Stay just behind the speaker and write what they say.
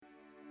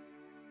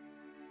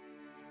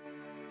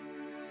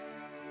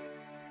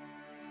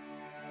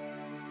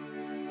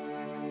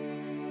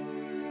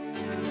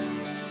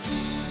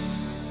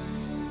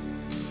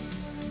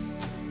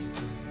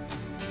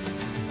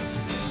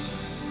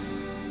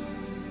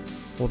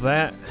Well,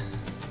 that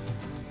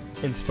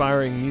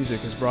inspiring music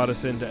has brought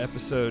us into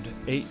episode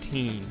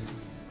 18,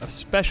 a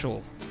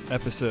special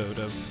episode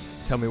of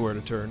Tell Me Where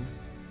to Turn.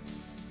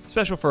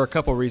 Special for a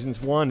couple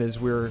reasons. One is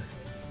we're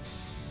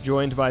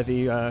joined by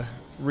the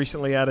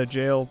recently out of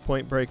jail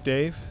Point Break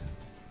Dave.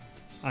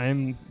 I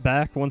am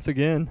back once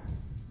again.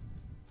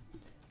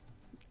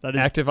 That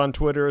is active on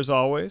Twitter as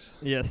always.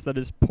 Yes, that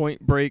is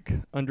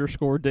 _Dave.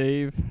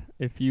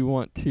 If you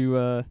want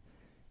to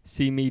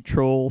see me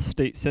troll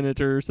state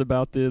senators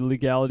about the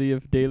legality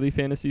of daily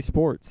fantasy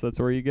sports, that's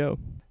where you go.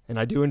 And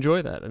I do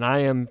enjoy that. And I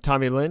am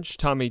Tommy Lynch,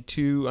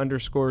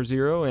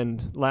 Tommy2_0.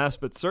 And last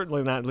but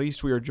certainly not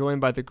least, we are joined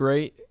by the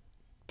great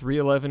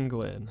 311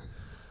 Glenn.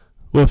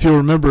 Well, if you'll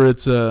remember,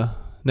 it's now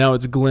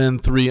it's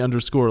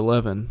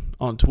Glenn3_11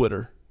 on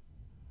Twitter.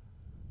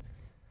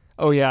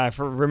 Oh, yeah, I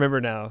remember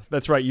now.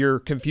 That's right. Your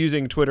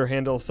confusing Twitter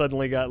handle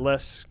suddenly got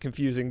less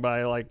confusing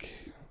by like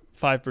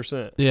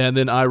 5%. Yeah, and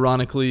then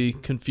ironically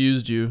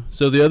confused you.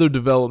 So the other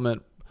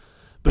development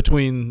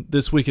between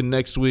this week and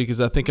next week is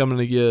I think I'm going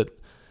to get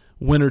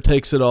winner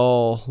takes it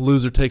all,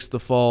 loser takes the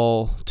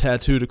fall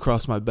tattooed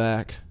across my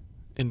back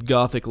in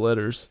Gothic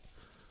letters.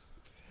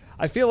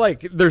 I feel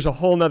like there's a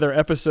whole nother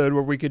episode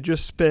where we could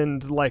just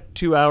spend like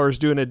 2 hours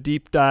doing a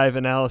deep dive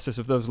analysis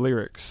of those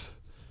lyrics.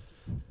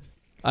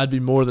 I'd be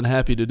more than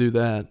happy to do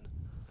that.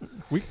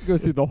 We could go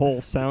through the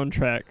whole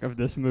soundtrack of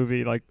this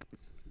movie, like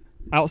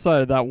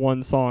outside of that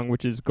one song,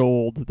 which is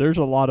Gold. There's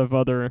a lot of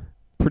other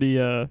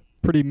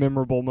pretty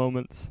memorable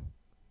moments.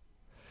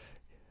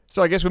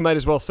 So I guess we might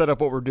as well set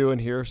up what we're doing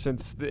here,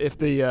 since if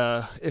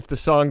the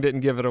song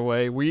didn't give it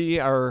away, we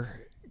are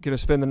going to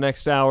spend the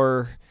next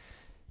hour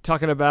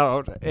talking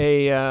about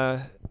a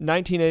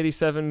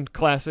 1987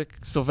 classic,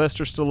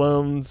 Sylvester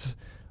Stallone's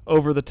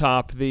Over the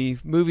Top, the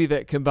movie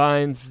that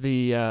combines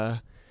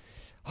the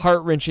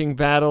heart-wrenching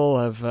battle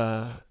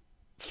of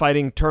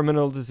fighting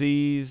terminal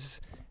disease,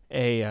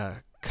 a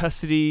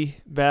custody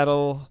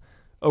battle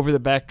over the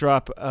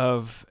backdrop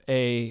of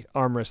a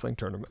arm wrestling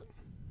tournament.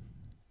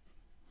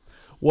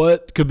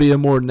 What could be a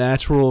more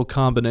natural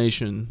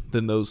combination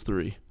than those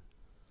three?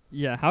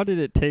 Yeah, how did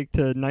it take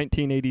to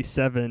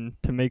 1987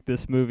 to make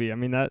this movie? I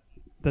mean,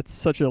 that's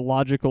such a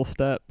logical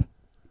step.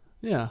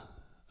 Yeah.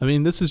 I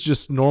mean, this is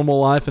just normal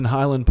life in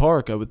Highland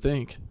Park, I would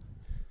think.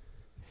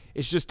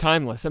 It's just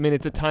timeless. I mean,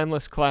 it's a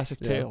timeless classic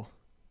tale.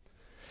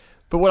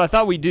 But what I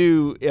thought we'd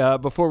do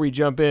before we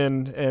jump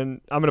in, and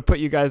I'm going to put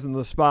you guys in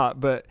the spot,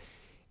 but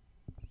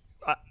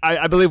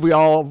I believe we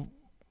all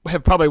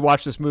have probably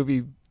watched this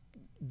movie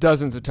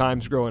dozens of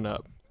times growing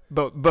up.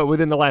 But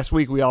within the last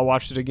week, we all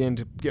watched it again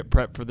to get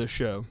prepped for this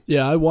show.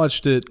 Yeah, I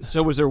watched it.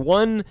 So was there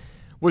one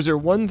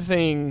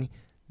thing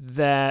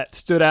that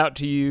stood out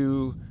to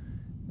you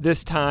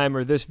this time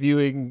or this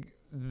viewing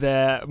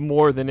that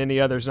more than any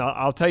others? And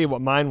I'll tell you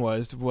what mine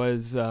was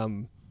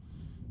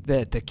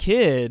that the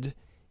kid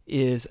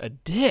is a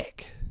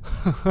dick.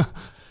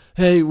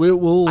 Hey,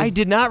 we'll I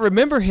did not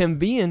remember him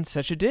being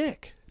such a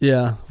dick.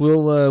 Yeah,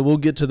 we'll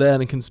get to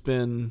that and can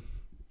spend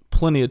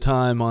plenty of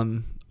time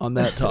on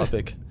that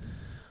topic.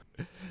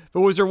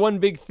 But was there one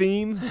big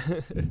theme?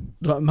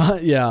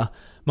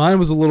 Mine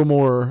was a little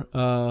more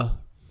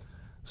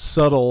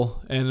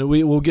subtle, and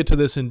we'll get to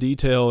this in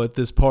detail at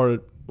this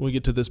part. We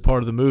get to this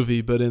part of the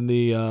movie, but in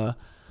the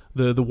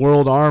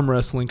World Arm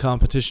Wrestling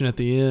competition at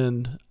the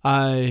end,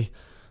 I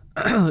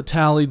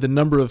tallied the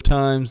number of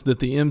times that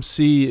the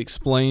MC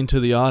explained to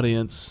the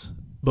audience,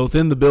 both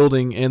in the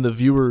building and the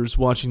viewers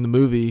watching the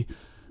movie,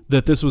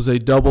 that this was a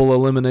double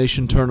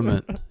elimination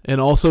tournament, and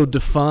also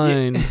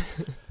defined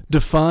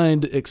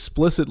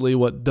explicitly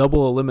what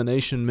double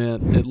elimination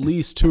meant at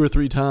least 2 or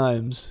 3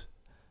 times.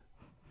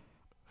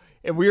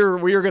 And we are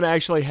going to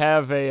actually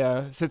have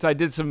since I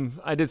did some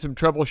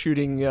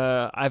troubleshooting,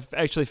 I've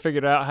actually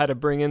figured out how to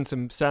bring in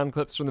some sound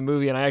clips from the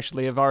movie, and I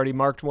actually have already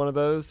marked one of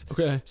those.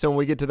 Okay. So when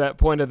we get to that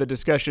point of the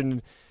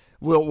discussion,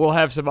 we'll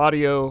have some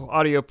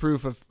audio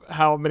proof of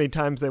how many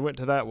times they went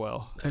to that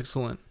well.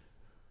 Excellent.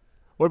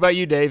 What about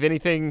you, Dave?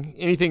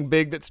 Anything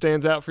big that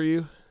stands out for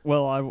you?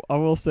 Well, I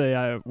will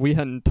say we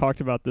hadn't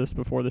talked about this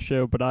before the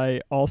show, but I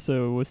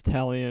also was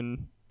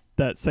tallying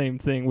that same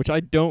thing, which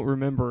I don't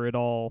remember at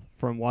all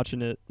from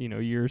watching it,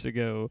 years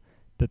ago,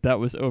 that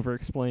was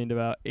over-explained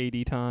about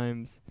 80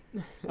 times.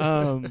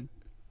 The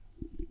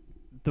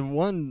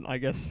one, I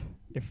guess,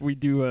 if we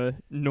do a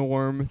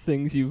norm,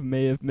 things you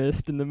may have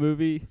missed in the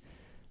movie,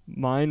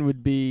 mine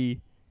would be,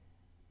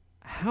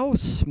 how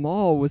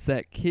small was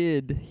that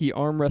kid he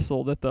arm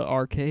wrestled at the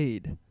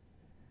arcade?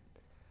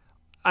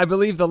 I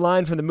believe the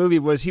line from the movie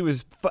was he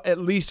was at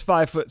least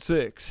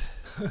 5'6".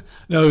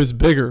 No, he was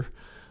bigger.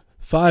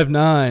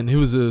 5'9". He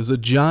was a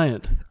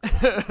giant.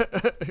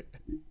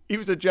 He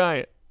was a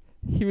giant.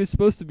 He was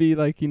supposed to be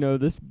like,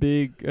 this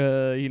big,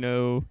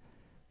 kind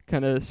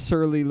of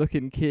surly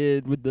looking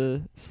kid with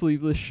the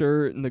sleeveless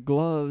shirt and the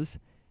gloves.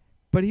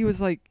 But he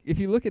was like, if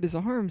you look at his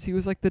arms, he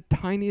was like the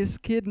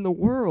tiniest kid in the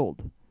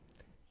world.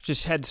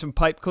 Just had some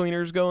pipe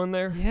cleaners going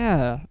there.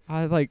 Yeah.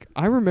 I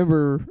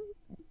remember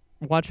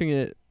watching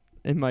it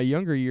in my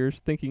younger years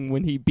thinking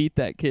when he beat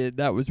that kid,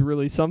 that was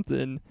really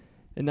something.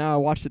 And now I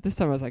watched it this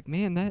time. I was like,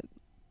 man,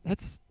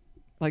 that's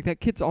like that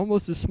kid's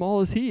almost as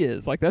small as he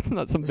is. Like that's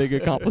not some big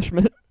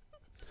accomplishment.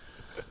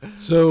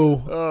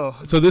 So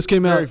this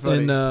came out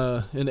very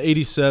in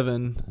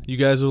 '87. You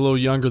guys are a little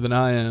younger than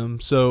I am.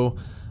 So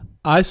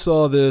I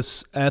saw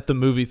this at the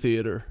movie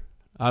theater.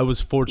 I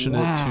was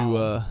fortunate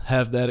to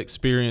have that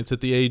experience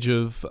at the age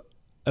of,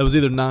 I was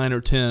either 9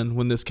 or 10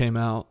 when this came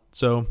out.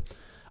 So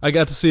I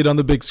got to see it on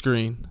the big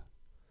screen.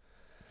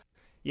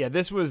 Yeah,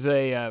 this was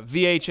a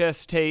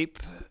VHS tape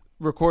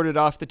recorded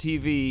off the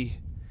TV,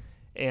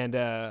 and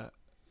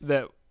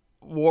that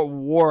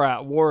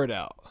wore it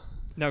out.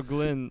 Now,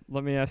 Glenn,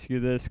 let me ask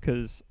you this,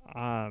 because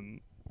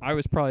I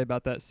was probably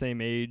about that same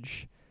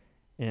age,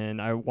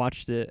 and I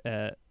watched it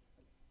at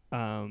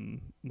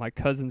my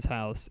cousin's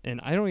house, and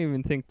I don't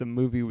even think the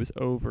movie was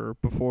over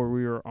before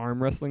we were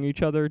arm wrestling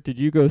each other. Did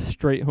you go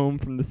straight home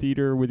from the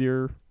theater with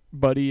your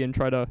buddy and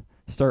try to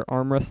start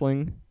arm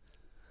wrestling?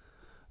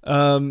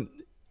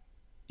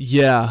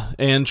 Yeah,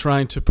 and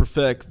trying to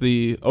perfect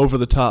the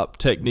over-the-top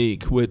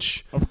technique,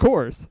 which Of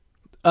course.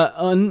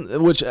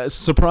 which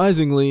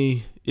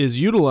surprisingly is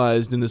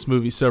utilized in this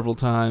movie several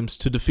times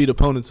to defeat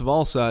opponents of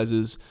all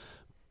sizes.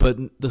 But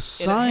the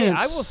science... And,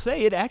 hey, I will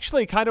say it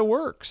actually kind of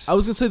works. I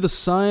was going to say the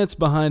science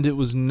behind it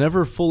was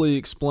never fully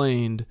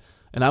explained,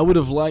 and I would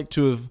have liked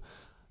to have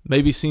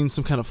maybe seen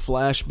some kind of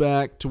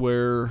flashback to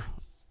where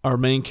our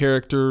main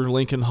character,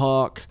 Lincoln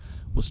Hawk,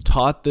 was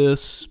taught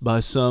this by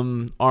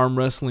some arm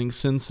wrestling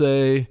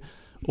sensei,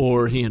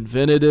 or he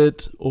invented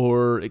it,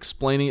 or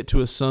explaining it to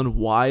his son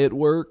why it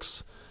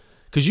works.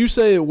 Because you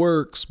say it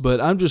works, but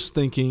I'm just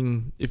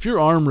thinking, if you're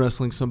arm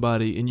wrestling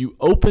somebody and you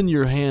open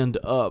your hand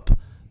up,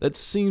 that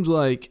seems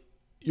like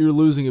you're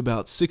losing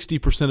about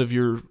 60% of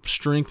your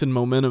strength and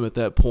momentum at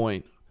that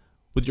point,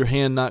 with your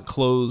hand not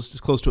closed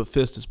as close to a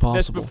fist as possible.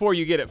 That's before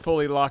you get it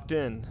fully locked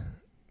in,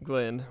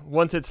 Glenn.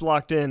 Once it's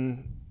locked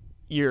in,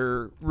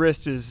 your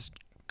wrist is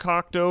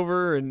cocked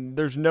over, and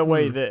there's no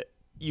way that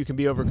you can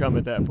be overcome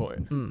at that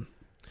point.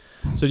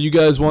 So you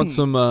guys want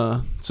some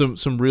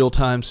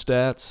real-time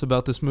stats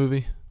about this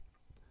movie?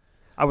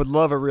 I would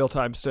love a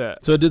real-time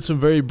stat. So I did some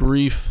very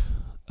brief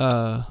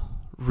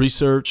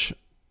research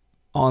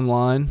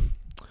online.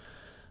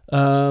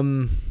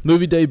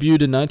 Movie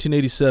debuted in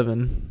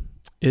 1987.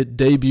 It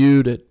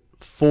debuted at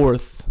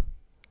 4th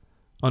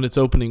on its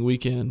opening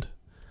weekend.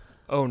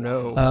 Oh,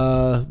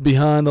 no.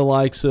 Behind the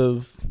likes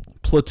of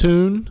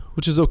Platoon,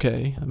 which is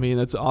okay. I mean,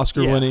 that's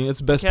Oscar-winning. It's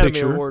Best Academy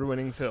Picture.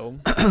 Award-winning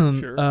film.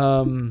 Sure.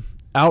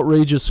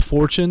 Outrageous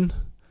Fortune,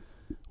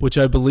 which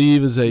I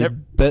believe is a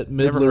Bette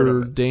never heard of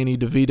Midler, it. Danny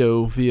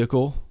DeVito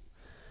vehicle.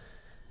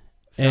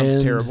 Sounds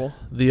And terrible.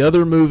 The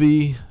other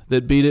movie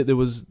that beat it,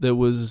 that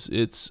was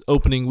its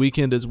opening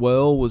weekend as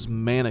well, was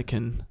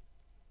Mannequin.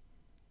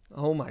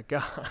 Oh, my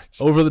gosh.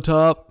 Over the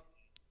Top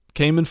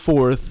came in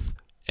 4th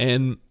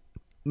and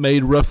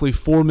made roughly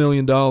 $4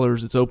 million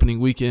its opening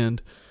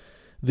weekend.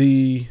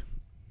 The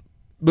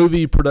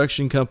movie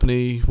production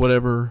company,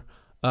 whatever,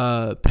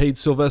 paid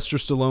Sylvester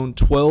Stallone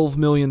 $12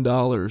 million in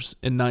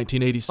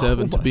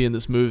 1987 to be in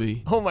this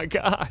movie. Oh, my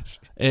gosh.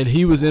 And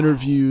he was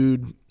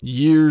interviewed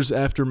years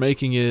after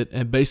making it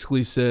and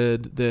basically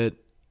said that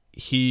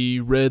he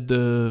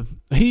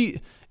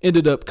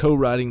ended up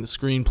co-writing the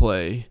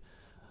screenplay.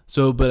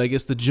 So, but I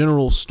guess the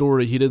general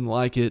story, he didn't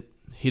like it.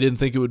 He didn't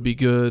think it would be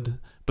good.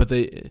 But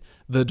the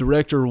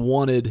director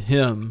wanted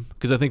him,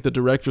 because I think the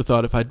director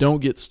thought, if I don't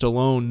get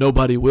Stallone,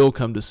 nobody will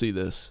come to see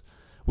this.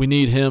 We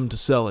need him to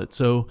sell it.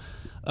 So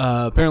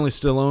apparently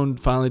Stallone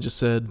finally just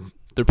said,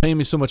 they're paying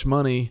me so much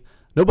money,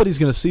 nobody's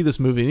going to see this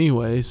movie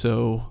anyway,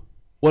 so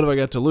what have I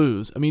got to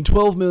lose? I mean,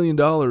 $12 million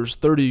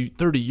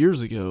 30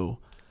 years ago.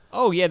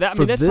 Oh, yeah. That's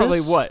this?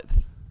 probably, what,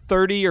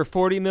 30 or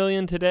 40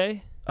 million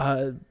today?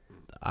 I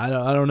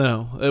don't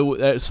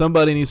know.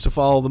 Somebody needs to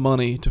follow the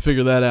money to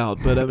figure that out.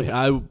 But I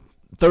mean,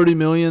 $30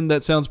 million,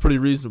 that sounds pretty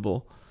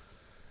reasonable.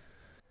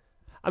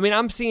 I mean,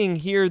 I'm seeing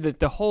here that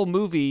the whole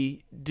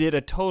movie did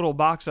a total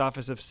box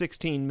office of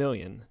 16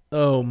 million.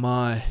 Oh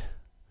my.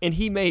 And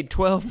he made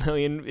 12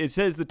 million. It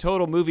says the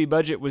total movie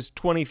budget was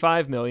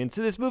 25 million.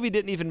 So this movie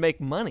didn't even make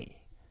money.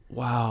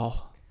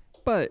 Wow.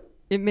 But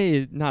it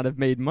may not have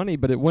made money,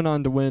 but it went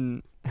on to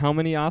win how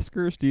many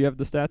Oscars? Do you have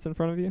the stats in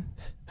front of you?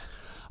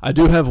 I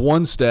do have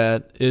one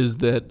stat, is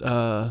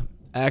that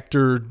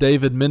actor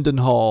David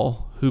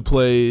Mendenhall, who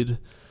played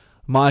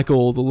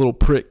Michael, the little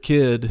prick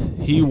kid,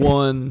 he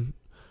won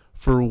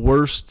for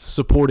worst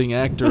supporting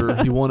actor.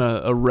 He won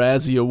a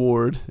Razzie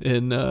Award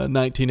in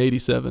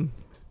 1987.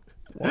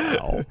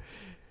 Wow.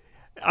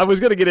 I was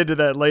going to get into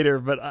that later,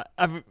 but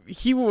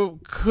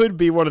could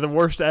be one of the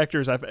worst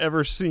actors I've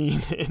ever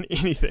seen in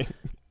anything.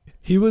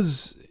 He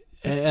was,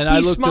 and he I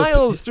looked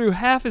smiles up, through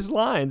half his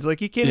lines. Like,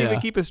 he can't even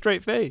keep a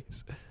straight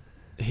face.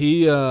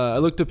 I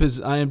looked up his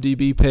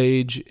IMDb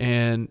page,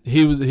 and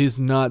he's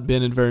not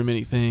been in very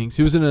many things.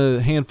 He was in a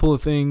handful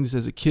of things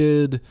as a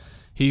kid.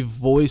 He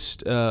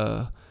voiced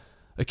a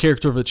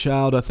character of a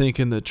child, I think,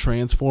 in the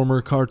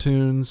Transformer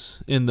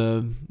cartoons in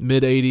the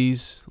mid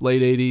 '80s,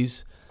 late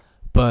 '80s,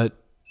 but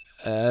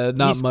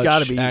not much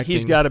acting.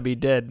 He's got to be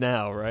dead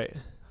now, right?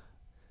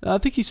 I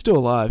think he's still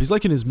alive. He's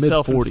like in his mid-40s.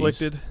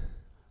 Self-inflicted.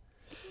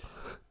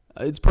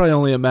 It's probably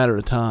only a matter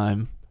of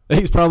time.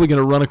 He's probably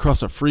going to run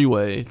across a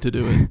freeway to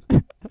do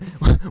it.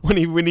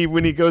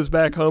 when he goes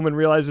back home and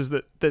realizes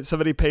that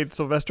somebody paid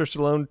Sylvester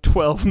Stallone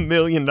 $12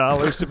 million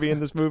to be in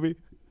this movie.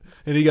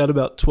 And he got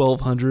about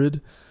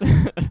 1,200.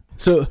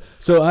 So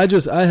I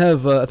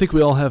think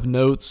we all have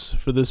notes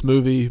for this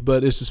movie,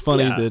 but it's just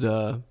funny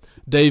that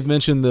Dave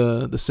mentioned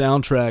the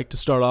soundtrack to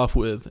start off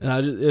with,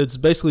 and it's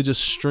basically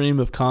just stream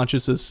of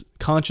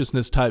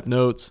consciousness type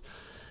notes,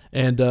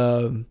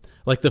 and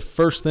like the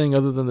first thing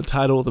other than the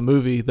title of the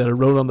movie that I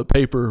wrote on the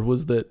paper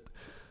was that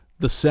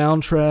the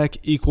soundtrack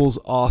equals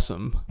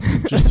awesome,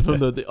 just from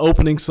the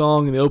opening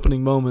song and the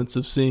opening moments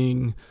of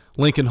seeing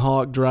Lincoln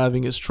Hawk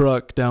driving his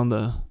truck down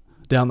the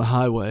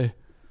highway.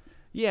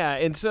 Yeah,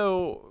 and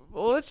so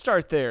let's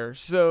start there.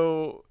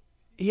 So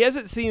he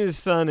hasn't seen his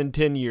son in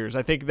 10 years.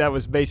 I think that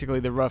was basically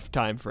the rough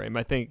time frame.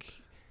 I think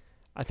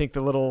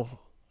the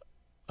little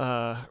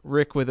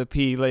Rick with a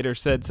P later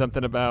said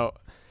something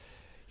about,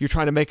 you're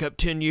trying to make up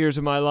 10 years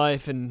of my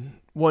life in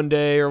one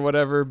day or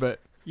whatever, but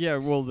yeah,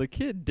 well, the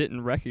kid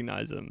didn't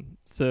recognize him,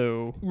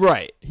 so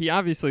right. He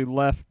obviously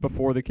left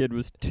before the kid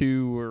was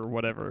 2 or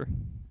whatever.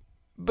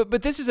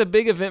 But this is a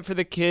big event for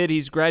the kid.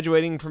 He's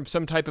graduating from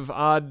some type of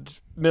odd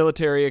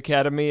military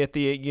academy at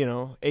the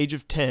age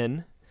of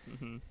 10.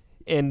 Mm-hmm.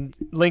 And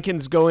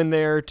Lincoln's going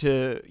there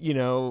to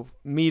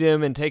meet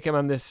him and take him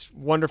on this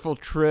wonderful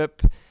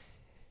trip.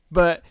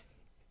 But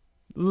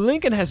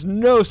Lincoln has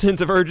no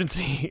sense of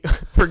urgency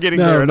for getting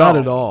there at all. No, not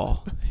at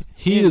all.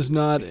 He is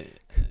not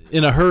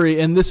in a hurry.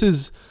 And this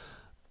is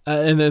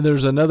and then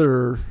there's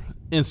another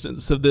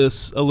instance of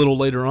this a little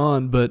later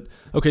on. But,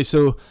 okay,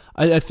 so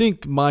I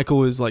think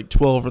Michael is like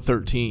 12 or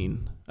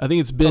 13. I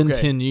think it's been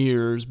 10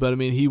 years. But, I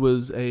mean, he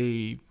was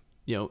a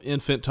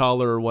infant,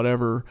 toddler, or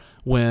whatever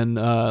when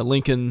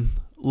Lincoln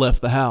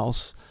left the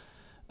house.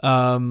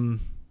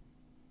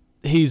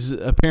 He's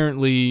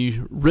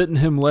apparently written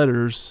him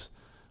letters,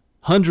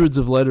 hundreds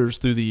of letters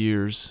through the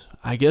years.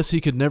 I guess he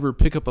could never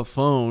pick up a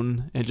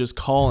phone and just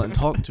call and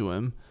talk to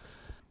him.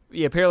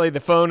 Yeah, apparently the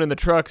phone in the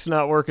truck's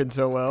not working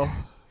so well.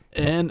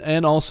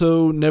 And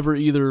also never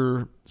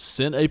either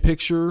sent a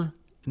picture,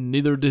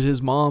 neither did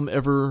his mom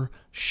ever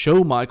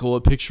show Michael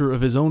a picture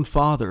of his own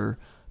father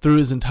through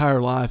his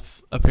entire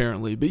life,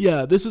 apparently. But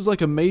yeah, this is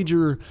like a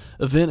major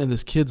event in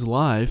this kid's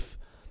life.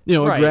 A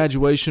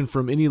graduation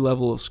from any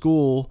level of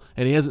school,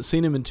 and he hasn't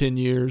seen him in 10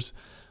 years.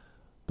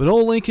 But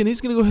old Lincoln,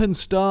 he's going to go ahead and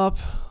stop.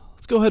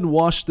 Let's go ahead and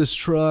wash this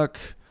truck.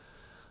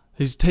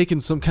 He's taking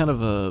some kind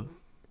of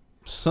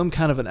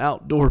an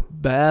outdoor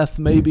bath,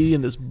 maybe,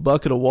 in this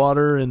bucket of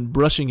water, and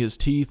brushing his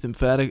teeth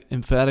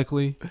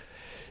emphatically.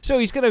 So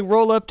he's going to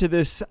roll up to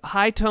this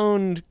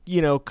high-toned,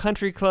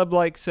 country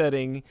club-like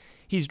setting.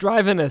 He's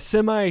driving a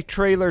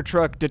semi-trailer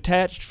truck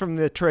detached from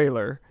the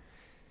trailer.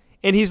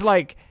 And he's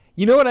like,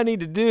 you know what I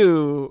need to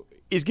do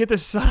is get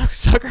this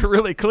sucker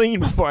really clean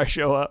before I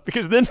show up,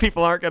 because then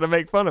people aren't going to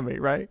make fun of me,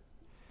 right?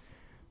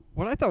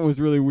 What I thought was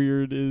really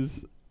weird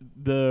is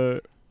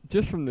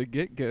just from the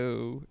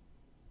get-go,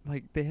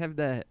 like they have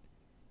the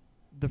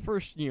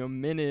first,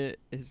 minute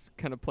is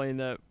kind of playing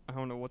that, I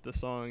don't know what the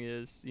song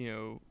is,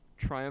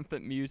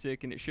 triumphant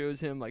music, and it shows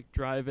him like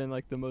driving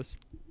like the most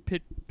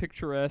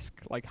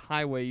picturesque like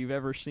highway you've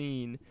ever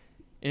seen,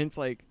 and it's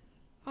like,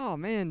 oh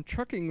man,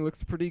 trucking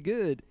looks pretty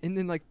good. And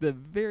then like the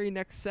very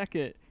next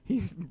second,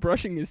 he's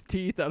brushing his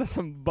teeth out of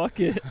some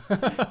bucket.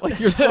 Like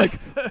you're like,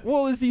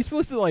 well, is he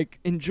supposed to like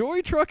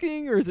enjoy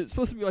trucking, or is it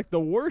supposed to be like the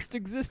worst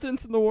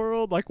existence in the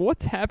world? Like,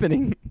 what's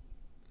happening?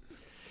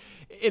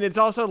 And it's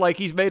also like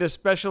he's made a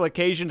special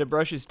occasion to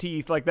brush his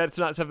teeth. Like that's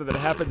not something that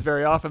happens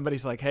very often, but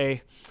he's like,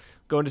 hey,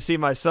 going to see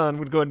my son,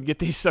 would go ahead and get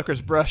these suckers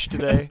brushed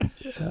today.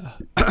 Yeah,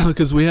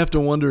 because we have to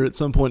wonder at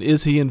some point,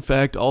 is he in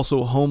fact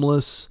also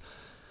homeless?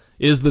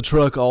 Is the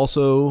truck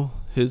also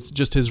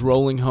his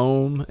rolling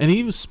home? And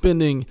he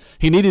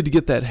needed to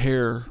get that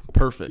hair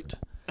perfect.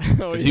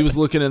 Because he was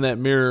looking in that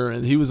mirror,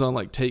 and he was on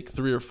like take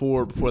 3 or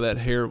 4 before that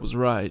hair was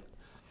right.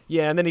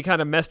 Yeah, and then he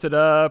kind of messed it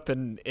up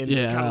and kind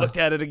of looked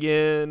at it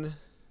again.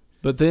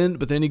 But then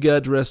he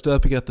got dressed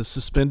up, he got the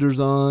suspenders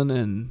on,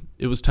 and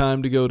it was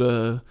time to go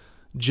to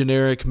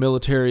generic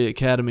military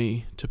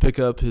academy to pick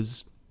up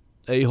his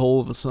a-hole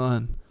of a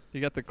son. He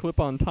got the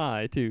clip-on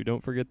tie, too.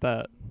 Don't forget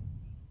that.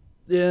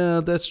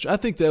 Yeah, I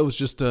think that was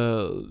just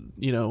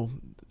revealed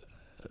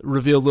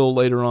a little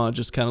later on,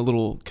 just kind of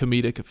little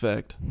comedic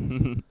effect.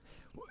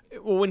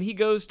 Well, when he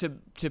goes to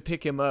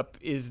pick him up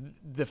is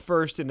the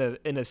first in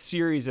a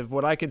series of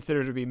what I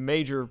consider to be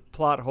major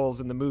plot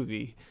holes in the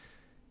movie.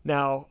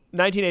 Now,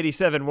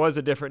 1987 was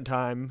a different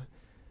time,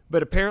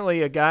 but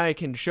apparently a guy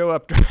can show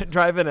up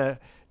driving a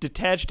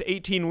detached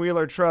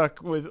 18-wheeler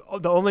truck with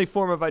the only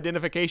form of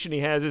identification he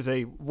has is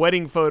a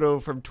wedding photo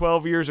from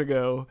 12 years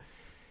ago.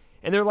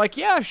 And they're like,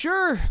 yeah,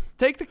 sure,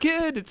 take the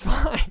kid, it's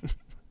fine.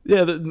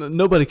 Yeah,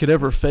 nobody could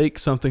ever fake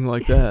something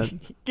like that.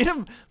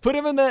 Put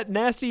him in that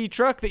nasty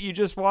truck that you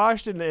just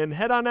washed and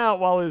head on out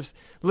while his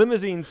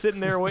limousine's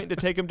sitting there waiting to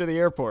take him to the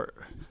airport.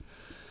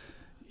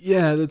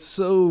 Yeah, that's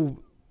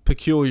so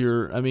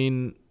peculiar. I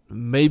mean,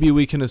 maybe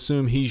we can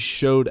assume he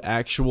showed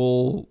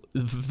actual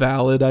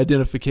valid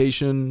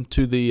identification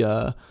to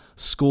the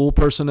school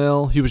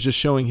personnel. He was just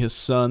showing his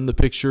son the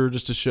picture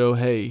just to show,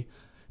 hey,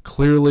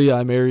 clearly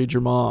I married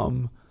your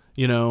mom.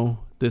 You know,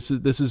 this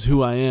is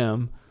who I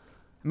am.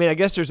 I mean, I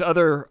guess there's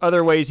other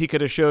ways he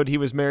could have showed he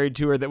was married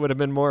to her that would have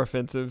been more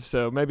offensive,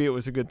 so maybe it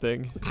was a good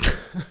thing.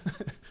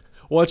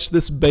 Watch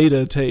this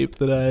beta tape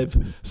that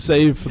I've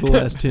saved for the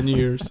last 10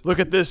 years. Look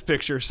at this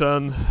picture,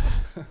 son.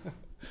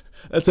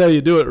 That's how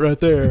you do it right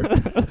there.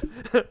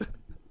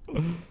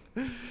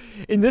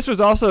 And this was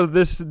also,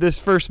 this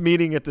first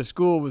meeting at the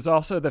school was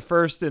also the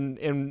first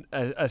in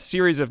a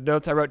series of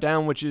notes I wrote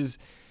down, which is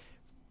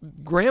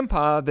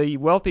Grandpa, the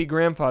wealthy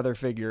grandfather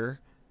figure,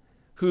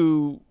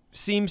 who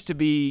seems to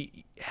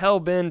be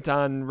hell-bent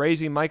on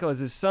raising Michael as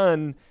his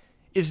son,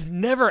 is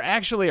never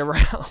actually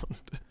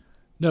around.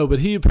 No, but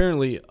he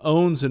apparently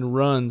owns and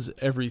runs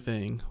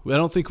everything. I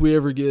don't think we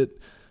ever get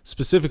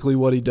specifically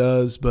what he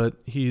does, but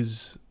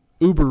he's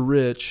uber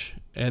rich,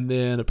 and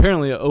then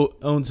apparently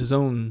owns his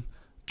own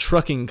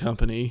trucking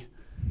company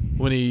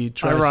when he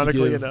tries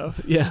Ironically to give,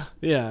 enough. Yeah,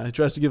 he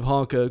tries to give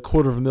Honk a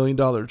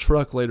 $250,000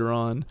 truck later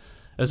on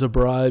as a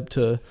bribe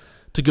to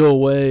go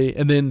away.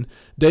 And then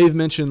Dave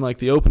mentioned like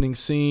the opening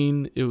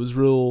scene, it was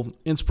real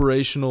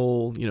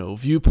inspirational, you know,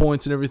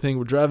 viewpoints and everything.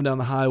 We're driving down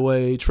the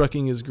highway,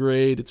 trucking is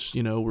great, it's,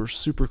 you know, we're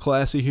super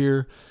classy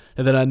here.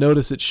 And then I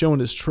noticed it's showing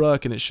his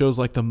truck, and it shows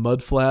like the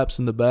mud flaps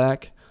in the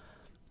back,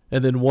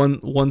 and then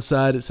one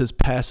side it says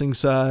passing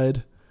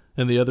side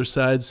and the other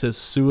side says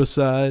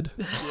suicide.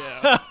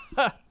 Yeah.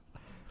 I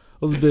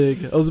was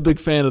a big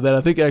fan of that.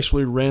 I think I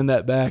actually ran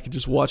that back and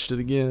just watched it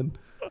again.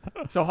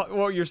 So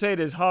what you're saying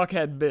is Hawk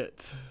had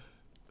bits.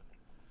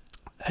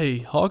 Hey,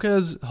 Hawk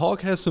has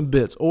some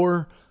bits,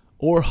 or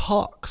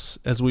Hawks,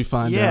 as we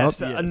find out.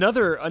 Yes,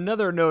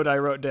 another note I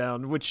wrote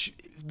down, which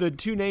the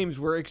two names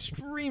were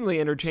extremely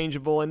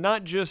interchangeable, and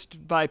not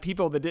just by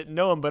people that didn't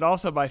know him, but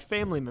also by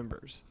family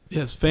members.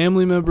 Yes,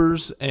 family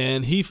members,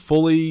 and he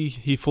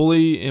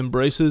fully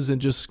embraces and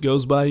just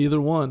goes by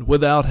either one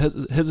without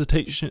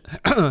hesitation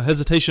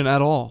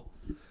at all.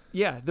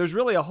 Yeah, there's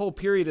really a whole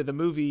period of the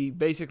movie,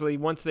 basically,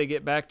 once they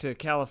get back to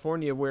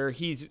California, where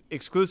he's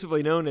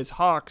exclusively known as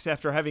Hawks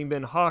after having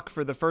been Hawk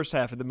for the first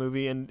half of the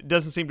movie, and it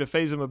doesn't seem to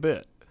faze him a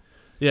bit.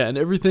 Yeah, and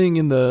everything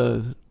in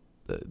the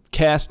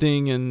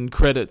casting and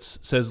credits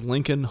says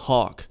Lincoln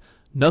Hawk.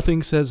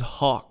 Nothing says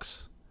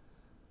Hawks.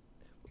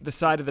 The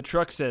side of the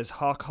truck says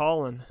Hawk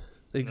Holland.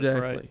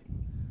 Exactly. That's right.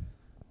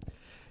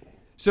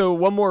 So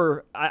one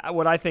more,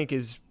 what I think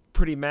is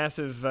pretty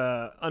massive,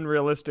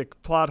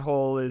 unrealistic plot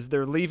hole is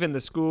they're leaving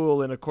the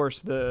school, and of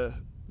course the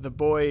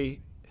boy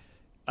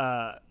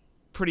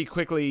pretty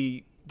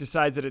quickly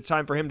decides that it's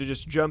time for him to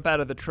just jump out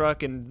of the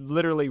truck and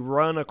literally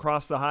run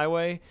across the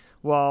highway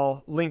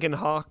while Lincoln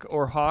Hawk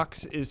or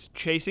Hawks is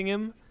chasing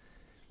him.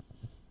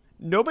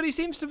 Nobody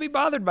seems to be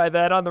bothered by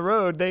that on the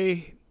road.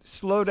 They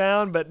slow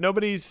down, but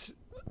nobody's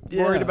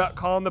worried about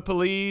calling the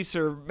police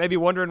or maybe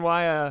wondering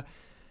why a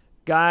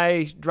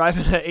guy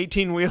driving an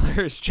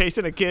 18-wheeler is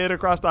chasing a kid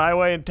across the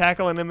highway and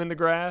tackling him in the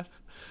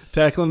grass.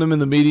 Tackling him in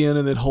the median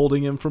and then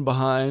holding him from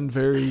behind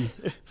very,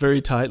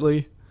 very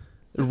tightly.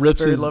 It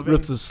rips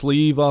his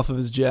sleeve off of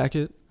his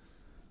jacket.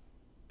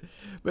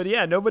 But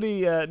yeah,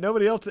 nobody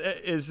else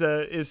is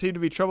seemed to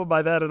be troubled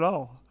by that at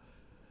all.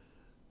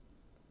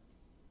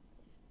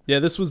 Yeah,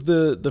 this was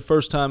the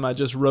first time I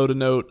just wrote a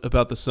note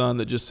about the son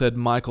that just said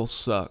Michael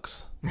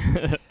sucks.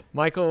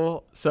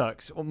 Michael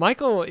sucks. Well,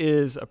 Michael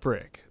is a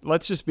prick.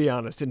 Let's just be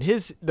honest. And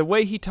the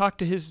way he talked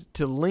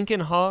to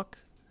Lincoln Hawk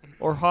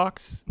or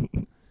Hawks,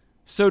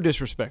 so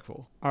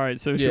disrespectful. All right,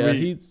 so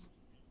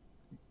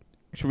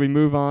should we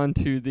move on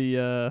to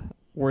the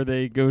where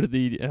they go to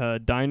the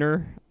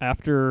diner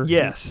after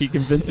he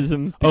convinces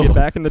him to get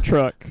back in the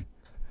truck?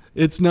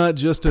 It's not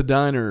just a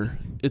diner;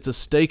 it's a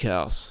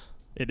steakhouse.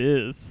 It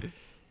is.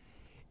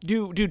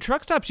 Do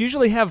truck stops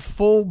usually have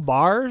full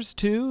bars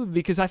too?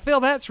 Because I feel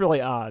that's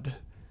really odd.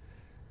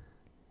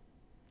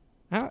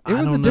 It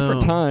was a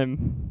different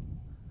time.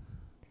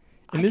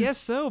 I guess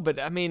so, but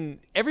I mean,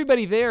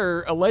 everybody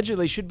there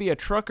allegedly should be a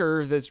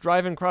trucker that's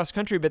driving cross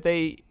country, but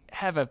they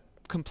have a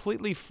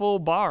completely full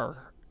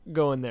bar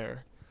going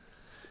there.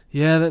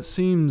 Yeah, that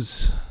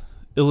seems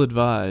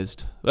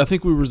ill-advised. I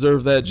think we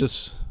reserve that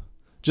just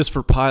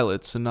for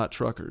pilots and not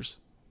truckers.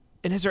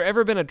 And has there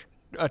ever been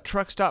a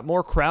truck stop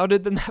more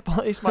crowded than that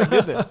place? My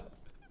goodness.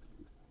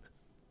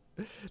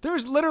 There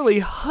was literally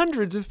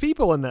hundreds of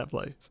people in that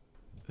place.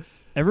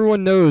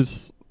 Everyone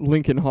knows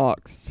Lincoln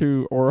Hawks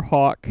too, or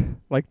Hawk,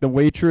 like the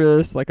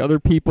waitress, like other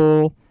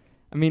people.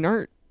 I mean,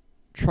 aren't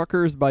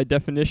truckers by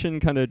definition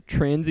kind of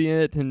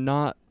transient and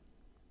not,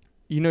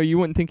 you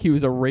wouldn't think he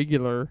was a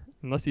regular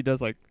unless he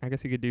does, like, I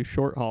guess he could do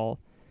short haul.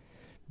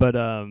 But,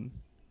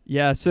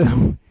 yeah,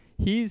 so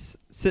he's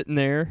sitting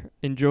there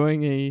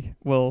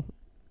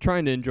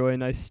trying to enjoy a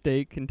nice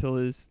steak until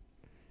his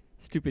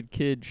stupid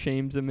kid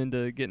shames him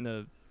into getting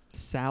a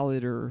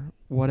salad or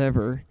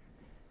whatever.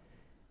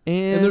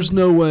 And there's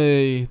no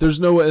way,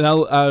 and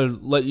I'll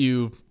let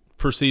you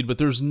proceed, but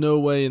there's no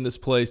way in this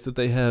place that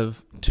they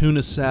have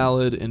tuna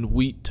salad and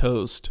wheat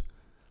toast.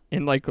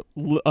 And like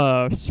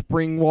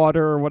spring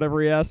water or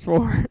whatever he asked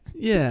for.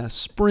 Yeah,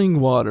 spring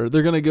water.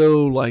 They're going to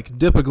go like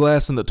dip a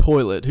glass in the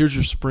toilet. Here's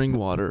your spring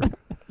water.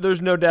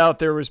 There's no doubt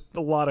there was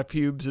a lot of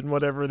pubes in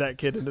whatever that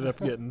kid ended up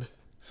getting.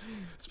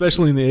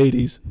 Especially in the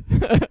 80s.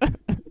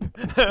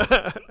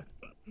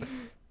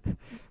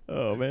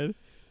 Oh, man.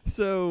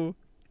 So,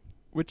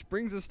 which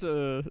brings us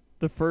to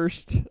the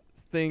first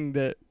thing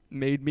that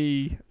made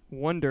me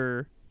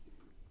wonder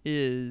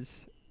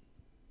is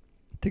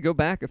to go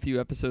back a few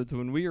episodes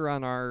when we were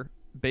on our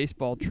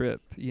baseball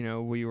trip. You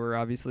know, we were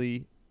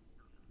obviously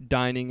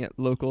dining at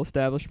local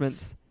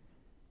establishments.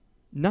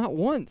 Not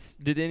once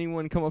did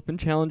anyone come up and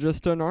challenge us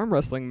to an arm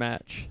wrestling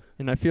match.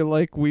 And I feel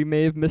like we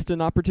may have missed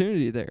an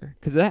opportunity there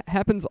because that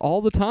happens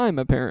all the time,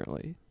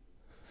 apparently.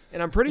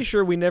 And I'm pretty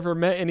sure we never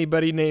met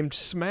anybody named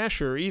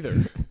Smasher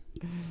either.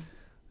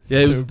 Yeah,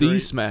 it was So the great.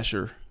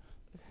 Smasher.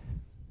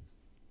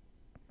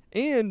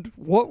 And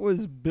what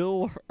was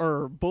Bull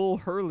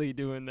Hurley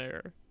doing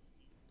there?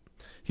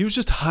 He was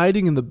just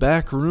hiding in the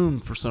back room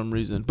for some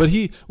reason. But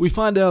we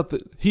find out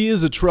that he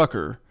is a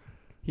trucker.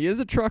 He is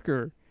a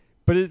trucker,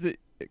 but is it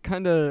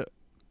kind of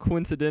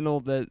coincidental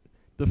that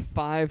the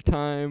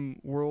 5-time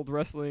world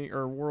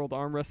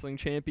arm wrestling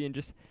champion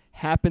just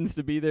happens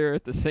to be there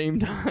at the same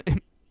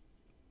time?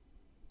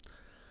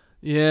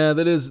 Yeah,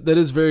 that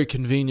is very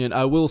convenient.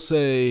 I will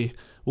say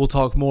we'll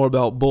talk more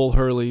about Bull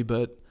Hurley,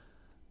 but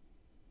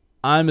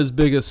I'm as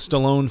big a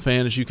Stallone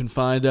fan as you can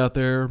find out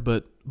there,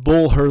 but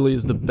Bull Hurley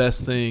is the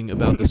best thing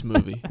about this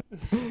movie.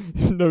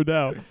 No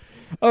doubt.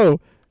 Oh,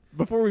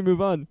 before we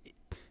move on,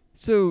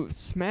 so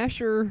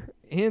Smasher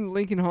and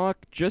Lincoln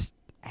Hawk just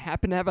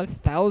happen to have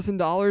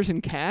 $1,000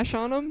 in cash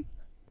on them?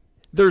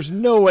 There's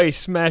no way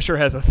Smasher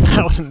has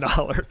 $1,000.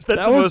 That's That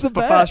the was most the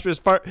bet. preposterous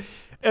part.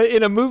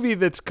 In a movie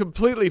that's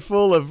completely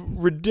full of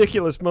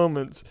ridiculous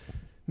moments,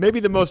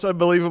 maybe the most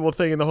unbelievable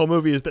thing in the whole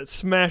movie is that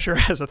Smasher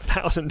has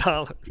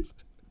 $1,000.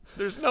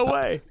 There's no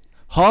way.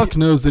 Hawk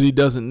knows that he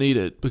doesn't need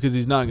it because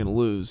he's not going to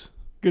lose.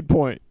 Good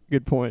point.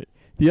 Good point.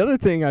 The other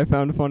thing I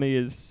found funny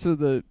is, so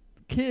the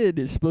kid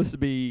is supposed to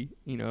be,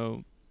 you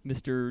know,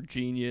 Mr.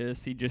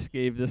 Genius. He just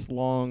gave this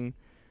long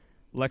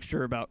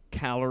lecture about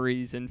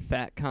calories and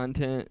fat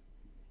content.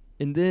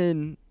 And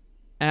then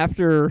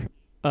after,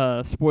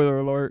 spoiler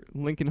alert,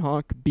 Lincoln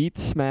Hawk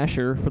beats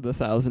Smasher for the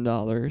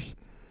 $1,000.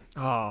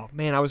 Oh,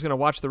 man, I was going to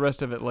watch the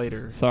rest of it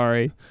later.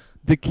 Sorry.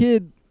 The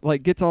kid,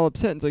 like, gets all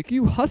upset and is like,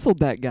 you hustled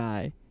that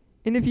guy.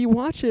 And if you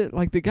watch it,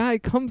 like, the guy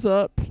comes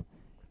up,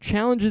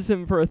 challenges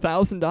him for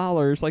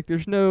 $1,000. Like,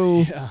 there's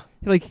no,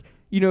 like,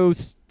 you know,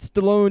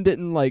 Stallone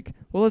didn't, like,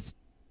 well, let's,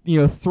 you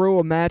know, throw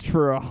a match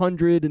for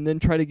 100 and then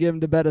try to get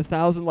him to bet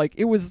 1,000. Like,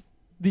 it was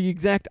the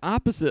exact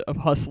opposite of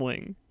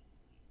hustling.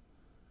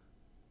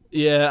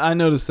 Yeah, I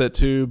noticed that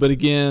too. But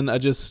again, I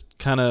just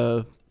kind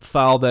of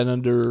filed that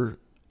under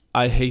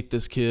I hate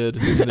this kid.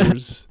 And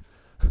there's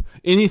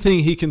anything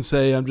he can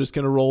say, I'm just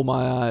going to roll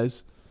my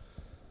eyes.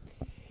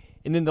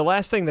 And then the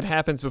last thing that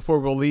happens before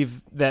we'll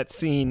leave that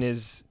scene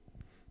is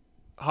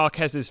Hawk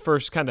has his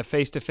first kind of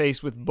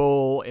face-to-face with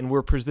Bull, and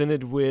we're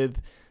presented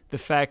with the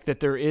fact that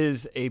there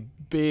is a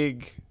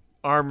big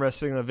arm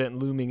wrestling event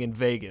looming in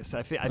Vegas.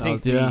 I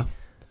think the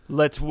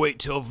 "Let's wait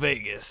till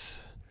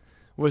Vegas"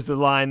 was the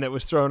line that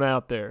was thrown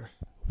out there.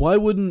 Why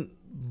wouldn't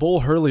Bull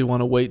Hurley want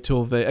to wait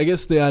till Vegas? I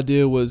guess the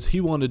idea was he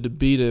wanted to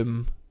beat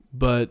him,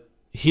 but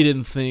he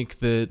didn't think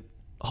that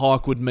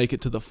Hawk would make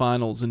it to the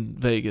finals in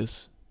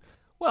Vegas.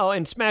 Well,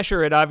 and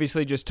Smasher had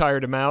obviously just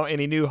tired him out,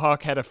 and he knew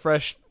Hawk had a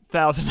fresh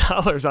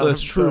 $1,000 on him.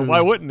 That's true. So why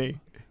wouldn't he?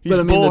 He's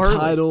But I mean, Bull the Hurley.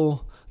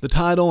 title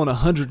and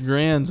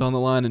 $100,000's on the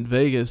line in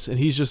Vegas, and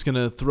he's just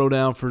gonna throw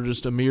down for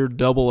just a mere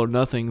double or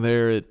nothing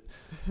there at,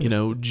 you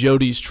know,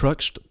 Jody's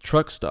truck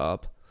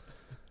stop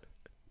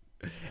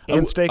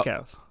And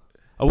Steakhouse.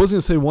 I was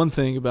gonna say one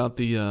thing about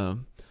the.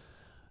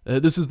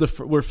 This is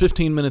we're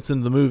 15 minutes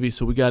into the movie,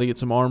 so we got to get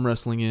some arm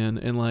wrestling in,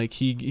 and like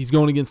he's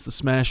going against the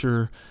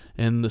Smasher,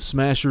 and the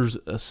Smasher's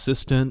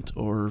assistant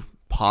or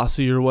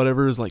posse or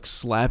whatever is like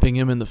slapping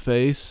him in the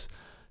face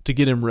to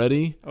get him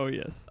ready. Oh,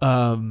 yes.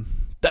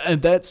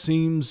 And that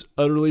seems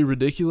utterly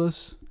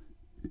ridiculous.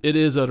 It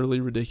is utterly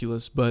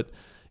ridiculous, but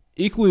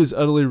equally as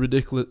utterly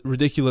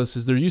ridiculous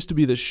is there used to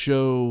be this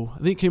show, I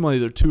think it came on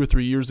either 2 or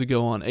 3 years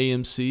ago on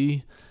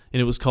AMC, and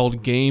it was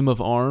called Game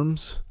of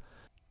Arms.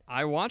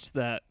 I watched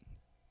that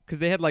because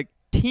they had, like,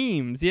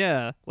 teams,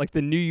 yeah. Like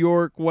the New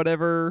York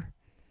whatever.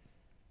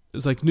 It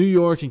was like New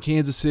York and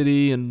Kansas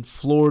City and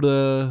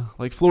Florida.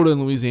 Like Florida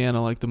and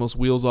Louisiana, like the most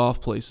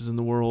wheels-off places in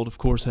the world, of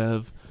course,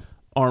 have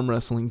arm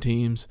wrestling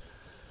teams.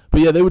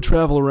 But yeah, they would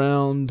travel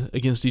around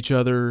against each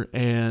other,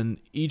 and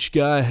each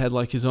guy had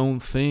like his own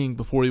thing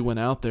before he went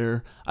out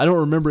there. I don't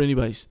remember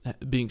anybody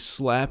being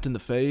slapped in the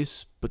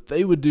face, but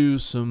they would do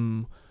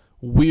some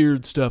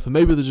weird stuff, and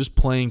maybe they're just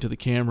playing to the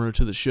camera,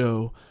 to the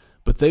show,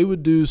 but they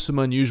would do some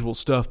unusual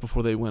stuff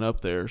before they went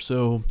up there.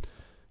 So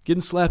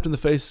getting slapped in the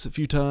face a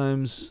few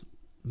times,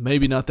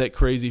 maybe not that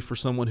crazy for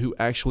someone who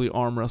actually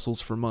arm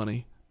wrestles for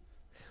money.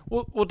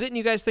 Well, didn't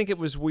you guys think it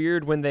was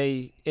weird when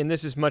and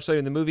this is much later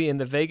in the movie, in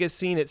the Vegas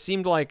scene, it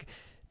seemed like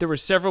there were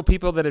several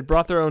people that had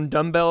brought their own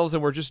dumbbells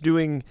and were just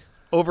doing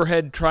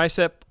overhead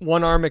tricep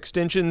one-arm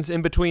extensions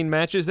in between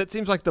matches. That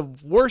seems like the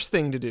worst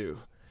thing to do.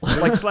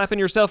 Like slapping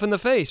yourself in the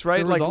face,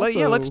 right? Like,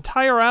 let's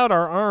tire out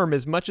our arm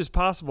as much as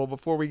possible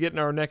before we get in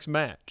our next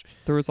match.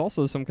 There was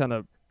also some kind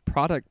of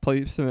product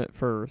placement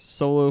for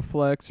Solo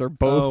Flex or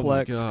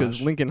Bowflex,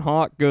 because Lincoln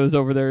Hawk goes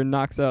over there and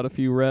knocks out a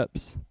few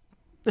reps.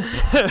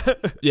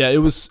 Yeah, it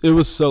was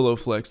Solo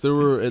Flex. There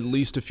were at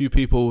least a few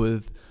people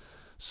with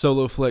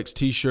Solo Flex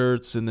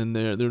T-shirts, and then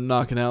they're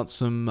knocking out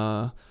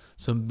some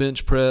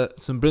bench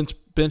press on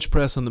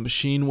the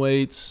machine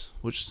weights,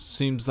 which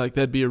seems like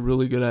that'd be a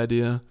really good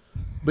idea.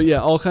 But yeah,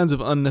 all kinds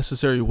of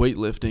unnecessary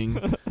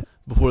weightlifting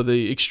before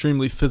the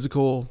extremely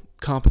physical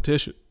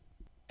competition.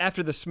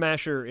 After the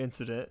Smasher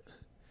incident,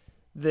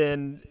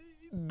 then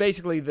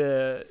basically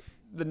the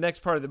next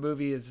part of the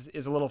movie is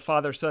a little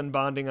father-son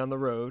bonding on the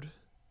road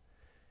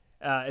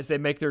as they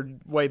make their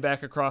way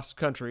back across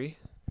country.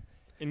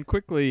 And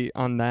quickly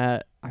on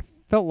that, I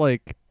felt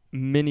like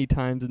many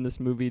times in this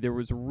movie there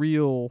was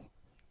real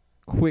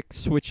quick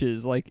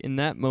switches. Like in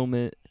that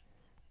moment,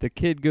 the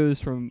kid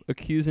goes from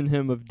accusing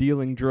him of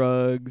dealing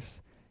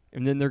drugs,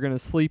 and then they're going to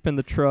sleep in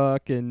the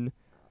truck, and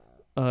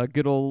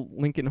good old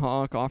Lincoln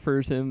Hawk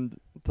offers him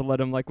to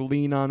let him like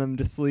lean on him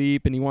to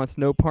sleep, and he wants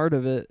no part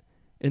of it.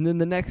 And then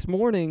the next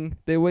morning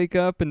they wake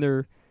up and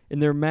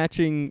they're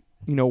matching,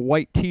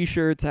 white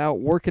T-shirts, out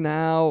working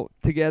out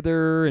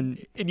together,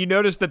 and you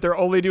notice that they're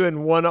only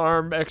doing one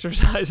arm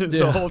exercises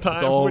the whole time,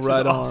 it's all which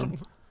right is awesome. arm.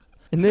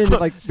 And then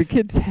like the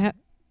kid's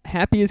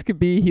happy as could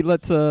be. He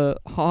lets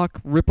Hawk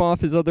rip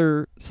off his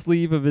other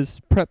sleeve of his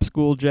prep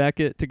school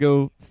jacket to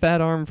go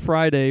Fat Arm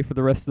Friday for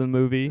the rest of the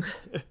movie.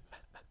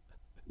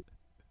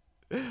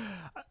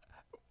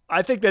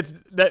 I think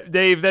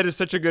Dave, that is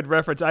such a good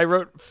reference. I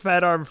wrote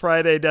Fat Arm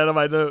Friday down on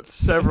my notes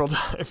several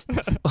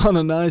times. On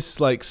a nice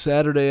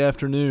Saturday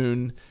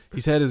afternoon,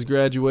 he's had his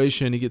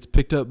graduation. He gets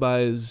picked up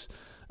by his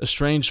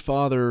estranged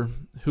father,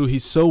 who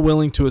he's so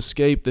willing to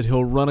escape that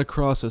he'll run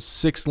across a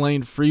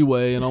 6-lane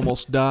freeway and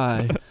almost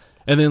die.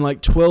 And then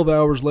 12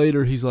 hours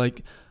later, he's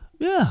like,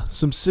 yeah,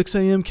 some 6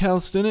 a.m.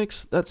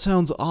 calisthenics? That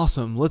sounds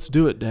awesome. Let's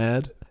do it,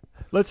 Dad.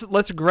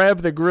 Let's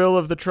grab the grill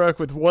of the truck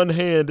with one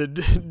hand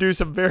and do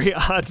some very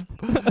odd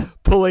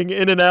pulling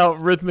in and out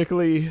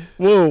rhythmically.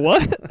 Whoa,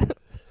 what?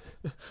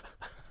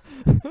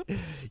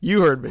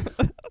 You heard me.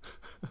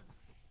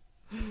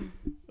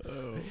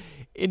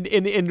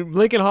 And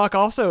Lincoln Hawk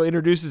also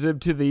introduces him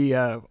to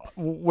the,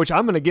 which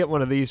I'm going to get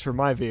one of these for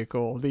my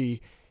vehicle,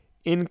 the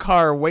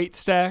in-car weight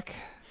stack.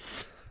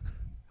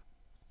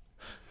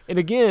 And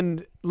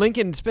again,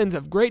 Lincoln spends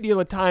a great deal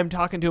of time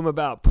talking to him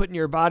about putting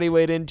your body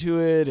weight into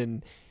it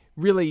and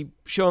really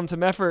show him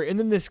some effort. And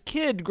then this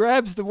kid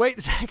grabs the weight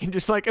stack and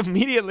just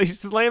immediately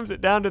slams it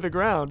down to the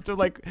ground. So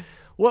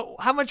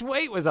how much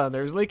weight was on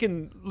there? Is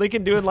Lincoln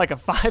doing a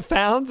 5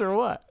 pounds or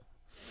what?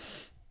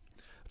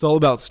 It's all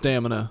about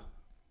stamina.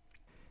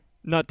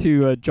 Not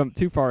to jump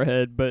too far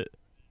ahead, but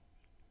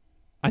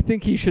I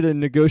think he should have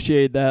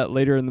negotiated that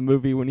later in the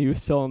movie when he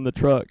was selling the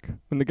truck.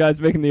 When the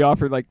guy's making the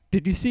offer,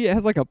 did you see it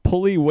has a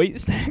pulley weight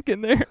stack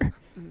in there?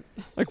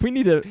 We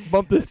need to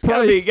bump this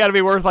price. Got to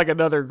be worth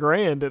another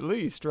 $1,000 at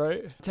least,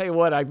 right? Tell you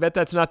what, I bet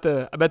that's not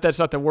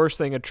the worst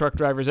thing a truck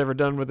driver's ever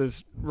done with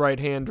his right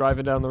hand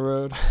driving down the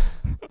road.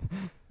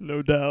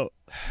 No doubt.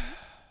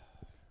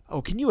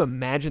 Oh, can you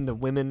imagine the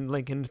women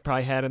Lincoln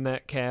probably had in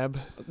that cab?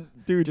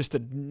 Dude, just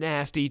the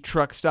nasty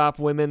truck stop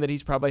women that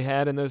he's probably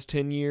had in those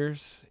 10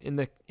 years in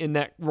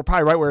that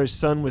probably right where his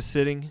son was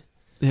sitting.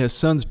 Yeah, his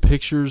son's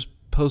pictures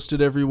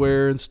posted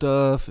everywhere and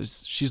stuff.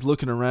 She's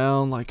looking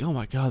around oh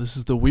my God, this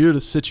is the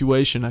weirdest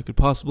situation I could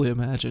possibly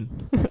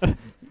imagine.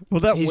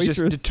 Well, he's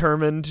just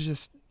determined,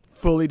 just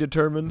fully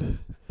determined.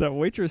 That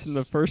waitress in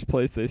the first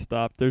place they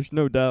stopped, there's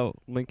no doubt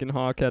Lincoln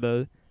Hawk had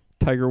a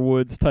Tiger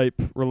Woods type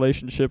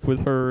relationship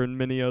with her and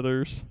many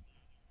others.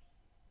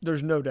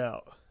 There's no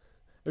doubt.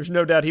 There's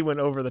no doubt he went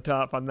over the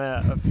top on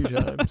that a few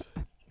times.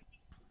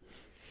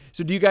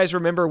 So do you guys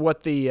remember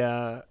what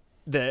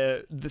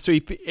so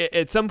he,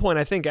 at some point,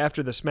 I think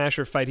after the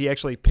Smasher fight, he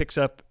actually picks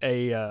up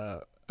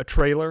a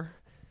trailer.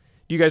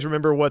 Do you guys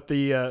remember what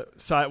the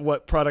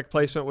what product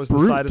placement was?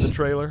 Brute. The side of the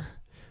trailer?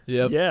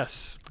 Yep.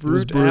 Yes.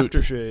 Brute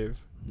aftershave.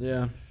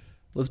 Yeah.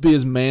 Let's be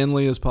as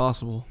manly as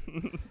possible.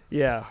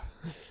 Yeah.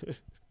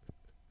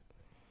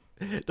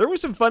 There were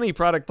some funny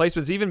product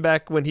placements even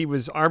back when he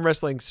was arm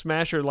wrestling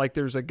Smasher.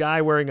 There's a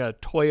guy wearing a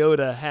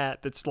Toyota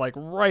hat that's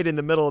right in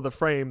the middle of the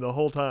frame the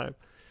whole time.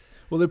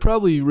 Well, they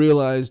probably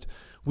realized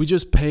we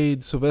just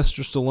paid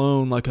Sylvester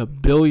Stallone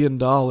 $1 billion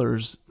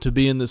to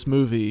be in this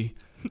movie.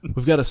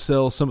 We've got to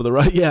sell some of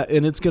the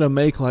and it's going to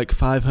make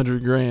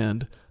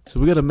 $500,000. So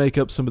we got to make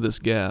up some of this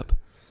gap.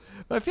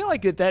 I feel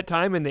like at that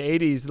time in the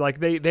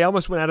 80s, they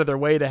almost went out of their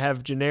way to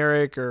have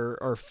generic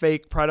or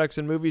fake products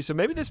in movies. So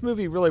maybe this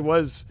movie really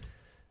was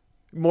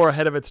more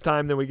ahead of its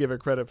time than we give it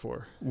credit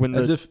for.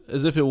 As if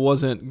it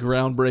wasn't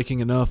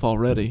groundbreaking enough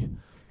already.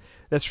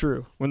 That's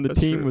true. When the That's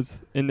team true.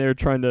 was in there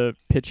trying to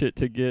pitch it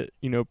to get,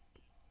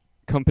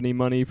 company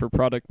money for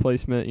product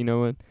placement,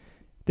 and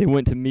they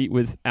went to meet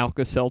with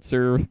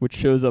Alka-Seltzer, which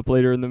shows up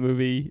later in the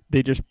movie.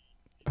 They just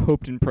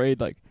hoped and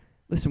prayed, like,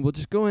 listen, we'll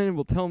just go in and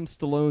we'll tell them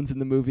Stallone's in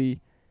the movie.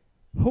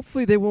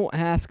 Hopefully they won't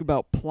ask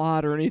about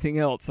plot or anything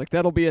else. Like,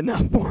 that'll be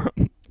enough for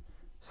them.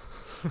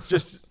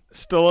 Just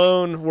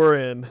Stallone, we're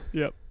in.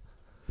 Yep.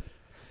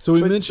 So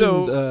we But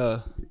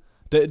mentioned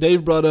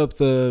Dave brought up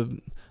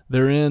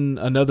they're in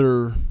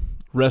another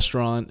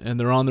restaurant and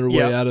they're on their way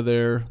Yep. out of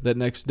there that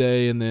next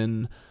day, and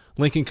then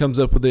Lincoln comes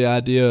up with the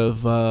idea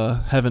of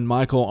having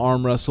Michael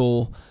arm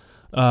wrestle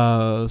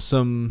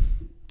some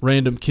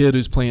random kid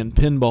who's playing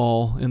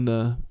pinball in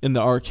the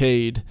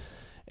arcade,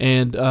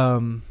 and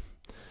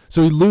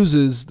so he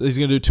loses. He's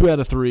going to do 2 out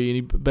of 3, and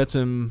he bets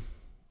him.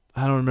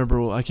 I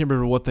can't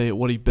remember what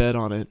he bet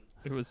on it.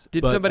 It was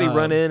Did But, somebody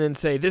run in and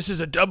say, this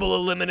is a double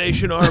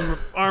elimination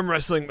arm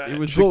wrestling match? it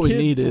was what the we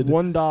kids needed.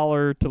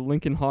 $1 to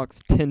Lincoln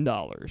Hawk's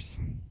 $10.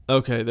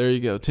 Okay, there you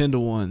go,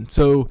 10-1.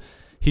 So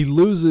he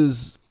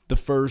loses the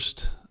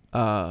first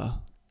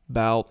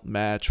bout,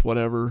 match,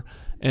 whatever,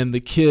 and the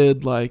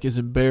kid is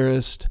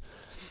embarrassed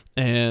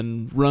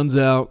and runs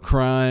out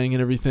crying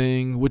and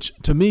everything. Which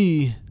to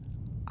me,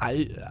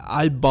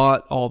 I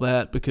bought all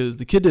that because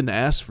the kid didn't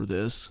ask for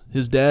this.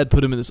 His dad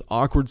put him in this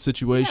awkward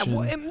situation. Yeah,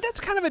 well, and that's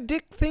kind of a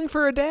dick thing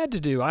for a dad to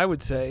do, I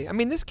would say. I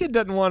mean, this kid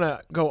doesn't want to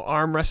go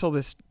arm wrestle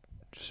this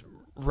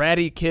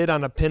ratty kid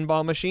on a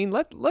pinball machine.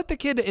 Let the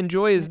kid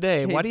enjoy his day.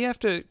 Hey. Why do you have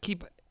to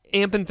keep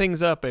amping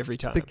things up every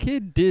time? The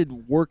kid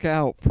did work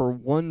out for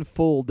 1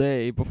 full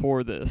day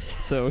before this,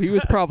 so he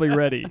was probably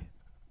ready.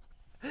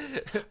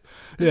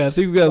 Yeah, I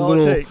think we got a All it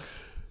little takes.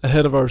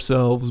 ahead of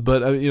ourselves,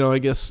 but I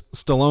guess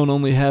Stallone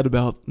only had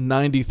about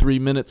 93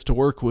 minutes to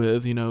work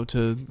with,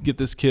 to get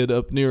this kid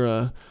up near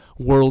a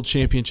world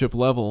championship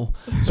level.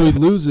 So he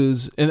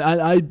loses, and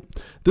I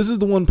this is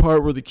the one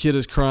part where the kid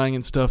is crying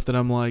and stuff that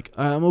I'm like,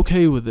 I'm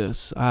okay with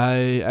this.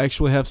 I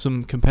actually have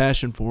some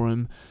compassion for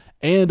him,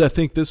 and I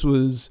think this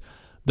was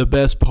the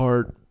best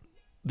part,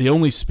 the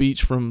only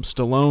speech from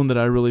Stallone that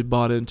I really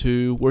bought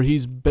into, where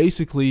he's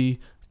basically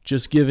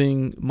just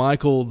giving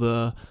Michael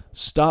the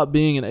stop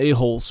being an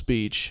a-hole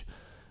speech.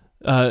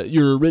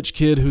 You're a rich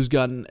kid who's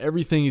gotten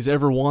everything he's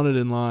ever wanted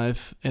in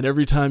life, and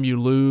every time you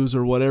lose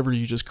or whatever,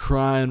 you just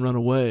cry and run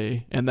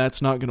away, and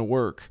that's not going to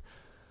work.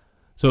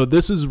 So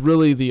this is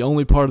really the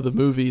only part of the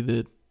movie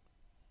that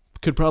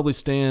could probably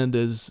stand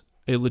as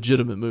a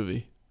legitimate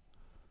movie.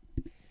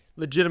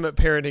 Legitimate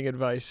parenting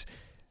advice.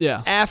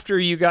 Yeah. After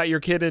you got your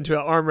kid into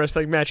an arm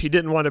wrestling match he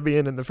didn't want to be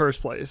in the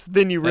first place,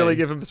 then you really Hey.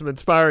 give him some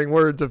inspiring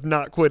words of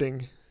not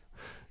quitting.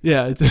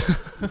 Yeah.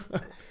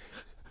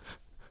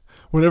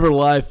 Whenever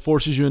life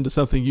forces you into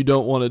something you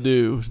don't want to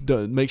do,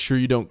 make sure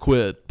you don't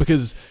quit,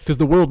 because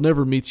the world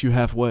never meets you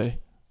halfway.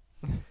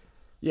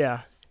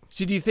 Yeah.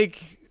 So do you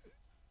think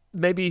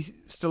maybe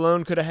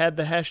Stallone could have had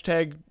the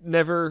hashtag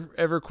never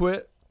ever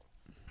quit?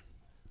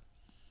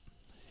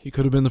 He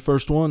could have been the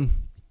first one.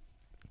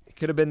 It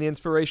could have been the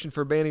inspiration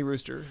for Banny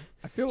Rooster.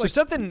 I feel So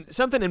like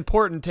something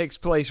important takes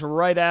place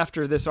right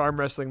after this arm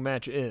wrestling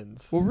match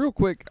ends. Well, real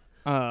quick,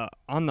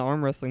 on the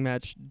arm wrestling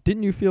match,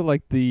 didn't you feel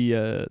like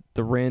the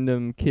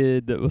random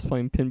kid that was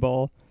playing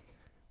pinball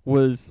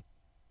was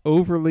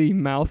overly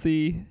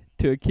mouthy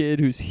to a kid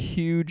whose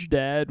huge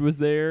dad was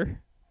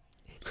there?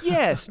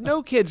 Yes,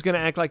 no kid's going to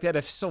act like that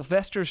if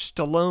Sylvester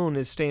Stallone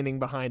is standing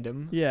behind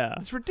him. Yeah.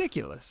 It's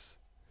ridiculous.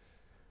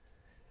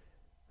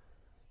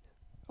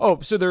 Oh,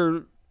 so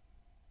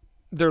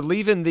they're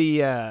leaving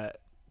the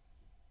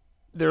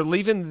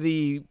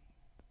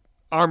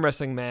arm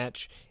wrestling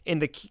match,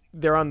 and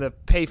they're on the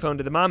payphone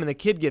to the mom, and the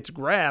kid gets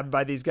grabbed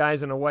by these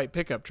guys in a white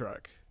pickup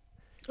truck.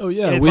 Oh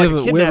yeah, And it's we like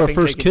have a we have our kidnapping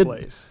first taking kid.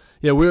 place.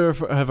 Yeah,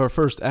 have our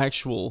first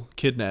actual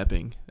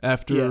kidnapping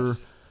after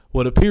Yes.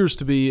 what appears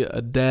to be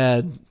a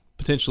dad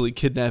potentially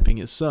kidnapping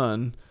his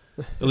son,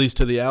 at least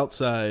to the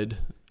outside,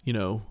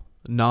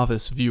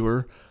 novice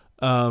viewer.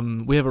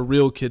 We have a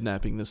real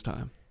kidnapping this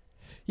time.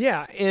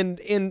 Yeah,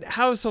 and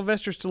how is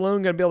Sylvester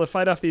Stallone going to be able to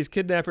fight off these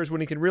kidnappers when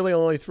he can really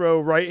only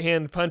throw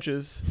right-hand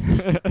punches?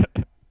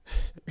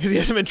 Because he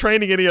hasn't been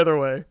training any other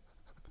way.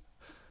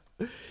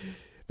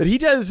 But he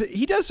does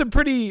some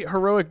pretty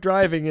heroic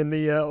driving in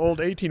the old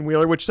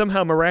 18-wheeler, which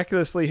somehow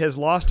miraculously has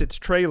lost its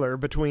trailer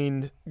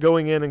between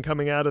going in and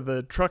coming out of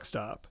the truck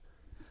stop.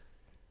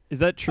 Is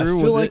that true?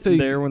 feel Was like it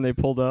there when they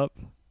pulled up?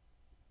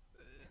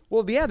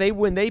 Well, yeah,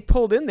 when they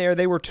pulled in there,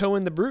 they were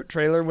towing the brute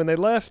trailer. When they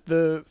left,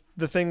 the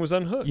thing was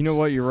unhooked. You know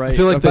what? You're right.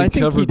 feel like But they I think he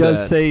covered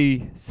does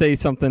that. say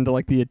something to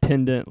like the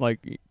attendant,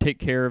 like take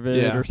care of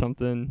it Yeah. or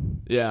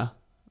something. Yeah,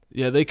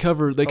 they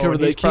cover. And They he's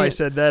probably can't.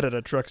 said that at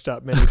a truck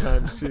stop many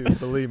times too.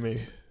 Believe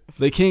me.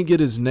 They can't get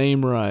his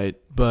name right,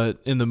 but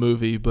in the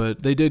movie,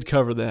 but they did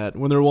cover that.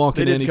 When they're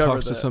walking They in, did he cover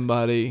talks to that.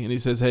 somebody and he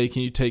says, "Hey,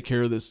 can you take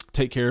care of this?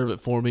 Take care of it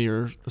for me,"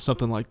 or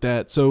something like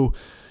that. So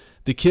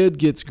the kid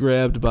gets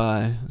grabbed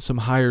by some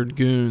hired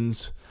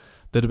goons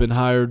that have been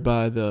hired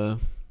by the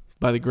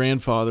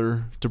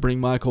grandfather to bring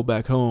Michael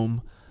back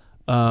home.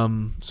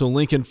 So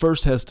Lincoln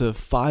first has to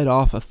fight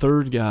off a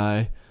third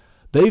guy.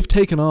 They've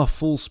taken off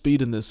full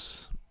speed in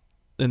this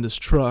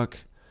truck.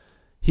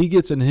 He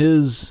gets in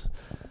his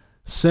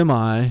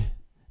semi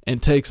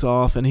and takes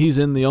off, and he's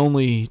in the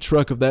only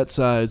truck of that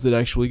size that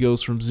actually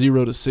goes from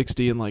 0 to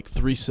 60 in like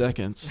 3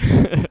 seconds.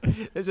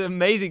 It's an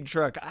amazing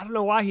truck. I don't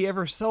know why he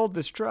ever sold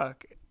this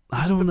truck.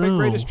 I don't know. The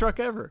greatest truck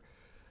ever.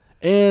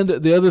 And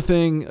the other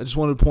thing I just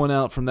wanted to point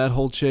out from that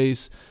whole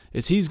chase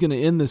is he's going to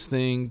end this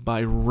thing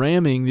by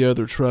ramming the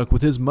other truck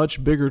with his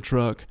much bigger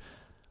truck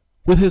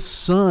with his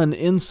son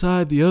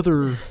inside the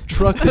other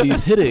truck that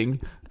he's hitting.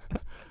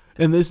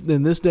 And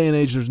in this day and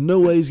age, there's no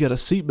way he's got a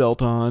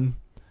seatbelt on.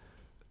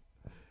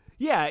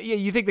 Yeah,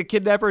 you think the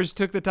kidnappers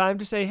took the time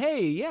to say,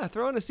 hey, yeah,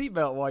 throw on a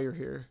seatbelt while you're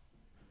here.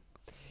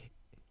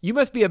 You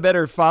must be a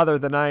better father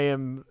than I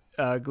am,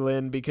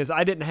 Glenn, because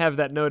I didn't have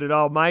that note at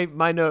all.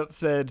 My note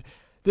said,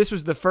 this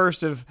was the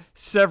first of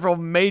several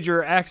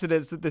major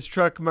accidents that this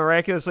truck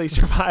miraculously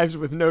survives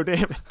with no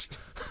damage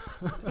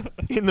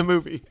in the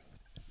movie.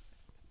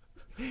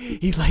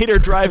 He later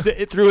drives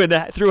it through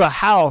a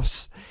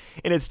house,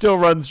 and it still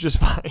runs just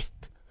fine.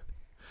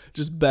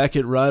 Just back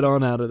it right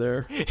on out of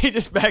there. He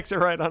just backs it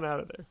right on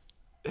out of there.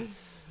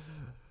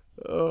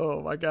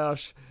 Oh, my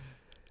gosh.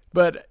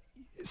 But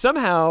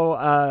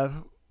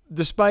somehow,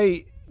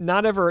 despite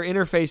not ever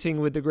interfacing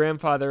with the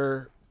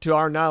grandfather, to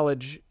our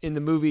knowledge, in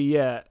the movie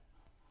yet,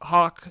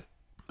 Hawk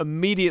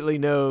immediately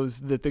knows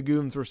that the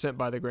goons were sent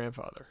by the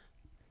grandfather.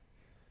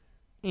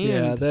 And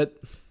yeah, that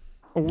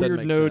a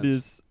weird note sense.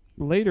 is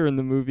later in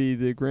the movie,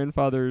 the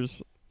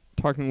grandfather's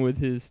talking with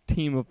his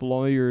team of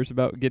lawyers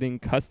about getting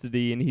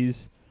custody, and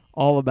he's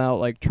all about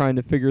like trying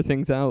to figure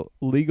things out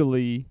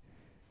legally.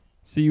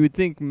 So you would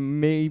think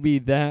maybe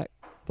that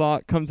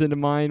thought comes into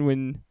mind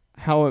when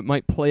how it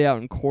might play out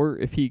in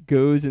court if he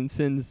goes and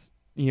sends,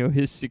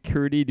 his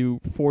security to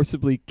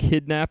forcibly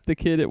kidnap the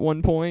kid at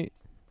one point.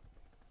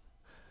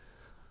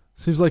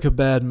 Seems like a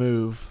bad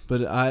move,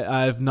 but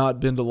I've not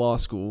been to law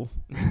school.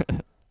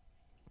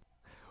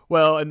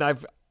 Well, and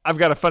I've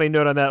got a funny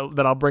note on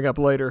that I'll bring up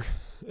later.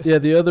 Yeah,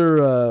 the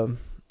other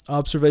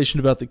observation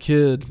about the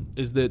kid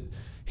is that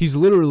he's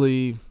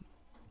literally,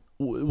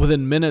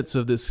 within minutes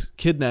of this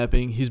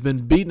kidnapping, he's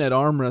been beaten at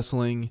arm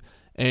wrestling,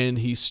 and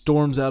he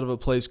storms out of a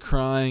place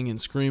crying and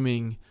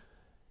screaming.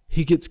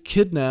 He gets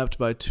kidnapped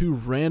by two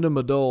random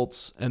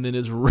adults and then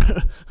is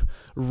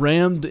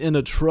rammed in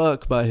a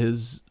truck by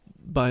his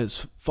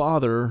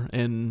father,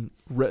 and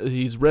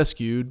he's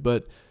rescued,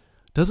 but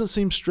doesn't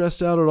seem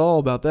stressed out at all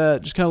about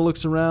that. Just kind of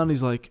looks around.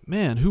 He's like,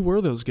 man, who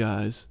were those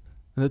guys?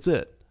 And that's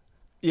it.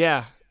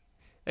 Yeah.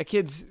 That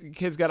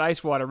kid's got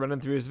ice water running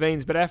through his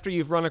veins, but after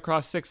you've run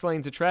across 6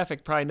 lanes of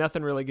traffic, probably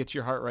nothing really gets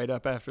your heart rate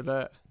up after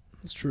that.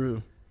 That's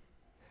true.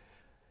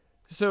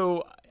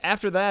 So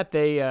after that,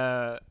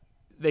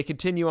 they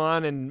continue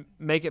on and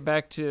make it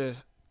back to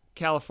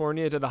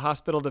California to the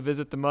hospital to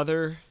visit the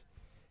mother.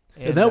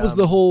 And that was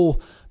the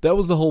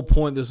whole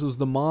point. This was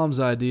the mom's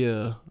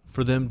idea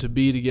for them to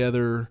be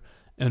together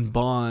and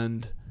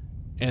bond,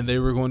 and they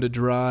were going to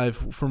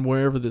drive from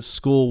wherever this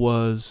school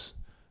was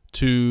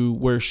to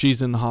where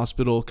she's in the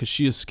hospital because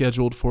she is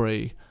scheduled for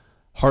a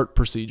heart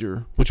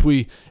procedure, which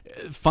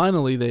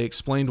finally they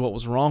explained what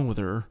was wrong with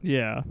her.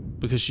 Yeah.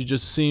 Because she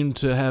just seemed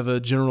to have a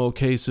general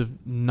case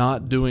of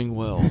not doing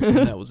well, and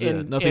that was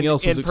it. Nothing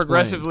else was and explained.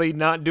 Progressively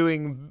not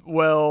doing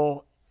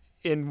well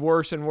in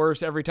worse and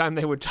worse every time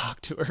they would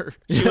talk to her.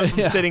 She went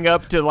from sitting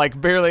up to like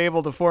barely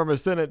able to form a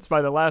sentence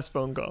by the last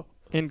phone call.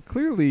 And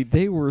clearly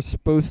they were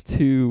supposed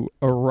to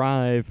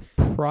arrive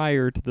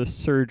prior to the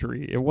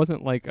surgery. It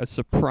wasn't like a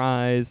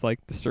surprise, like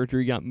the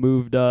surgery got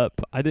moved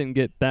up. I didn't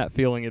get that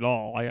feeling at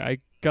all. I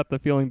got the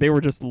feeling they were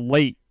just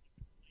late.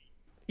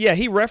 Yeah,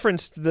 he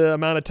referenced the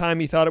amount of time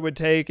he thought it would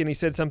take, and he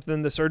said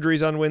something, the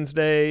surgery's on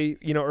Wednesday,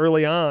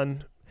 early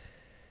on.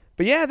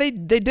 But yeah, they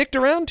dicked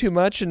around too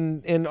much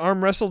and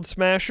arm wrestled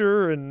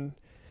Smasher and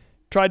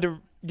tried to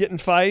get in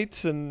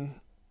fights, and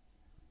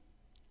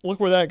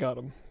look where that got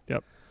them.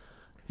 Yep.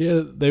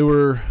 Yeah,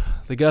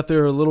 they got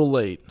there a little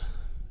late.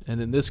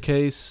 And in this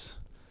case,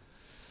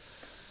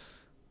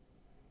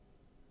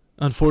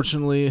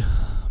 unfortunately,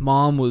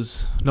 Mom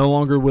was no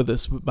longer with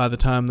us by the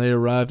time they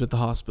arrived at the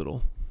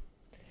hospital.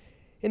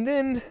 And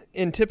then,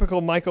 in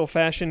typical Michael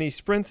fashion, he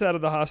sprints out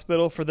of the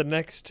hospital for the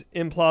next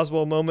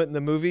implausible moment in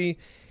the movie.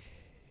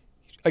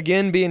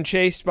 Again, being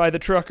chased by the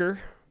trucker,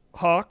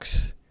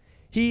 Hawks.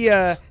 He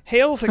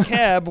hails a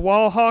cab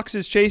while Hawks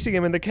is chasing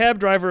him, and the cab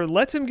driver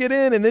lets him get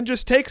in and then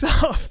just takes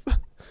off.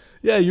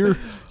 Yeah, you're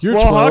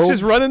while 12. Hawks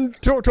is running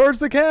towards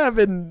the cab,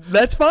 and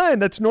that's fine.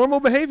 That's normal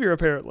behavior,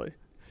 apparently.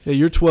 Yeah,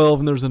 you're 12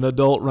 and there's an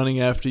adult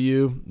running after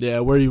you. Yeah,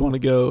 where do you want to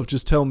go?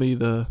 Just tell me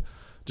the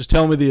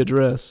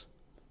address.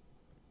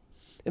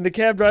 And the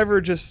cab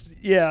driver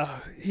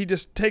he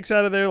just takes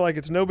out of there like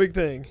it's no big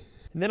thing.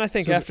 And then I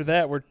think after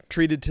that we're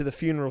treated to the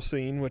funeral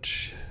scene,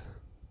 which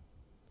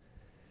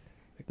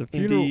The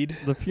Indeed.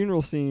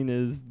 funeral scene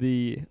is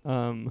the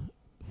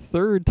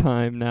third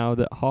time now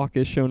that Hawk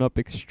has shown up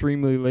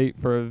extremely late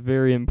for a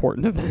very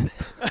important event.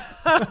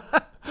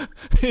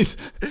 he's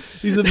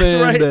a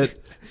man right. that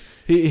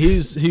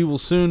he will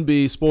soon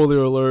be, spoiler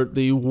alert,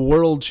 the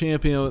world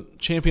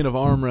champion of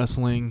arm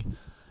wrestling,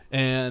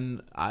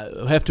 and I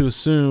have to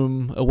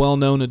assume a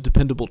well-known and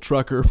dependable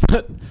trucker.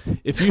 But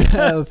if you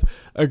have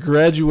a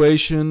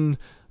graduation,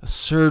 a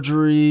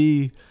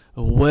surgery,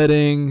 a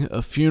wedding,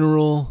 a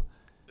funeral,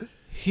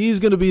 he's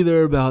going to be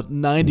there about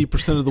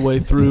 90% of the way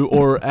through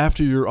or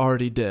after you're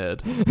already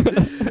dead.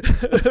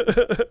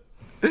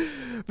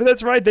 But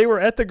that's right. They were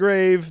at the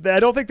grave. I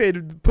don't think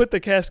they'd put the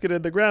casket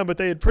in the ground, but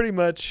they had pretty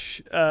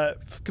much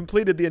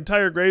completed the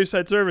entire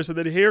graveside service. And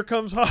then here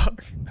comes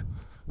Hawk.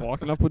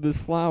 Walking up with his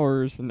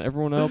flowers, and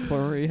everyone else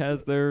already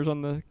has theirs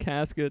on the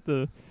casket.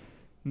 The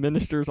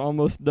minister's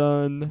almost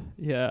done.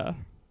 Yeah.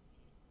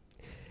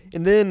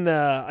 And then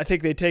I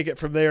think they take it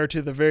from there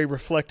to the very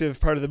reflective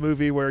part of the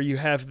movie where you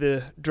have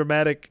the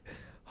dramatic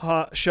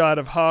shot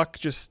of Hawk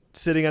just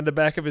sitting on the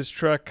back of his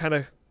truck, kind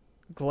of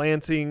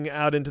glancing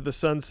out into the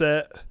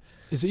sunset.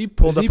 Is he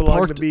pulled up along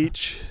parked the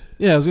beach?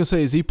 Yeah, I was going to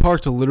say, is he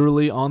parked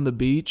literally on the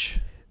beach?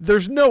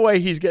 There's no way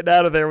he's getting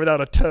out of there without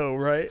a tow,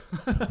 right?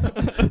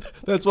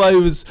 That's why he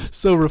was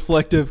so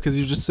reflective, because he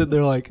was just sitting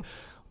there like,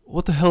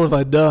 what the hell have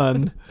I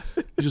done?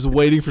 Just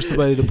waiting for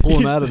somebody to pull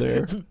him out of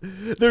there.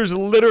 There's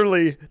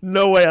literally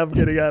no way I'm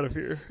getting out of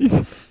here.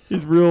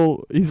 He's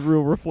real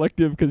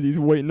reflective because he's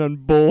waiting on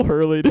Bull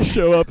Hurley to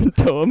show up and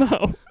tow him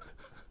out.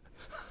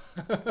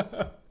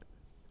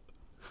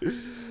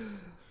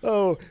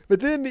 Oh,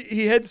 but then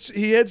he heads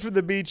from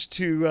the beach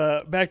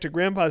to back to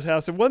Grandpa's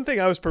house. And one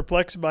thing I was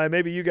perplexed by,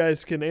 maybe you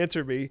guys can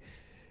answer me.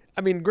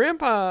 I mean,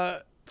 Grandpa,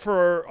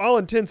 for all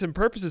intents and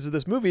purposes of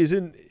this movie,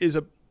 is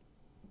at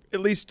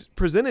least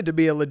presented to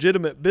be a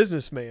legitimate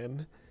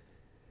businessman.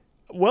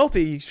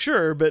 Wealthy,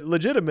 sure, but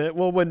legitimate.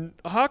 Well, when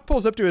Hawk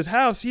pulls up to his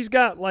house, he's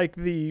got like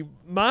the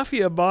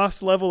mafia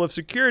boss level of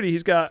security.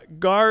 He's got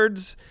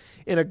guards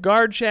in a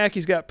guard shack.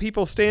 He's got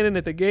people standing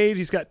at the gate.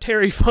 He's got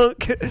Terry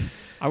Funk.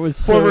 I was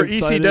so former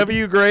excited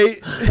ECW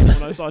great.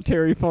 when I saw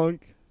Terry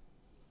Funk.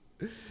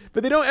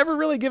 But they don't ever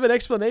really give an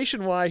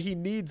explanation why he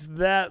needs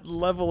that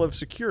level of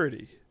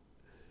security.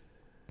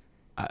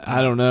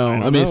 I don't know. I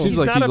mean, know. it seems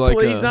like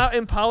he's not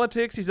in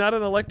politics. He's not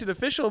an elected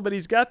official, but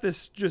he's got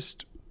this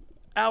just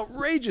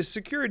outrageous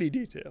security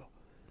detail.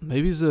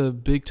 Maybe he's a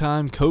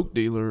big-time coke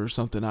dealer or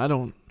something. I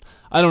don't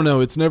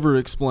know. It's never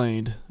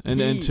explained,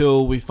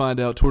 until we find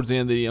out towards the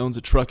end that he owns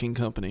a trucking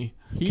company.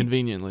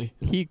 Conveniently,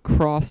 he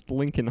crossed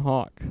Lincoln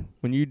Hawk.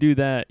 When you do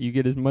that, you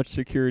get as much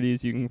security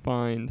as you can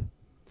find.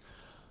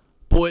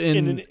 Boy,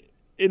 and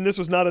this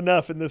was not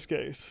enough in this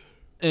case.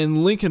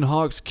 And Lincoln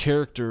Hawk's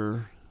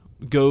character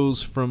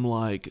goes from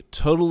like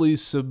totally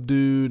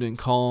subdued and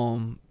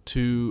calm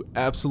to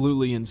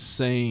absolutely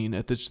insane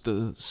at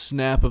the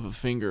snap of a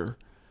finger.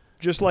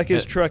 Just like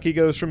his truck, he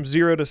goes from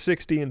 0 to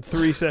 60 in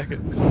 3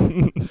 seconds.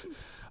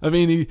 I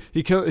mean,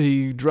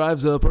 he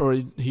drives up, or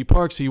he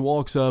parks. He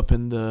walks up,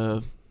 and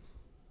the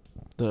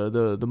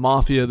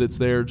mafia that's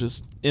there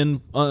just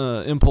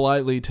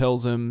impolitely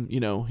tells him,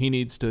 he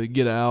needs to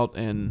get out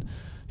and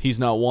he's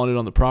not wanted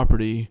on the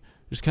property.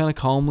 Just kind of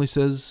calmly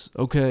says,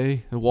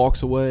 okay, and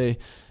walks away.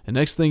 And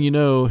next thing you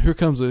know, here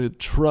comes a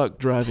truck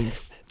driving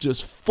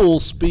just full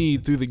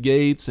speed through the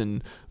gates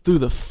and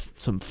through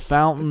some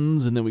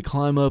fountains, and then we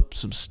climb up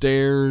some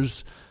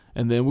stairs,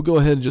 and then we'll go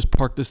ahead and just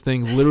park this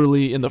thing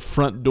literally in the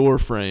front door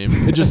frame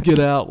and just get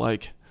out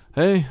like,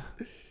 hey,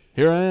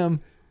 here I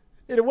am.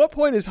 And at what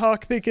point is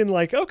Hawk thinking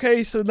like,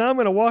 okay, so now I'm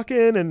going to walk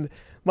in and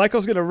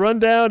Michael's going to run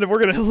down and we're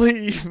going to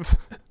leave,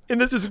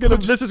 and this is going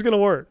to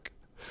work?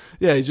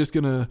 Yeah, he's just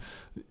going to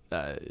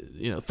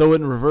throw it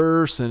in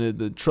reverse, and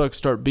the trucks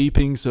start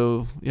beeping,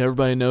 so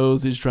everybody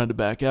knows he's trying to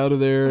back out of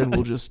there, and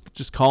we'll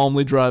just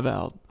calmly drive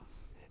out.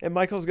 And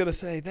Michael's going to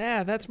say,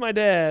 that's my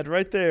dad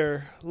right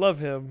there. Love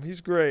him. He's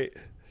great.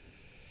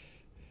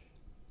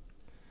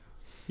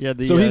 Yeah.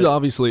 So he's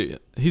obviously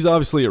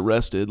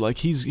arrested. Like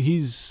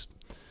he's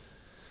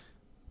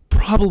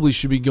probably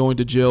should be going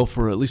to jail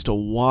for at least a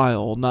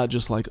while, not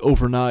just like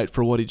overnight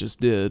for what he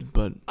just did.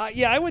 But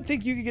I would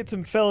think you could get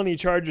some felony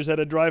charges out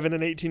of driving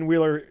an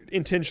 18-wheeler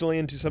intentionally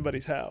into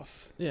somebody's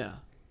house. Yeah.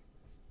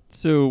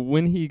 So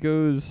when he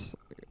goes,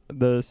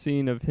 the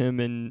scene of him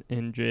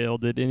in jail,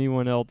 did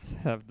anyone else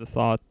have the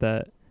thought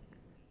that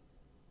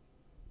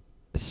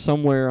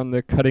somewhere on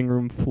the cutting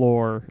room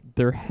floor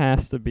there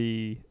has to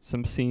be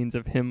some scenes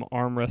of him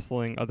arm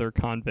wrestling other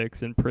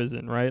convicts in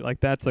prison, right? Like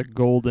that's a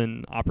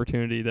golden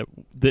opportunity that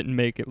didn't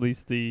make at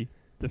least the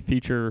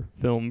feature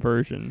film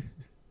version.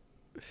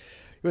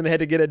 When they had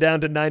to get it down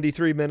to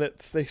 93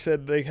 minutes, they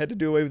said they had to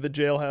do away with the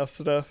jailhouse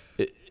stuff.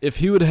 If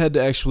he would have had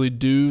to actually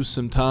do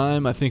some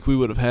time, I think we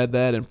would have had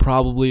that, and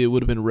probably it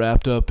would have been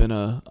wrapped up in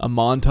a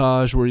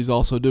montage where he's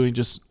also doing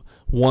just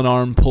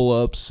one-arm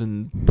pull-ups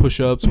and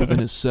push-ups within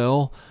his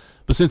cell.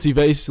 But since he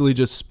basically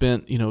just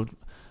spent,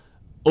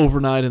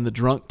 overnight in the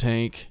drunk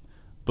tank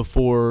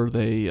before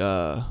they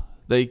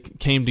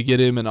came to get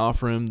him and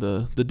offer him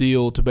the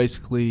deal to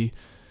basically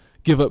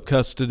give up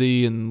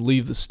custody and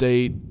leave the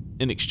state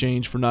in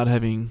exchange for not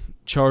having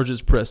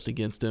charges pressed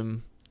against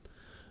him,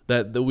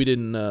 that we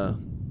didn't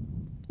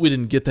we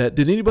didn't get that.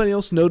 Did anybody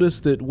else notice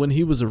that when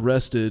he was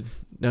arrested,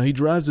 now he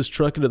drives his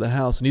truck into the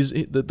house, and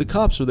the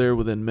cops are there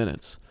within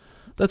minutes.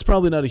 That's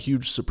probably not a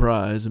huge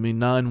surprise. I mean,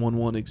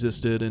 911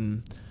 existed,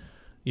 and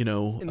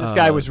and this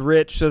guy was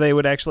rich, so they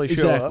would actually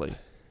show up. Exactly.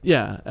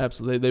 Yeah,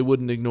 absolutely. They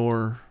wouldn't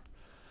ignore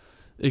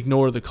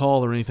the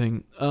call or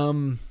anything.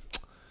 Did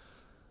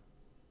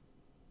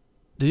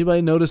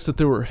anybody notice that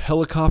there were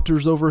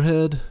helicopters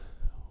overhead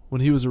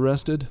when he was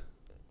arrested?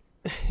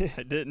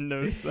 I didn't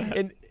notice that.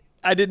 And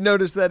I didn't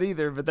notice that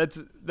either, but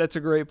that's a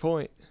great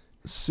point.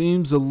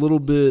 Seems a little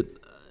bit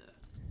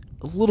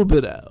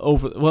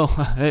over. Well,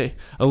 hey,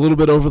 a little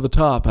bit over the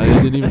top. I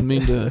didn't even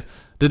mean to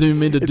do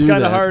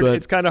that. Hard. But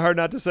it's kind of hard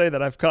not to say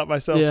that. I've caught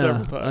myself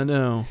several times. I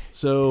know.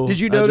 So did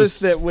you notice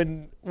that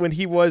when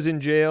he was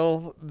in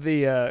jail,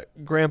 the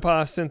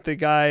grandpa sent the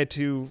guy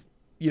to,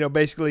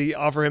 basically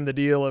offer him the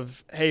deal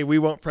of, hey, we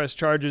won't press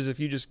charges if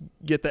you just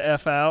get the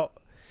F out.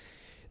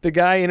 The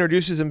guy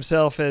introduces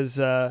himself as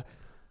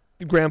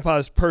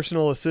grandpa's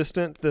personal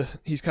assistant.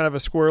 He's kind of a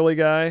squirrely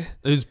guy.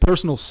 His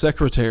personal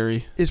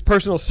secretary.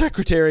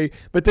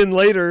 But then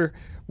later,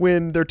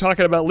 when they're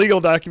talking about legal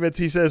documents,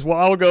 he says, well,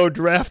 I'll go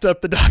draft up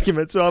the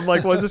document. So I'm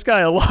like, well, is this guy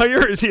a lawyer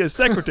or is he a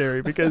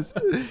secretary? Because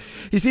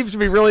he seems to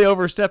be really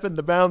overstepping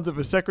the bounds of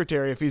a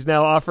secretary if he's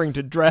now offering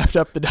to draft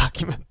up the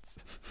documents.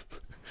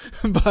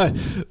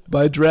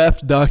 By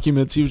draft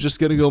documents, he was just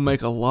going to go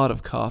make a lot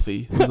of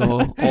coffee. Was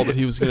all that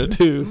he was going to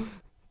do.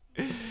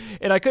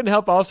 And I couldn't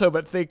help also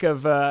but think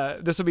of,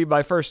 this will be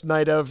my first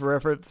night of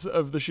reference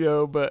of the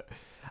show, but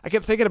I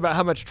kept thinking about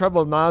how much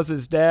trouble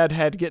Naz's dad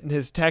had getting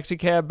his taxi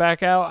cab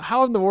back out.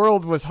 How in the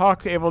world was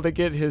Hawk able to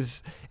get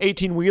his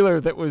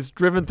 18-wheeler that was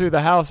driven through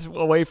the house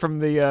away from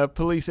the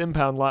police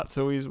impound lot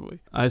so easily?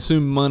 I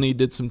assume money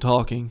did some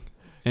talking,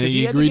 and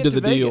he had agreed to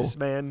the Vegas, deal.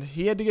 Man,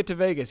 he had to get to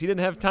Vegas. He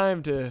didn't have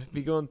time to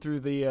be going through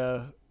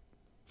the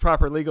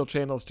proper legal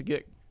channels to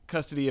get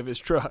custody of his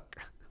truck.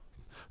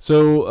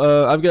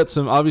 So I've got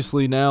some.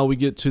 Obviously, now we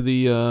get to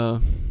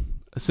the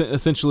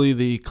essentially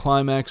the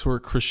climax or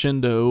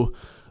crescendo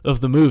of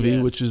the movie,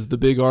 yes, which is the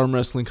big arm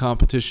wrestling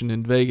competition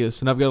in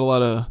Vegas. And I've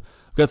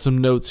got some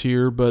notes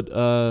here, but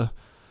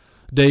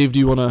Dave, do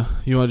you wanna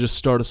just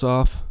start us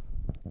off?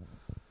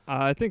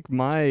 I think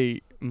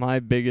my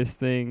biggest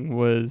thing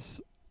was,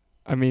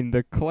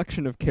 the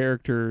collection of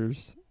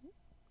characters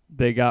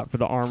they got for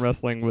the arm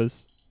wrestling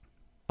was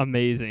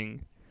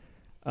amazing.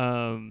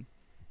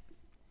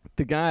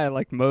 The guy I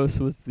liked most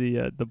was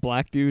the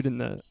black dude in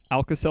the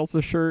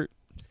Alka-Seltzer shirt.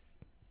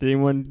 Did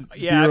anyone?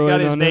 Yeah, I've got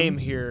his name him?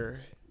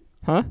 here.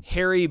 Huh?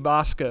 Harry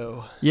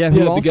Bosco. Yeah,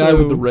 the guy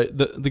with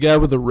the guy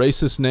with the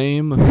racist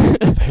name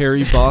of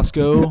Harry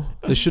Bosco.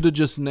 They should have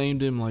just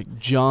named him like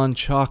John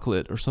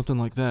Chocolate or something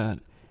like that.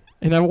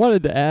 And I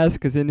wanted to ask,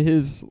 because in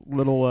his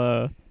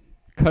little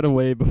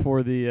cutaway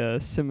before the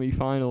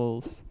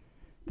semifinals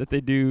that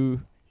they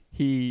do,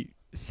 he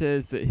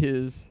says that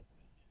his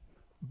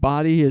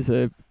body is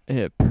a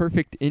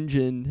perfect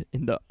engine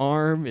and the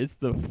arm is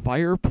the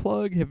fire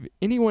plug. Have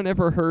anyone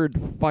ever heard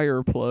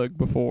fire plug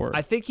before?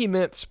 I think he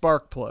meant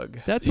spark plug.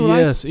 That's what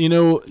yes,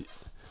 you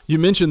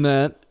mentioned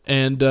that,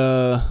 and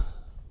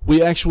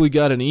we actually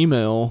got an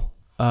email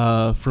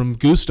from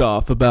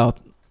Gustav about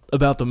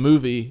the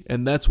movie,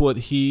 and that's what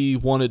he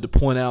wanted to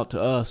point out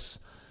to us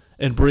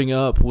and bring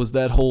up was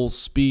that whole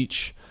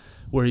speech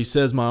where he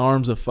says my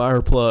arm's a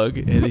fire plug,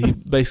 and he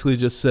basically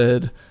just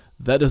said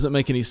that doesn't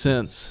make any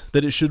sense,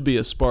 that it should be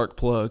a spark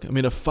plug.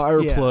 A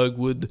fire plug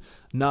would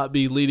not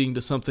be leading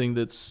to something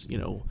that's,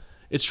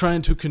 it's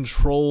trying to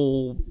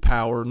control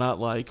power, not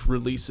like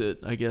release it,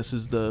 I guess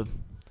is the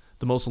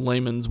most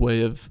layman's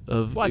way of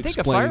well, I think a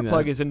explaining fire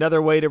plug that. is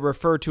another way to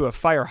refer to a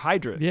fire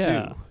hydrant,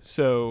 too.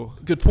 So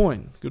Good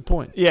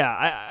point.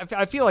 Yeah,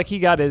 I feel like he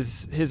got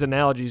his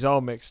analogies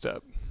all mixed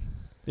up.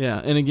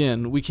 Yeah, and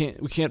again, we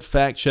can't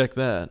fact check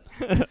that.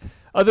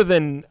 Other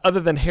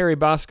than Harry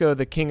Bosco,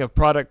 the king of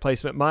product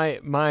placement, my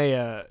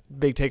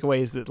big takeaway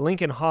is that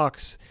Lincoln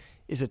Hawks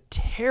is a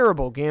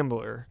terrible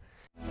gambler.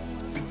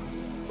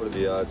 What are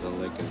the odds on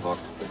Lincoln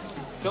Hawks?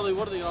 Kelly,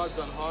 what are the odds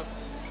on Hawks?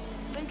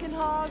 Lincoln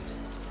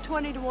Hawks,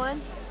 20 to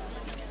 1.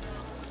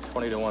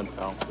 20 to 1,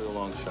 pal. Do a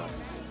long shot.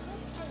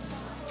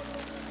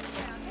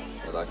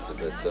 I'd like to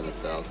bet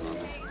 7,000 on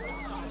it.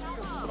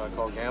 That's what I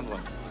call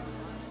gambling.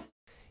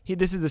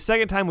 This is the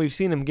second time we've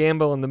seen him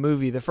gamble in the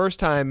movie. The first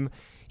time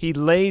he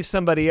lays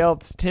somebody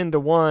else 10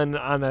 to 1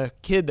 on a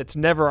kid that's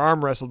never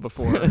arm wrestled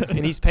before,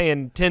 and he's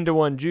paying 10 to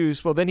 1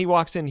 juice. Well, then he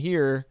walks in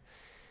here,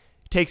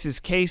 takes his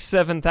case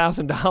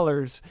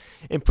 $7,000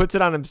 and puts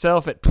it on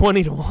himself at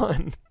 20 to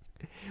 1.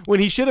 When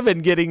he should have been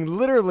getting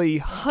literally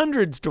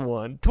hundreds to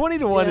 1. 20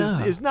 to 1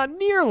 is not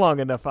near long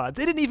enough odds.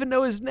 They didn't even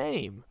know his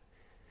name.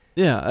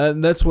 Yeah,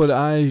 and that's what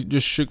I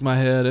just shook my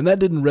head, and that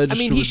didn't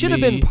register with me. He should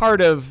have been part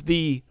of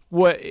the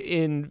what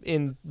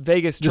in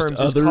Vegas Just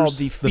terms others, is called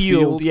the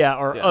field, yeah.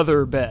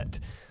 other bet.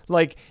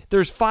 Like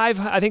there's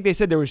I think they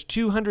said there was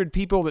 200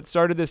 people that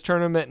started this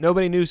tournament.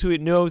 Nobody knows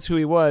who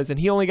he was, and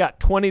he only got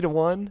 20 to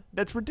 1.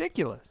 That's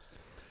ridiculous.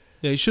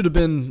 Yeah, he should have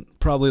been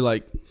probably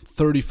like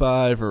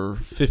 35 or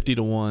 50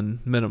 to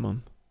 1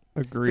 minimum.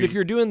 Agreed. But if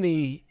you're doing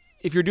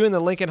the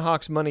Lincoln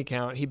Hawks money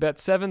count, he bet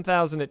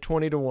 7,000 at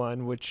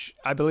 20-1, which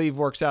I believe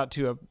works out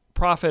to a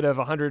profit of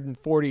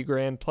 140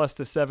 grand plus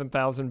the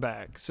 7,000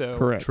 back. So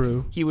Correct.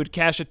 True. he would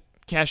cash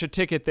a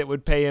ticket that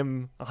would pay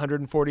him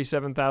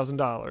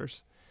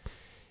 $147,000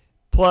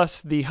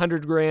 plus the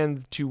 100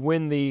 grand to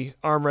win the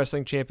arm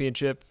wrestling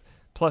championship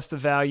plus the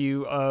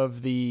value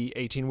of the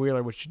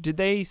 18-wheeler, which did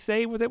they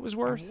say what it was I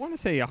worth? want to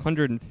say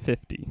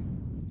 150.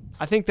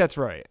 I think that's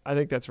right.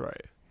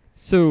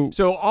 So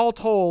So all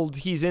told,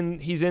 he's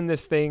in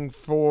this thing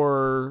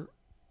for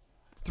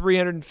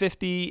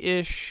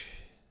 350-ish,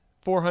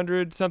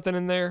 400, something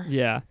in there.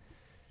 yeah.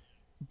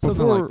 Something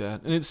Before- like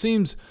that. And it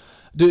seems,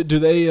 do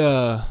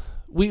they?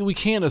 We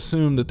can't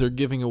assume that they're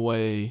giving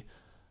away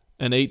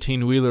an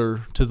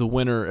 18-wheeler to the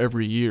winner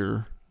every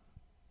year,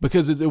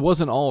 because it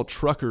wasn't all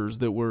truckers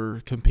that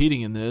were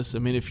competing in this. I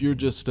mean, if you're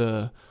just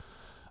a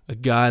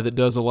guy that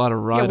does a lot of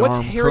right what's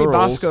arm Harry curls,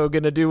 Bosco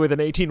going to do with an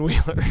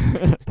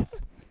 18-wheeler?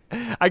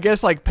 I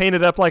guess like paint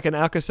it up like an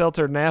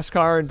Alka-Seltzer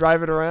NASCAR and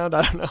drive it around.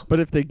 I don't know. But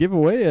if they give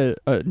away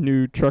a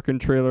new truck and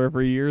trailer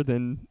every year,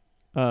 then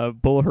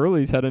Bull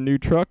Hurley's had a new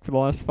truck for the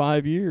last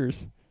 5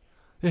 years.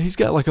 yeah, he's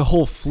got like a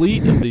whole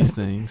fleet of these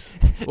things.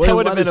 Well, That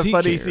would why have been does a he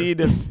funny care? scene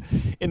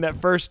if in that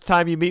first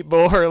time you meet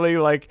Bull Hurley,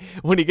 like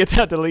when he gets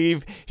out to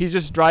leave, he's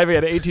just driving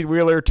an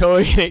 18-wheeler,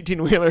 towing an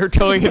 18-wheeler,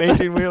 towing an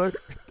 18-wheeler.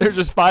 There's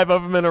just 5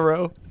 of them in a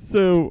row.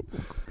 So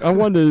I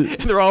wanted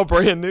And they're all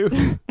brand new.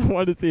 I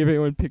wanted to see if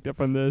anyone picked up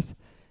on this,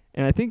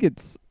 and I think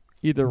it's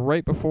either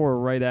right before or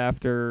right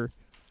after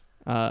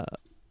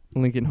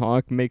Lincoln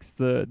Hawk makes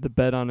the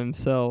bet on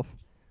himself.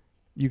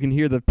 You can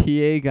hear the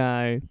PA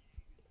guy,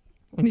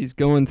 and he's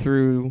going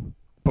through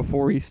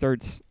before he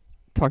starts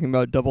talking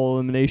about double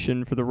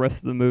elimination for the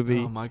rest of the movie.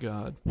 Oh my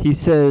God! He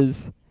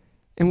says,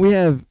 and we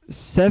have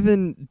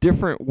 7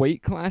 different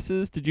weight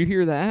classes. Did you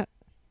hear that?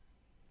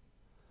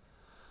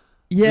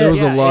 Yeah, There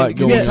was a lot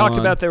because going he talked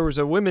on. about there was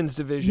a women's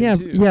division yeah,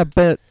 too. yeah,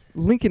 but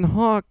Lincoln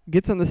Hawk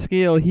gets on the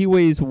scale. He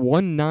weighs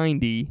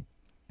 190.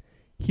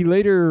 He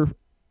later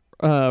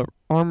arm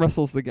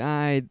wrestles the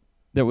guy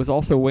that was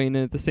also weighing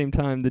in at the same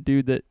time, the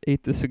dude that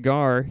ate the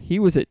cigar. He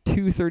was at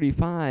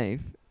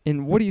 235.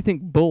 And what do you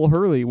think Bull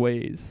Hurley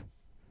weighs?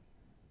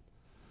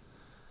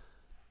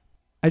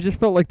 I just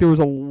felt like there was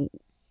a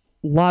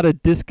lot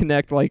of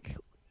disconnect. Like,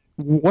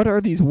 what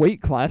are these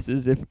weight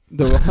classes if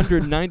the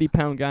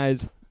 190-pound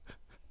guy's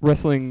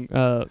wrestling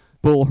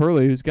Bull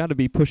Hurley, who's got to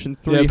be pushing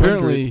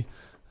 300?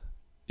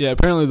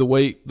 Apparently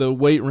the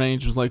weight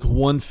range was like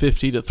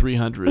 150 to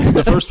 300.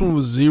 The first one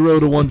was 0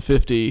 to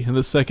 150, and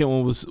the second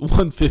one was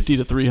 150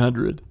 to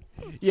 300.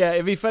 Yeah,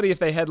 it'd be funny if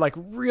they had like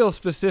real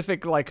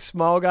specific like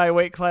small guy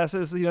weight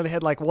classes. You know, they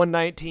had like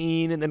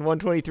 119 and then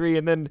 123,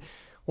 and then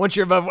once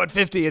you're above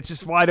 150, it's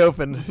just wide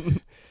open.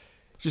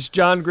 Just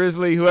John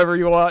Grizzly, whoever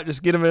you want,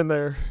 just get him in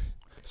there.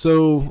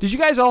 So Did you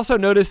guys also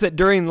notice that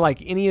during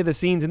like any of the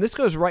scenes, and this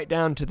goes right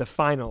down to the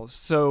finals?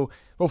 So,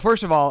 well,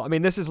 first of all, I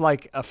mean, this is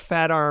like a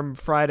Fat Arm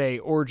Friday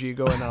orgy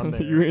going on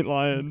there. You ain't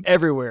lying.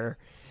 Everywhere.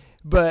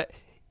 But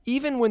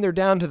even when they're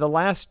down to the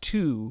last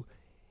 2,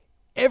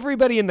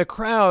 everybody in the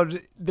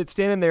crowd that's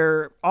standing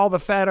there, all the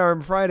Fat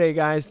Arm Friday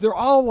guys, they're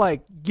all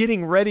like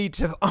getting ready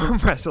to arm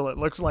wrestle, it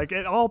looks like,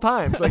 at all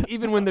times. Like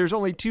even when there's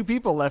only 2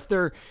 people left,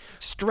 they're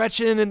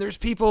stretching and there's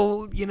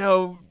people, you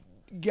know,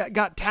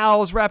 got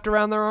towels wrapped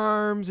around their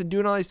arms and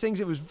doing all these things.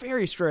 It was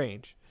very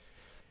strange.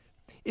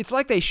 It's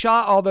like they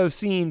shot all those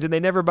scenes and they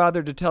never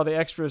bothered to tell the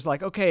extras,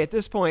 like, okay, at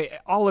this point,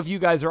 all of you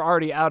guys are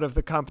already out of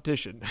the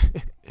competition.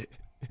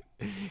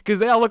 Because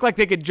they all look like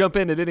they could jump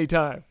in at any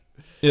time.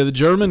 yeah, the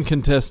German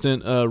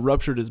contestant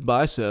ruptured his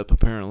bicep He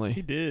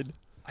apparently. did.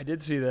 I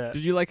did see that.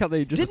 Did you like how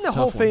they just Didn't the tough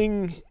whole one.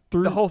 thing,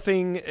 Through- the whole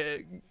thing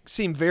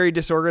seem very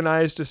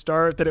disorganized to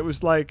start? That it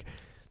was like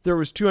there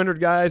was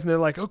 200 guys and they're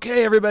like,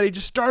 okay, everybody,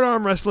 just start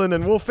arm wrestling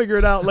and we'll figure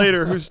it out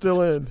later who's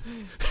still in.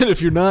 And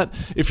if you're not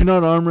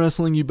arm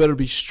wrestling, you better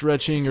be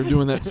stretching or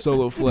doing that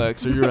solo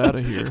flex, or you're out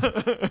of here.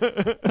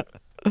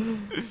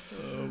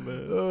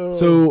 Oh.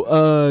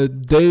 So,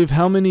 Dave,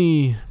 how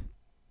many?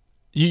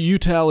 You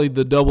tallied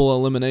the double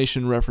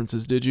elimination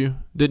references,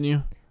 didn't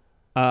you?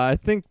 I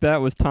think that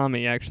was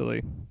Tommy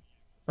actually.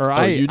 Or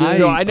you did?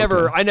 No, I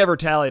Okay. never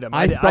tallied them.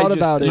 I thought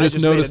about it. You I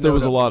just noticed there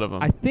was a lot of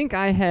them. I think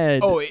I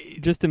had Oh,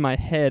 just in my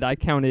head I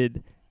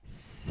counted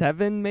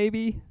 7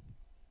 maybe.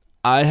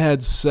 I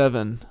had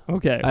 7.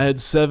 Okay. I had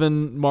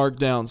 7 marked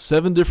down,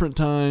 7 different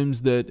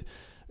times that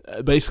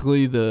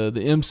basically the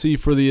MC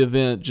for the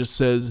event just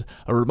says,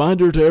 a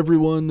reminder to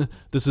everyone,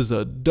 this is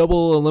a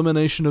double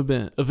elimination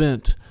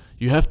event.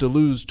 You have to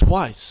lose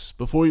twice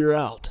before you're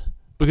out.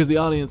 Because the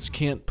audience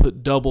can't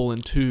put double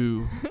and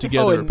 2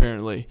 together, and-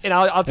 apparently. And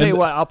I'll tell And you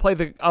what, I'll play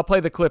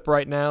the clip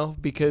right now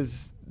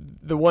because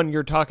the one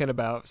you're talking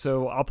about.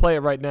 So I'll play it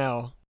right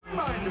now.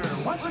 Reminder,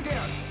 once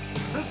again,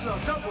 this is a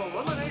double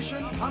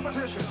elimination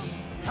competition.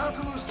 You have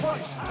to lose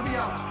twice to be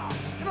out.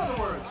 In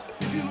other words,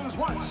 if you lose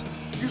once,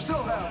 you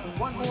still have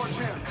one more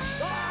chance.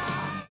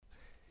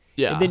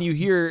 Yeah. And then you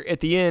hear at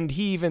the end,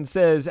 he even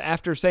says,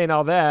 after saying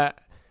all that,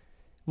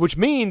 which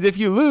means if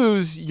you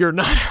lose, you're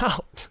not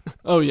out.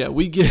 Oh yeah,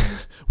 we get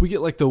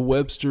like the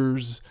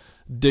Webster's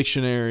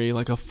dictionary,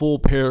 like a full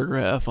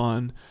paragraph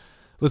on.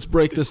 Let's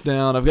break this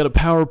down. I've got a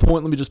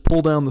PowerPoint. Let me just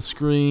pull down the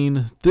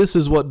screen. This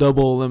is what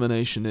double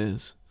elimination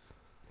is.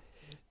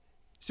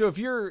 So if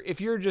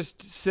you're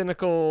just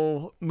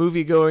cynical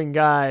movie-going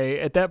guy,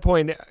 at that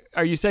point,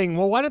 are you saying,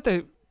 well, why don't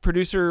the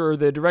producer or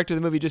the director of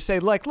the movie just say,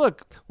 like,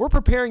 look, we're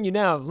preparing you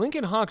now.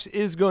 Lincoln Hawks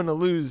is going to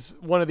lose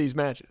one of these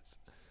matches.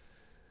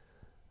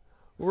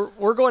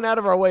 We're going out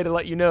of our way to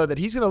let you know that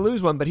he's going to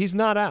lose one, but he's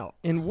not out.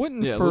 And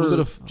wouldn't Yeah, a little for bit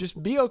of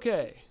Just be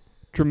okay.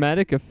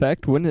 dramatic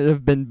effect, wouldn't it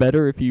have been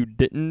better if you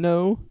didn't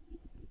know?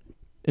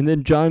 And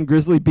then John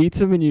Grizzly beats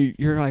him, and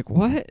you're like,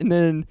 what? And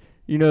then,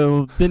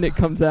 then it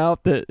comes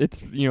out that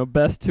it's,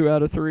 best 2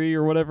 out of 3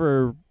 or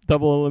whatever, or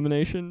double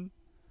elimination.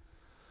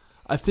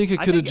 I think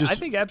it could have just. I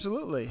think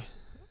absolutely.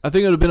 I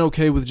think it would have been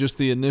okay with just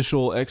the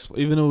initial,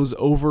 even though it was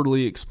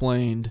overly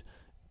explained.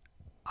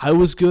 I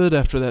was good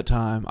after that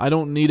time. I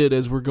don't need it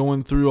as we're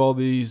going through all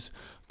the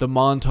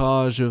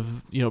montage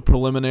of,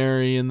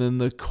 preliminary and then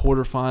the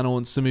quarterfinal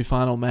and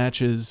semifinal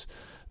matches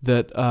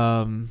that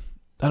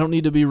I don't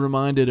need to be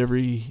reminded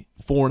every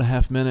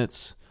 4.5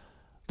 minutes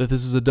that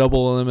this is a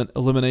double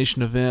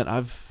elimination event.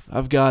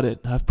 I've got it.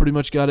 I've pretty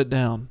much got it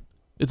down.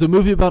 It's a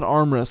movie about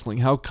arm wrestling.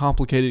 How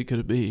complicated could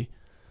it be?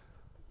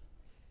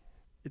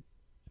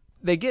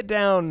 They get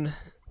down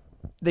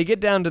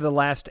to the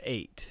last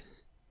 8.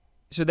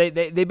 So they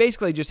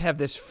basically just have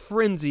this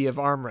frenzy of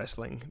arm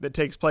wrestling that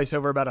takes place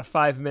over about a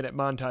 5-minute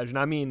montage. And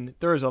I mean,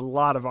 there is a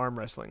lot of arm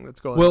wrestling that's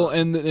going on. Well,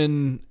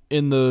 and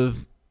in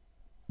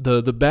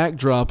the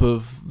backdrop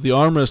of the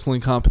arm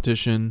wrestling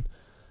competition,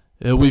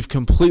 we've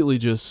completely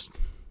just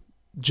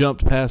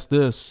jumped past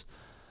this.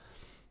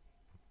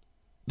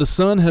 The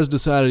son has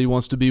decided he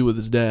wants to be with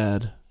his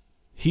dad.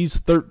 He's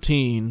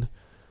 13,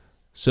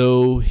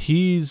 so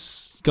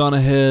he's gone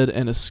ahead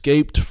and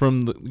escaped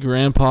from the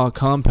grandpa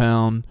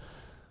compound,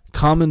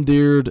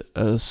 commandeered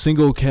a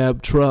single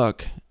cab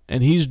truck,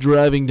 and he's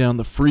driving down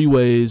the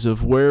freeways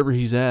of wherever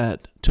he's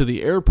at to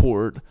the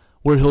airport,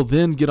 where he'll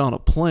then get on a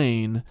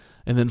plane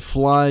and then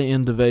fly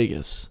into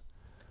Vegas.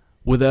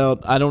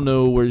 I don't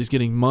know where he's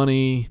getting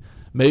money.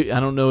 Maybe I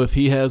don't know if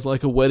he has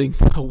like a wedding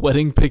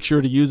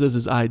picture to use as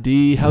his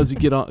ID. How's he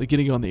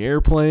getting on the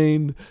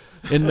airplane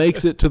and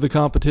makes it to the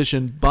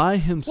competition by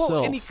himself?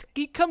 Well, and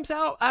he comes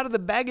out of the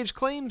baggage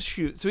claims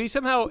chute. So he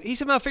somehow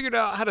figured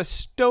out how to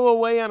stow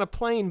away on a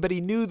plane, but he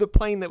knew the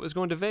plane that was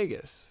going to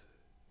Vegas.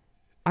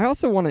 I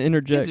also want to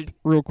interject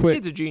real quick.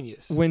 Kid's a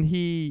genius. When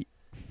he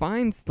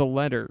finds the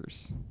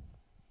letters,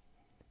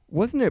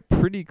 wasn't it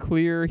pretty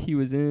clear he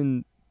was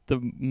in the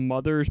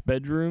mother's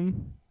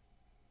bedroom?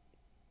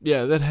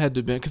 Yeah, that had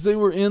to be because they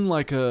were in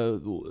like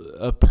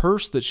a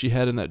purse that she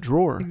had in that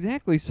drawer.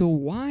 Exactly. So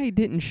why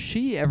didn't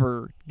she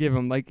ever give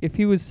him? Like, if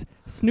he was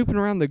snooping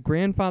around the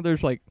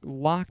grandfather's like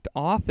locked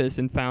office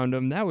and found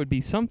him, that would be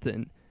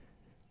something.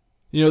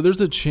 There's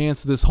a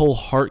chance this whole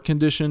heart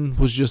condition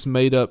was just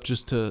made up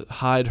just to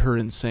hide her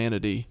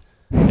insanity.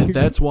 And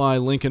that's why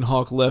Lincoln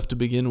Hawk left to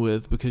begin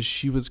with, because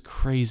she was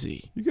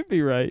crazy. You could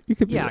be right. You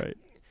could be right.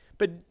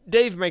 But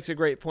Dave makes a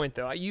great point,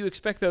 though. You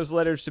expect those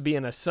letters to be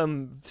in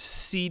some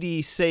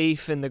seedy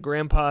safe in the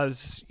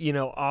grandpa's,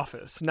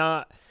 office,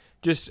 not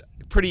just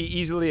pretty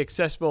easily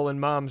accessible in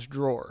mom's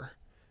drawer.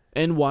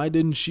 And why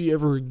didn't she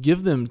ever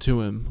give them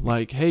to him?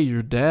 Like, hey,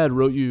 your dad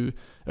wrote you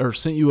or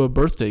sent you a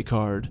birthday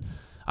card.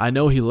 I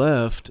know he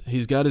left.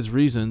 He's got his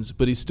reasons,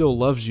 but he still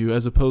loves you,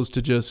 as opposed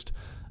to just,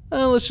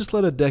 let's just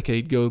let a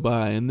decade go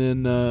by, and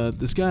then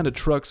this guy in a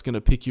truck's going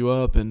to pick you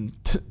up and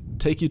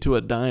take you to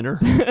a diner.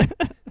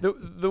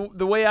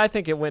 The way I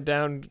think it went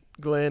down,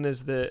 Glenn,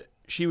 is that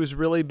she was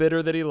really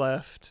bitter that he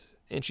left,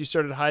 and she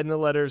started hiding the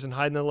letters,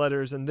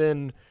 and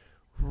then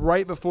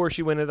right before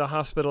she went to the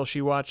hospital, she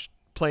watched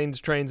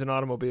Planes, Trains, and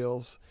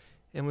Automobiles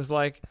and was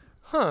like,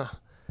 well,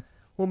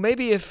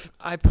 maybe if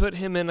I put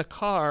him in a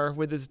car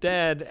with his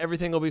dad,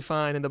 everything will be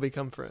fine and they'll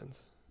become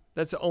friends.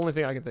 That's the only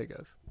thing I can think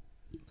of.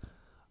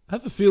 I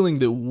have a feeling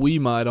that we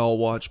might all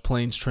watch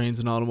Planes, Trains,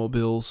 and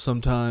Automobiles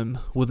sometime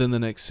within the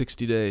next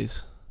 60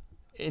 days.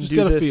 And just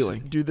got a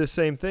feeling. Do the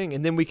same thing,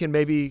 and then we can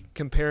maybe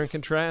compare and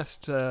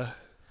contrast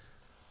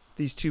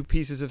these two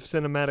pieces of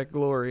cinematic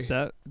glory.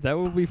 That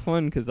would be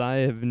fun, because I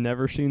have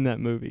never seen that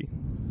movie.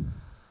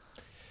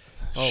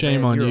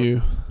 Shame on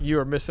you. You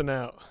are missing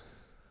out.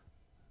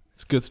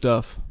 It's good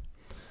stuff.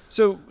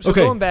 So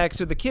okay. Going back,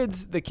 so the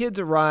kids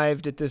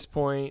arrived at this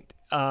point.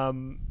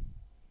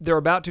 They're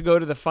about to go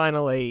to the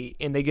final 8,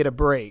 and they get a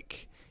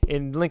break.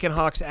 And Lincoln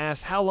Hawks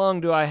asks, how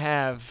long do I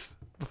have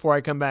before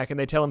I come back? And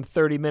they tell him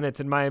 30 minutes.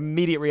 And my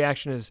immediate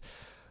reaction is,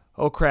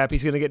 oh, crap,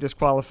 he's going to get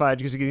disqualified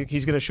because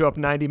he's going to show up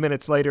 90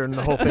 minutes later and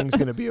the whole thing's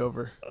going to be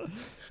over.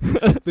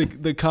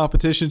 The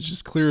competition's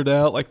just cleared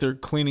out. Like they're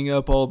cleaning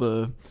up all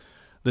the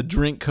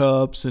drink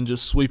cups and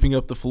just sweeping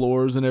up the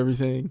floors and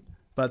everything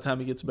by the time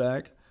he gets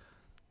back.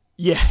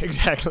 Yeah,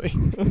 exactly.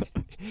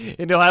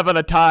 And he'll have on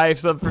a tie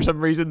for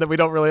some reason that we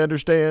don't really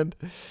understand.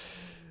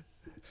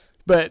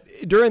 But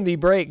during the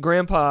break,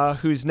 Grandpa,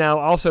 who's now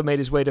also made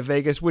his way to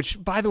Vegas,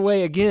 which, by the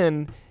way,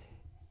 again,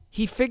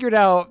 he figured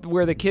out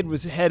where the kid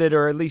was headed,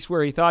 or at least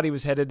where he thought he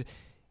was headed,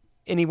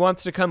 and he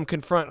wants to come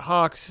confront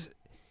Hawks,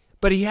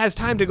 but he has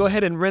time to go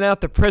ahead and rent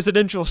out the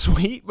presidential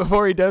suite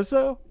before he does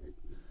so?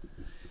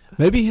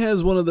 Maybe he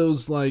has one of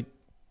those, like,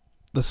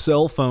 the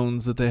cell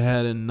phones that they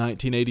had in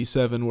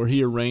 1987 where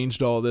he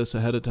arranged all this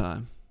ahead of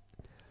time.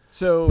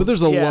 So, But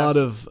there's a yes. lot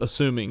of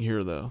assuming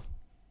here, though.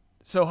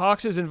 So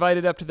Hawks is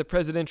invited up to the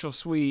presidential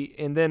suite,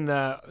 and then,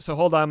 so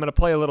hold on, I'm going to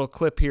play a little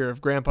clip here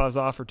of Grandpa's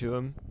offer to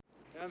him.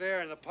 Down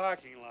there in the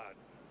parking lot,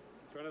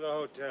 in front of the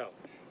hotel.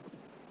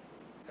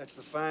 That's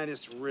the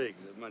finest rig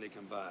that money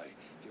can buy.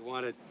 If you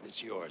want it,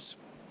 it's yours.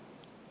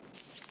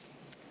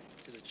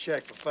 Here's a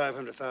check for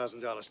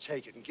 $500,000.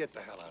 Take it and get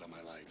the hell out of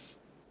my life.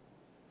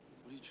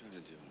 What are you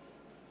trying to do?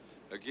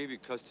 I gave you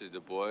custody of the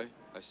boy.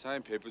 I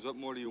signed papers. What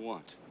more do you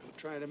want? I'm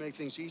trying to make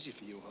things easy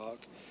for you, Hawk.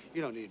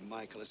 You don't need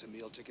Michael as a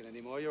meal ticket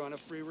anymore. You're on a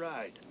free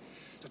ride.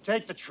 So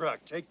take the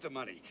truck, take the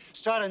money,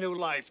 start a new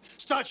life,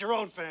 start your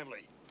own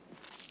family.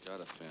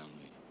 Got a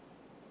family.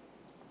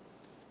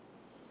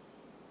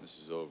 This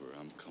is over.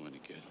 I'm coming to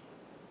get him.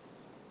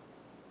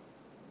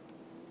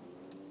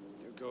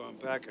 You're going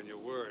back on your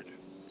word.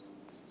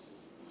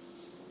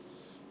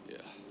 Yeah.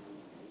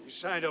 You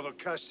signed over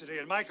custody,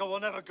 and Michael will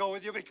never go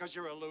with you because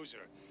you're a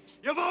loser.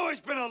 You've always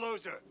been a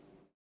loser.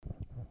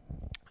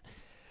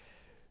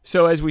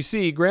 So as we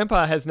see,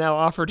 Grandpa has now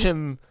offered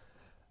him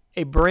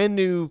a brand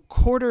new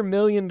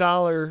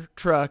 $250,000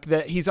 truck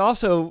that he's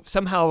also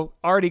somehow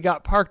already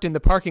got parked in the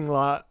parking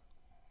lot.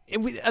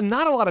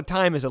 Not a lot of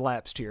time has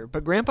elapsed here,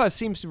 but Grandpa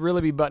seems to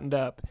really be buttoned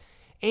up.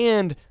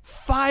 And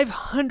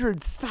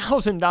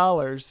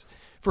 $500,000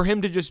 for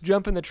him to just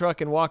jump in the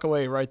truck and walk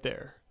away right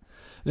there.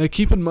 Now,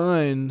 keep in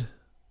mind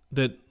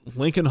that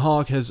Lincoln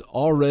Hawk has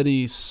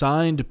already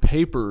signed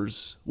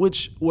papers,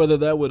 which whether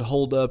that would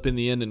hold up in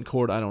the end in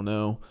court, I don't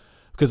know,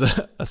 because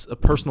a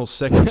personal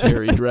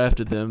secretary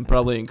drafted them,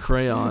 probably in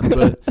crayon.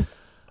 But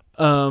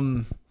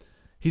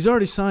he's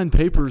already signed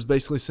papers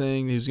basically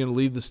saying he was going to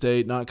leave the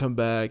state, not come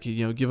back,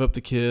 give up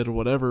the kid or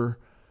whatever.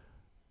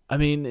 I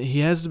mean, he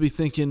has to be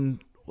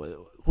thinking,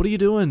 what are you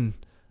doing?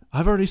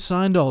 I've already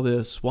signed all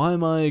this. Why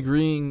am I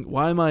agreeing?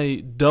 Why am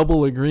I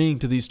double agreeing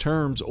to these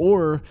terms?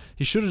 Or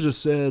he should have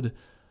just said,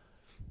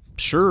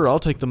 sure, I'll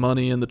take the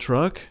money in the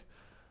truck.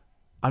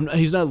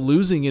 He's not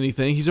losing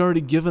anything. He's already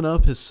given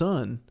up his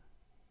son.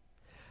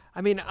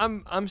 I mean,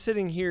 I'm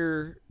sitting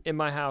here in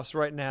my house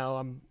right now.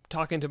 I'm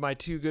talking to my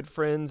two good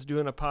friends,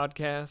 doing a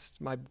podcast.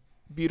 My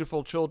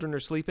beautiful children are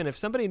sleeping. If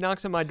somebody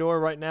knocks on my door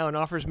right now and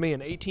offers me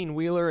an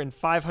 18-wheeler and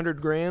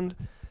 $500,000,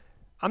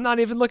 I'm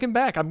not even looking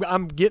back.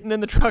 I'm getting in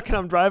the truck and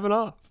I'm driving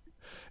off.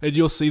 And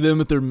you'll see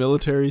them at their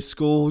military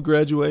school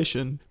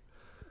graduation.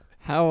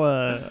 How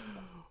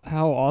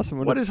awesome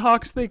would What is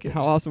Hawks thinking?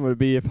 How awesome would it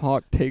be if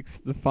Hawk takes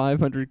the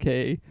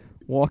 $500K,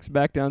 walks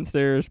back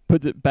downstairs,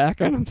 puts it back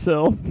on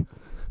himself,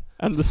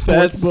 and the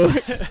sports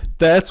book.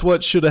 That's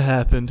what should have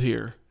happened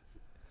here.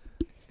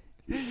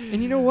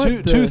 And you know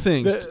what? Two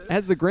things.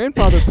 As the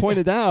grandfather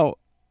pointed out,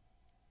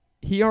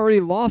 he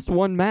already lost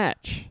one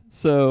match,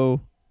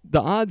 so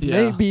the odds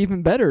may be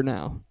even better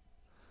now.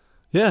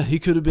 Yeah, he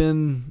could have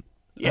been.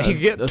 Yeah, he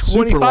could get a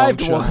super 25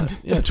 to long 1. shot.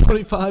 Yeah,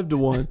 25 to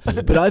 1.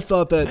 But I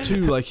thought that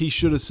too. Like he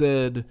should have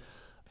said,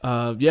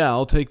 "Yeah,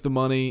 I'll take the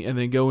money," and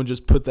then go and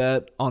just put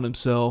that on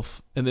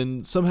himself, and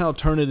then somehow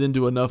turn it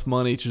into enough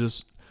money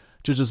to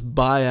just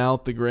buy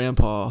out the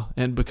grandpa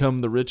and become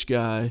the rich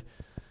guy,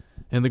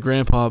 and the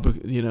grandpa,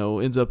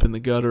 ends up in the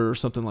gutter or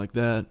something like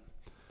that.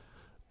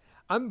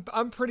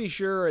 I'm pretty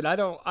sure, and I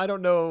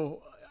don't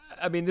know.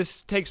 I mean,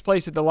 this takes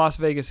place at the Las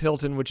Vegas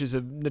Hilton, which is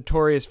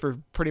notorious for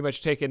pretty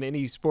much taking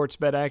any sports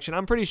bet action.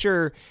 I'm pretty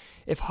sure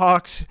if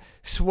Hawks,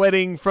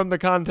 sweating from the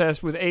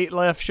contest with 8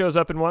 left, shows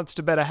up and wants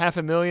to bet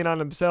 $500,000 on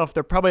himself,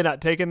 they're probably not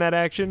taking that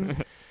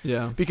action.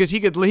 Yeah, because he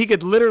could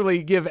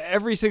literally give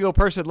every single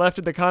person left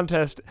in the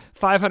contest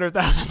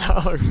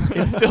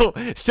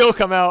 $500,000 and still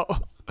come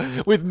out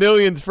with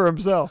millions for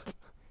himself.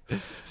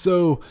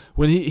 So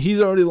when he's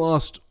already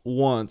lost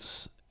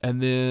once,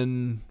 and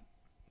then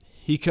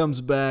he comes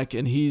back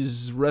and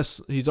he's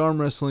arm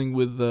wrestling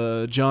with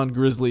John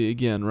Grizzly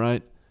again,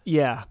 right?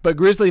 Yeah, but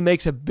Grizzly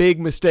makes a big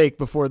mistake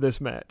before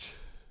this match.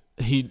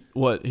 He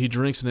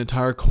drinks an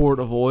entire quart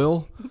of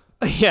oil?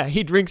 Yeah,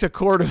 he drinks a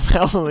quart of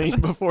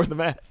Valvoline before the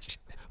match.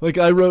 Like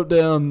I wrote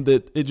down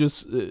that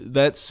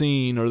that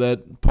scene or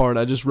that part,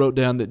 I just wrote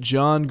down that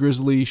John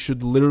Grizzly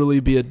should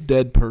literally be a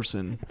dead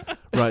person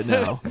right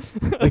now.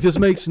 Like this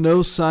makes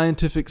no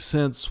scientific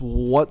sense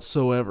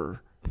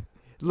whatsoever.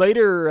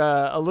 Later,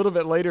 a little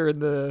bit later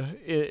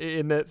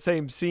in that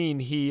same scene,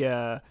 he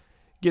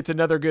gets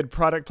another good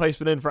product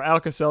placement in for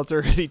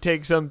Alka-Seltzer as he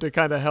takes some to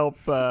kind of help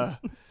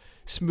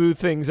smooth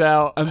things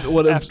out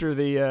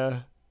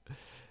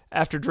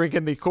after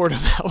drinking the quart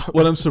of alcohol.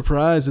 What I'm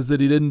surprised is that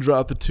he didn't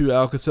drop the 2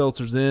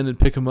 Alka-Seltzers in and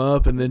pick them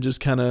up and then just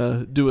kind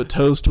of do a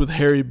toast with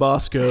Harry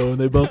Bosco, and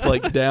they both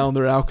down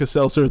their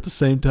Alka-Seltzer at the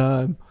same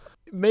time.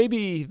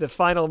 Maybe the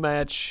final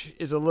match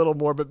is a little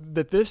more, but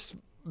this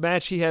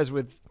match he has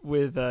with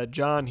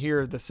John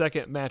here, the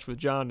second match with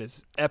John,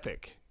 is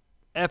epic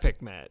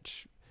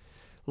match.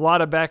 A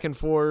lot of back and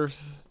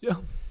forth. Yeah.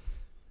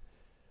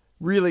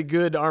 Really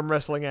good arm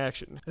wrestling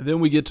action. And then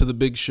we get to the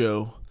big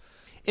show.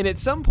 And at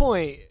some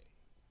point,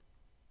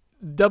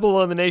 double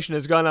elimination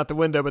has gone out the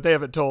window, but they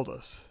haven't told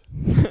us.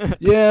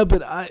 Yeah,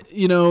 but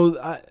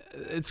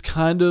it's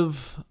kind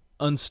of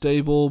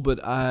unstable,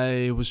 but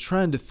I was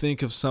trying to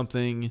think of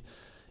something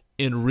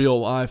in real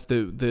life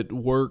that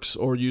works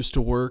or used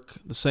to work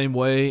the same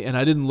way, and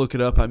I didn't look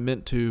it up. I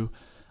meant to.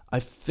 I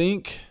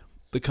think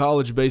the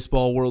College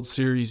Baseball World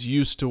Series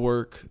used to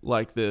work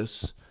like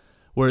this,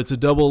 where it's a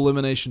double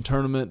elimination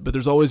tournament, but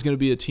there's always going to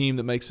be a team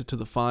that makes it to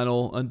the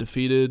final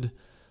undefeated.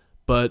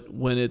 But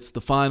when it's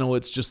the final,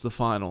 it's just the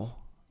final.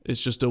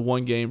 It's just a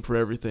one game for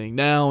everything.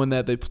 Now, in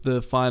that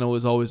the final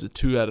is always a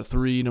 2 out of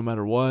 3, no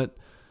matter what.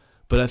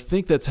 But I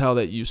think that's how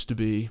that used to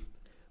be.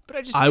 But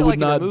I just feel like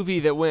in a movie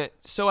that went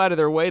so out of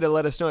their way to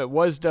let us know it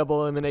was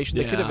double elimination,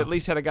 they could have at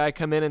least had a guy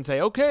come in and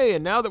say, okay,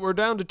 and now that we're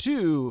down to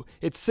 2,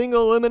 it's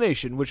single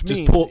elimination, which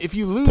means if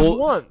you lose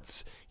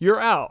once,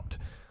 you're out.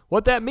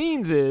 What that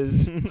means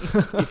is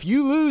if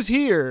you lose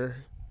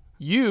here,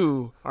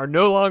 you are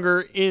no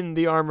longer in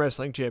the arm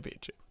wrestling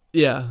championship.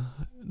 Yeah,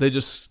 they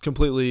just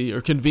completely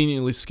or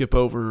conveniently skip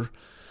over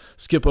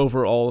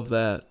all of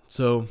that.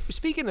 So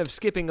speaking of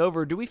skipping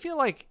over, do we feel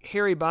like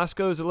Harry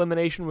Bosco's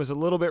elimination was a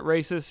little bit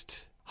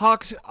racist?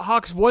 Hawks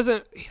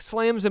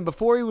slams him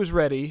before he was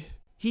ready.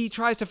 He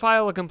tries to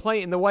file a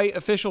complaint, and the white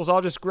officials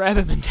all just grab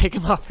him and take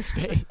him off the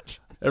stage.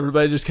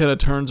 Everybody just kind of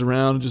turns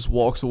around and just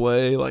walks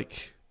away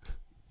like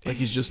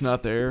he's just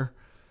not there.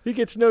 He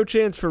gets no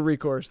chance for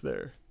recourse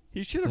there.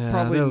 He should have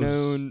probably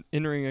known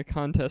entering a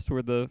contest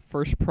where the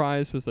first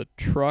prize was a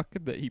truck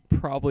that he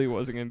probably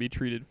wasn't going to be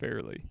treated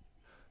fairly.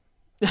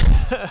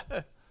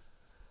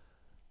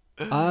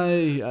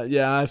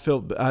 I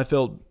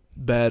felt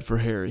bad for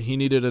Harry. He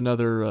needed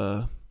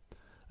another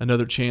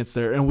chance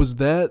there. And was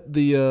that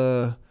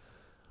the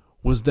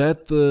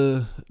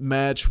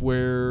match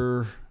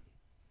where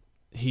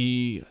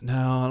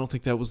no, I don't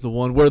think that was the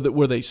one where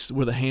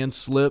the hand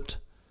slipped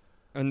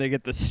and they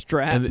get the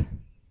strap.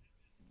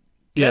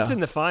 That's in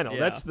the final.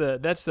 Yeah.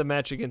 That's the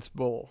match against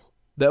Bull.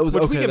 That was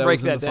which okay. We can that break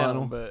was in that the down,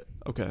 final? But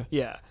okay.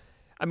 Yeah,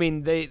 I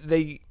mean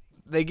they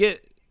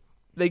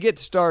get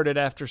started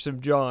after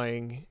some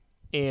jawing,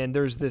 and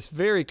there's this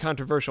very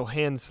controversial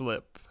hand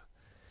slip.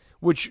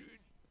 Which,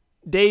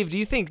 Dave, do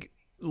you think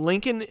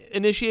Lincoln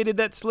initiated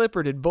that slip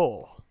or did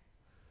Bull?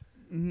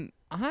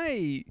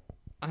 I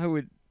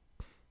would.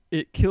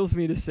 It kills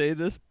me to say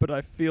this, but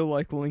I feel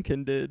like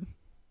Lincoln did.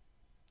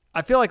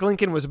 I feel like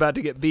Lincoln was about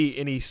to get beat,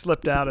 and he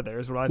slipped out of there,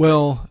 is what I think.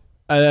 Well,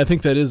 I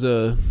think that is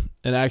an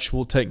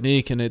actual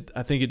technique, and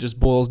I think it just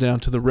boils down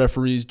to the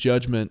referee's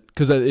judgment.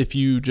 Because if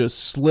you just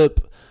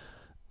slip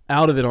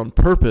out of it on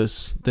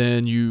purpose,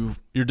 then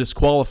you're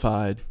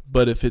disqualified.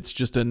 But if it's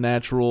just a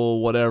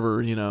natural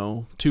whatever,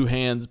 two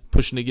hands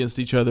pushing against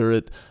each other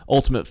at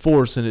ultimate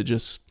force, and it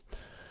just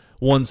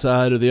one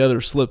side or the other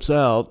slips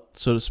out,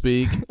 so to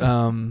speak,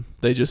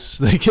 they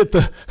get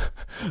the,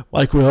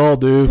 like we all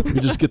do, we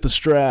just get the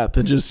strap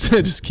and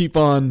just keep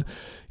on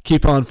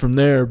from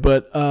there.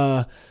 But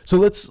so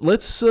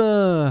let's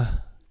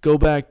go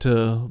back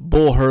to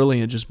Bull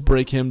Hurley and just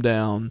break him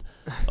down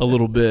a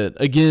little bit.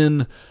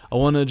 Again, I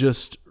want to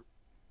just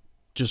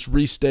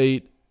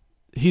restate,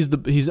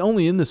 he's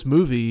only in this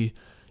movie,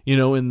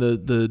 in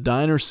the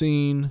diner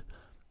scene,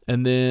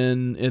 and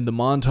then in the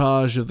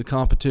montage of the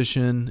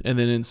competition, and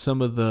then in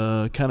some of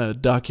the kind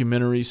of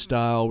documentary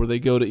style where they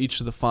go to each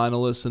of the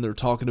finalists and they're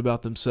talking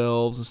about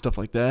themselves and stuff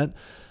like that.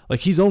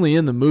 Like, he's only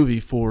in the movie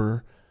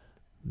for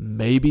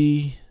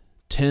maybe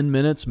 10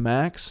 minutes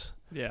max.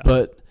 Yeah.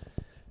 But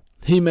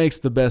he makes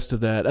the best of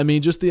that. I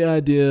mean, just the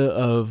idea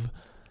of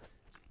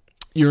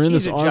you're in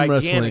this arm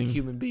wrestling. He's a gigantic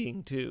human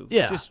being, too.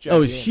 Yeah. Just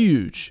he's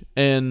huge.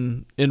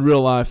 And in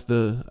real life,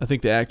 I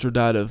think the actor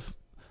died of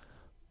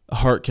a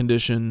heart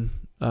condition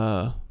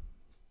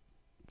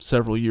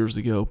several years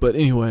ago. But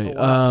anyway,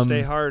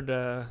 stay hard,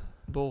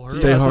 Bull Hurley.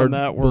 Stay hard,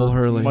 that Bull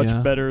Hurley.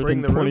 Much better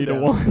Bring than the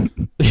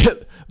 20-1. Yeah,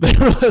 they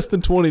were less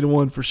than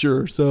 20-1 for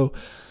sure. So,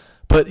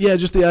 but yeah,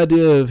 just the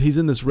idea of he's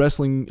in this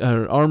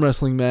arm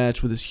wrestling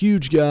match with this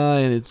huge guy,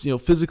 and it's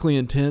physically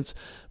intense,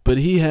 but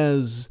he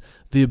has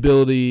the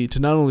ability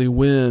to not only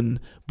win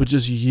but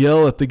just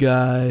yell at the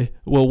guy.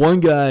 Well,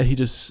 one guy he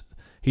just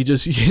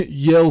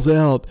yells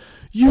out,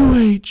 "You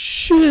ain't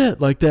shit,"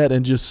 like that,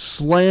 and just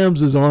slams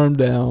his arm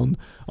down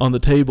on the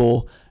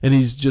table, and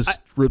he's just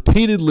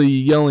repeatedly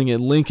yelling at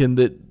Lincoln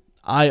that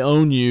I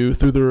own you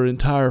through their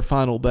entire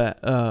final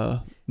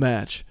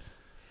match.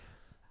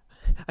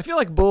 I feel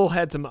like Bull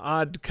had some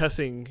odd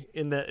cussing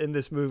in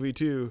this movie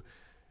too.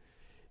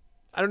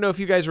 I don't know if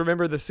you guys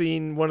remember the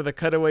scene, one of the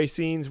cutaway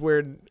scenes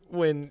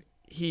when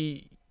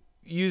he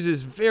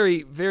uses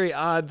very, very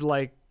odd,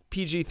 like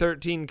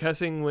PG-13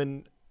 cussing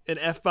when an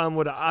F-bomb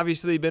would have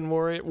obviously been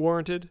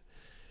warranted.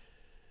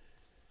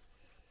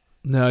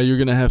 No, you're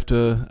gonna have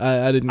to.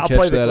 I didn't I'll catch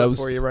play the that. clip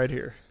for you right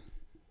here.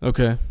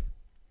 Okay.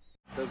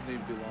 Doesn't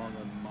even belong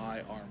on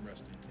my arm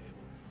wrestling table.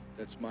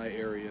 That's my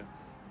area.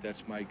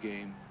 That's my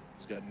game.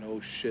 He's got no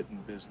shit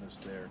in business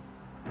there.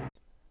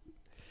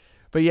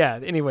 But yeah,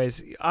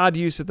 anyways, odd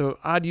use of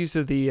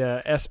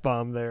the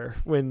S-bomb there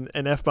when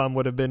an F-bomb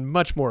would have been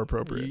much more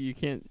appropriate. You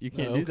can't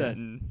do that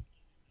in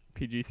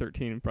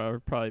PG-13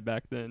 probably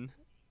back then.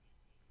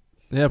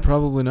 Yeah,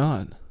 probably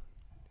not.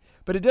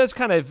 But it does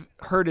kind of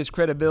hurt his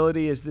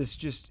credibility as this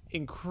just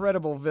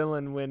incredible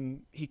villain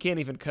when he can't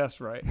even cuss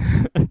right.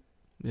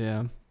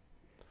 Yeah.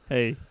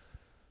 Hey,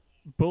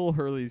 Bull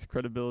Hurley's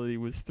credibility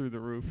was through the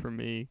roof for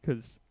me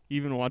because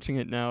even watching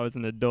it now as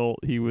an adult,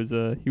 he was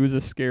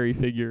a scary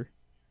figure.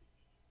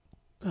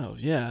 Oh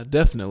yeah,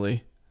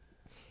 definitely.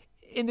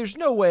 And there's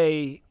no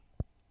way,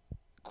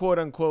 quote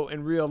unquote,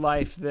 in real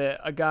life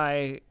that a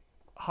guy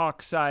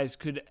Hawk size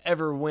could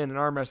ever win an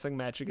arm wrestling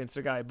match against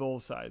a guy Bull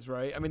size,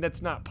 right? I mean,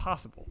 that's not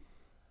possible.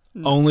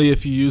 Only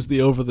if you use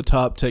the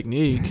over-the-top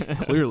technique,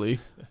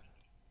 clearly.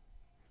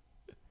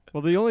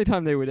 Well, the only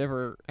time they would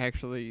ever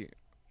actually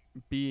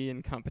be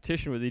in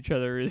competition with each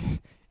other is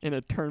in a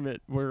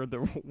tournament where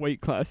the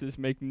weight classes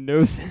make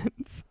no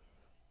sense.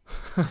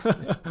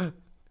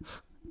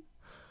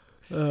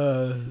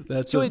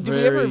 That's So a do we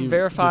very ever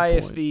verify good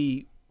if point.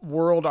 the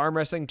World Arm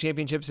Wrestling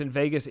Championships in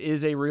Vegas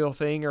is a real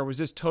thing, or was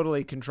this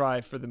totally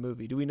contrived for the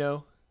movie? Do we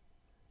know?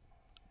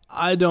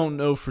 I don't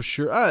know for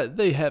sure.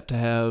 They have to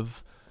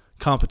have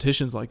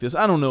competitions like this.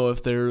 I don't know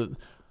if they're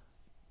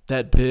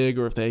that big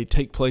or if they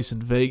take place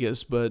in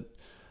Vegas, but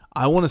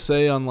I want to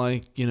say on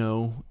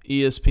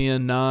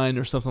ESPN 9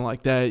 or something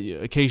like that,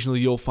 occasionally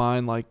you'll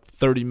find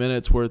 30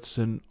 minutes where it's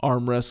an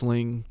arm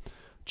wrestling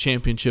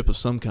championship of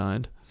some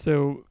kind.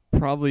 So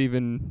probably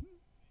even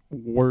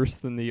worse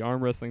than the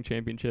arm wrestling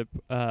championship.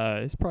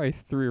 It's probably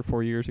 3 or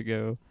 4 years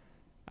ago.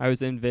 I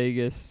was in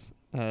Vegas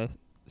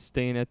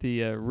staying at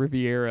the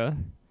Riviera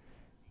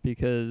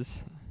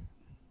because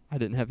I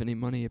didn't have any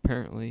money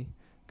apparently,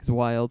 because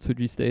why else would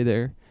you stay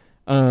there?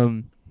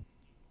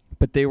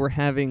 But they were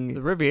having...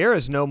 The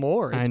Riviera's no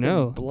more. It's I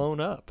know. been blown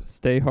up.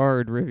 Stay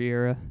hard,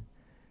 Riviera.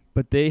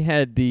 But they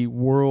had the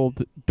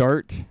World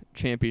Dart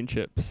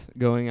Championships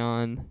going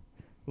on,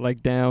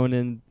 down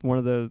in one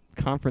of the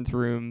conference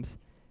rooms,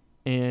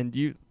 and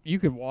you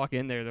could walk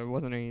in there. There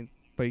wasn't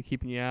anybody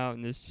keeping you out,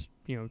 and there's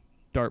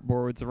dart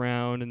boards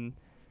around and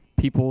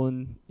people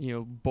in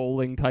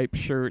bowling type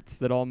shirts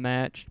that all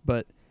matched,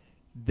 but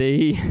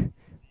they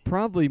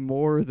probably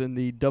more than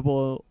the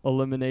double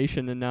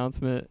elimination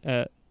announcement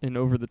in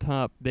Over the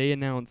Top, they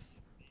announced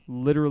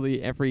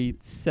literally every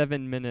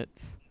 7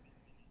 minutes,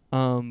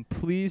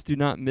 please do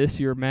not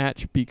miss your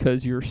match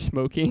because you're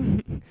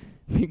smoking.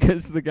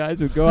 Because the guys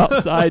would go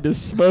outside to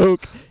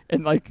smoke,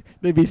 and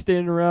they'd be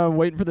standing around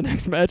waiting for the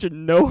next match,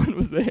 and no one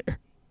was there.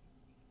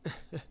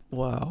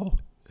 Wow.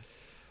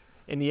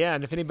 And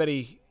if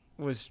anybody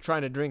was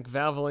trying to drink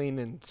Valvoline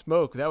and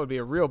smoke, that would be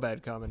a real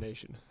bad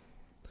combination.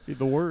 Be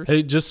the worst.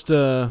 Hey, just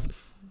a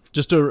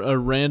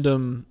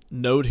random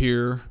note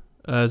here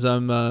as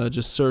I'm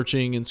just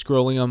searching and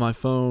scrolling on my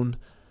phone.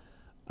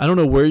 I don't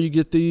know where you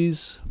get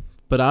these,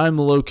 but I'm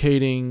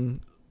locating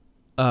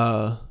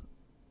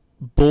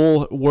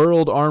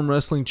World Arm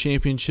Wrestling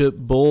Championship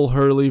Bull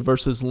Hurley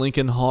versus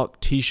Lincoln Hawk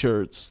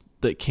T-shirts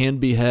that can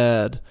be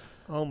had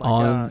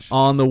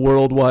on the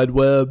World Wide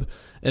Web,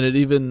 and it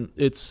even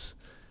has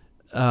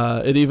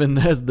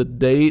the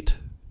date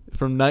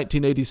from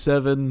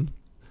 1987,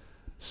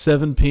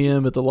 7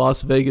 p.m. at the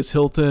Las Vegas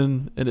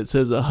Hilton, and it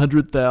says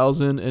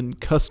 $100,000 and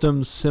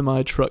custom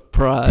semi-truck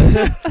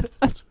prize.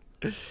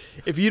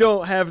 If you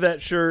don't have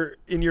that shirt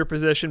in your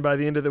possession by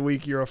the end of the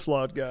week, you're a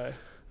flawed guy.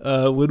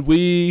 Would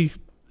we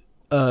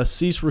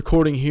cease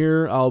recording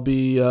here? I'll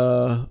be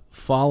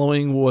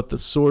following what the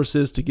source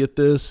is to get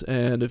this,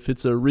 and if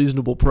it's a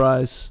reasonable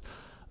price,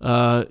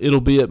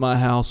 it'll be at my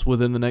house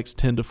within the next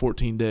 10 to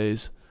 14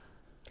 days.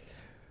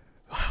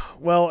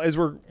 Well, as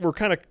we're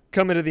kind of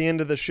coming to the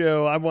end of the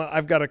show,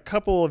 I've got a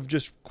couple of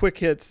just quick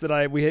hits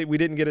that we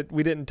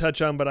didn't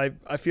touch on, but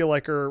I feel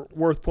like are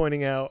worth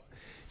pointing out.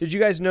 Did you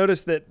guys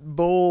notice that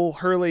Bull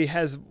Hurley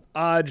has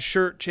odd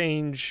shirt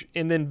change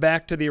and then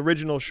back to the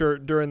original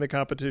shirt during the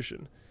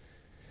competition?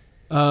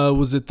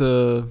 Was it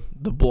the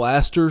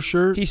blaster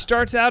shirt? He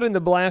starts out in the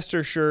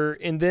blaster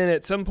shirt, and then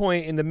at some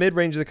point in the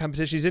mid-range of the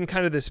competition, he's in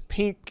kind of this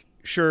pink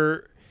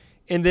shirt,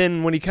 and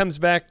then when he comes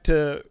back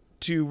to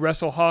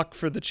wrestle Hawk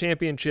for the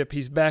championship,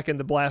 he's back in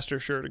the blaster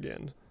shirt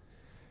again.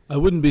 I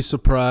wouldn't be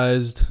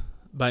surprised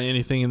by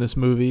anything in this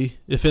movie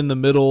if he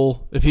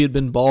had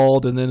been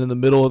bald and then in the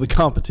middle of the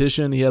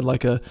competition he had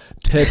a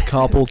Ted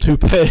Koppel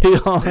toupee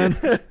on,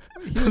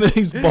 and then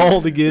he's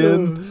bald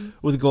again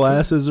with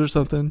glasses or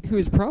something. He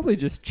was probably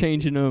just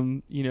changing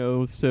them,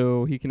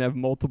 so he can have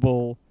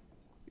multiple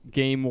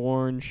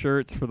game-worn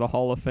shirts for the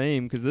Hall of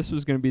Fame, because this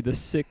was going to be the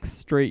 6th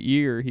straight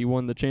year he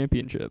won the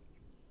championship.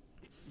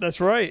 That's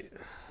right.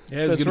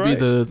 Yeah, he was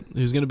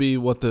going to be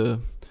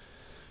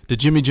did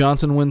Jimmy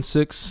Johnson win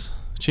 6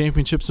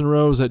 championships in a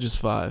row? Or was that just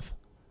 5?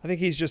 I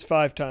think he's just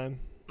 5-time.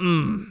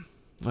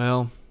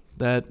 Well,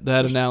 that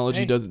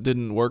analogy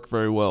didn't work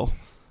very well.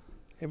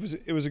 It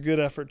was a good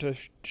effort to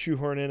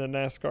shoehorn in a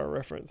NASCAR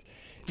reference.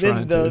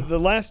 Then the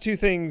last two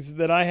things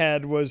that I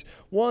had was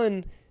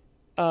one,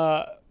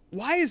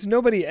 why is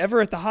nobody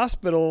ever at the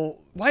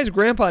hospital? Why is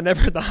Grandpa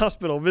never at the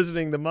hospital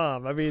visiting the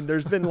mom? I mean,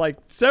 there's been like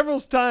several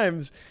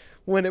times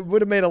when it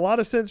would have made a lot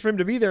of sense for him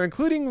to be there,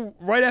 including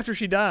right after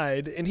she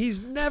died, and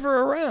he's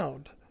never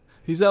around.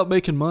 He's out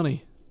making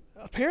money.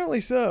 Apparently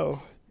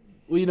so.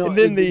 Well, you know, and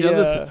then the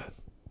other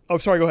oh,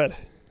 sorry, go ahead.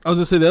 I was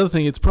gonna say the other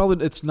thing.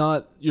 It's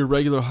not your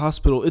regular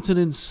hospital. It's an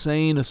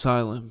insane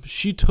asylum.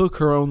 She took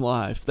her own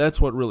life. That's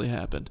what really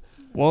happened.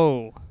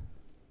 Whoa.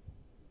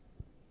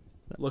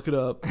 Look it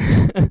up.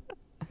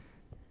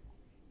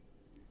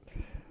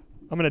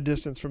 I'm going to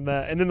distance from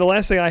that. And then the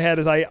last thing I had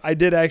is I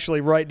did actually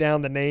write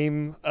down the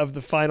name of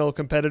the final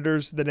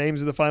competitors, the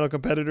names of the final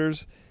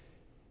competitors,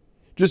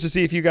 just to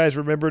see if you guys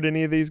remembered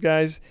any of these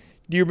guys.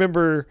 Do you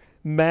remember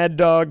Mad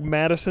Dog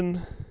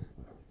Madison?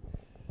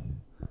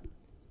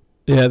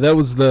 Yeah, that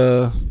was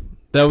the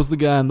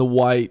guy in the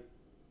white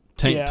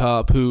tank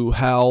top who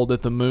howled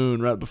at the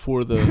moon right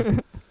before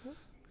the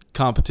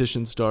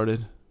competition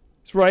started.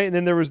 That's right. And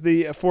then there was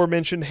the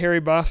aforementioned Harry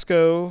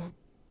Bosco,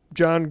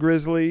 John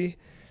Grizzly.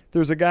 There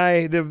was a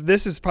guy.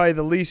 This is probably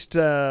the least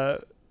guy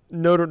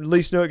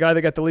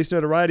that got the least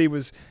notoriety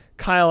was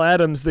Kyle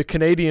Adams, the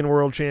Canadian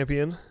world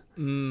champion.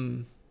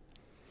 Mm.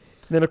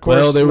 Then of course,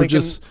 well, they Lincoln, were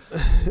just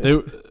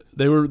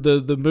they were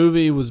the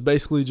movie was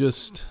basically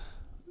just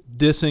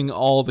dissing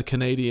all the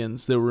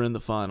Canadians that were in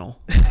the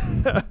final.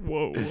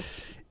 Whoa,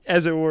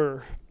 as it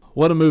were.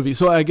 What a movie!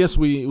 So I guess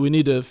we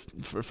need to,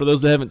 for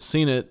those that haven't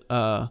seen it,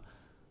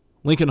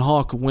 Lincoln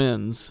Hawk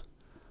wins.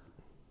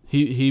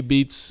 He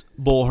beats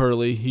Bull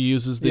Hurley. He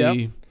uses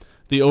the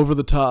over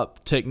the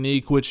top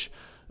technique, which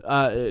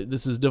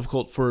this is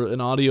difficult for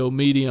an audio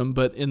medium,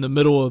 but in the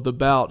middle of the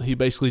bout, he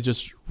basically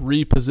just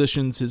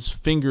repositions his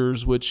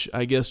fingers, which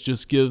I guess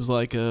just gives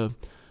like a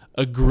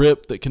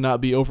grip that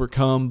cannot be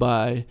overcome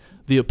by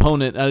the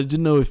opponent. I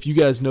didn't know if you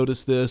guys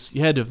noticed this.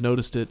 You had to have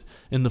noticed it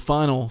in the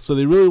final. So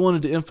they really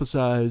wanted to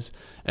emphasize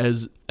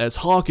as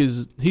Hawk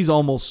he's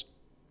almost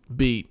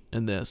beat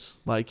in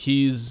this. Like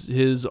his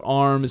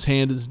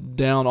hand is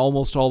down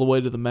almost all the way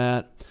to the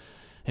mat,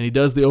 and he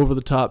does the over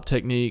the top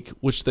technique,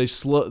 which they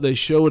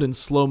show it in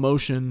slow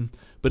motion,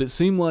 but it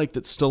seemed like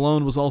that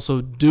Stallone was also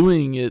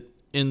doing it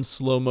in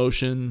slow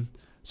motion,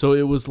 so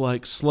it was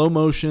like slow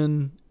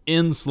motion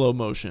in slow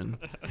motion,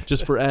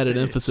 just for added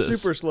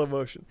emphasis. Super slow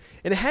motion.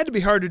 And it had to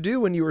be hard to do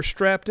when you were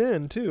strapped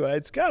in too.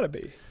 It's got to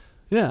be.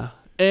 Yeah.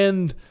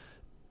 And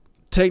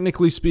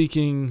technically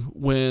speaking,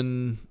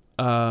 when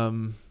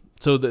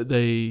so that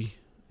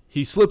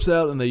he slips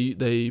out and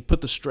they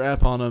put the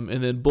strap on him,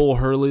 and then Bull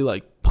Hurley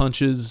like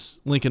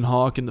punches Lincoln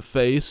Hawk in the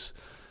face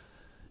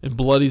and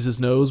bloodies his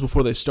nose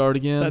before they start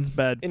again. That's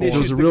bad form. And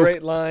issues the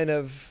great line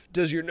of,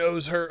 "Does your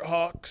nose hurt,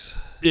 Hawks?"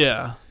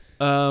 Yeah.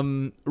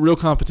 Real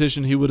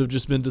competition, he would have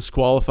just been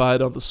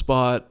disqualified on the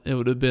spot. It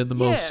would have been the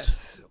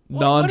most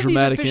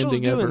non-dramatic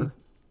ending ever.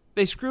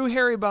 They screw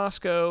Harry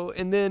Bosco,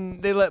 and then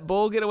they let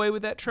Bull get away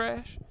with that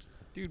trash?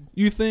 Dude,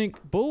 you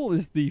think Bull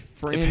is the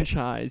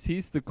franchise.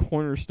 He's the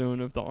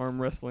cornerstone of the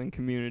arm wrestling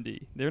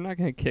community. They're not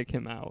going to kick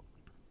him out.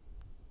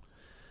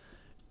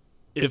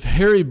 If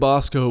Harry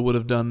Bosco would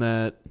have done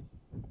that,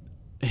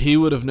 he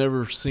would have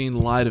never seen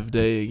light of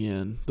day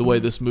again, the way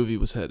this movie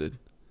was headed.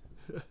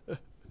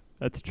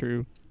 That's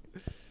true.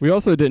 We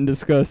also didn't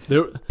discuss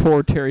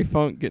poor Terry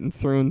Funk getting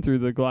thrown through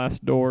the glass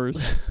doors.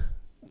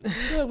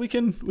 Yeah, we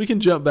can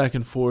jump back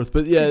and forth,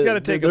 but yeah, he's got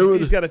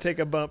to take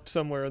a bump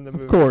somewhere in the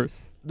movie. Of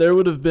course. There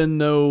would have been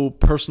no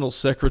personal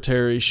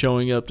secretary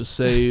showing up to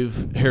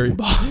save Harry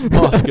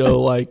Bosco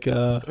like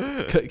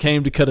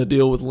came to cut a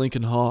deal with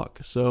Lincoln Hawk.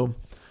 So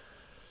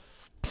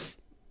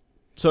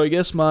I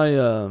guess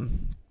my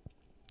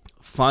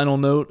final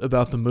note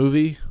about the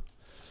movie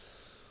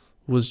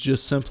was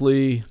just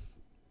simply,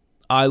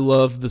 I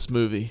love this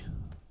movie.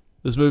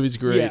 This movie's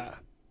great. Yeah,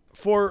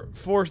 four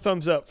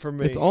thumbs up for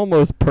me. It's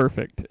almost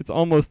perfect. It's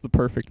almost the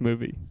perfect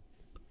movie.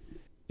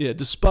 Yeah,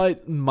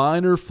 despite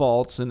minor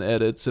faults and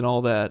edits and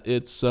all that,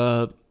 it's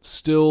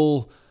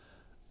still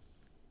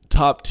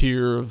top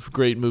tier of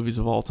great movies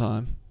of all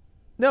time.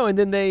 No, and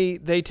then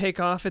they take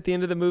off at the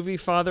end of the movie,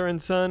 father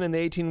and son, and the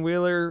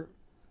 18-wheeler.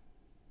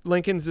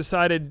 Lincoln's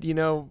decided,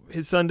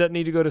 his son doesn't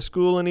need to go to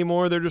school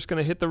anymore. They're just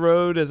going to hit the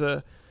road as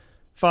a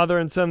father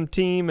and son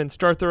team and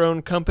start their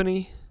own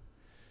company.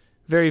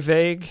 Very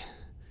vague.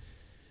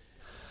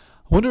 I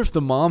wonder if the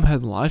mom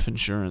had life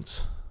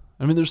insurance.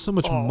 I mean, there's so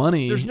much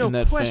money in that family. There's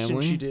no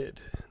question she did.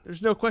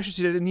 There's no question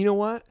she did. And you know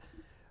what?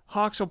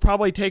 Hawks will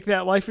probably take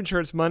that life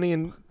insurance money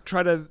and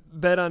try to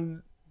bet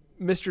on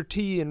Mr.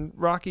 T and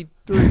Rocky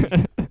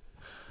 3.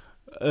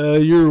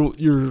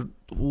 You're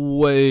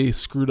way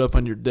screwed up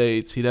on your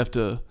dates. He'd have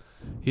to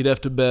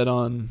bet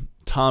on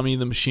Tommy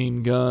the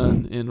Machine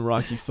Gun in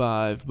Rocky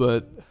 5,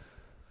 but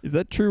is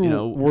that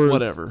true?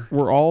 Whatever.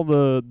 Were all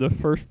the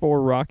first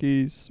 4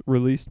 Rockies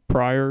released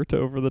prior to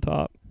Over the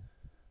Top?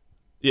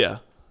 Yeah.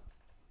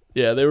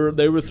 Yeah, they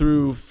were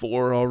through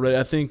 4 already.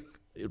 I think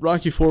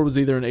Rocky 4 was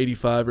either in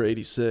 85 or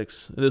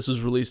 86. This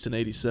was released in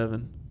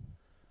 87.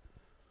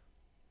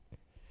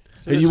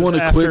 So hey, do you want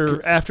a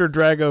quick after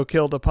Drago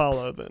killed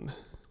Apollo then?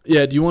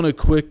 Yeah, do you want a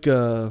quick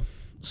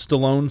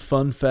Stallone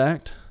fun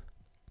fact.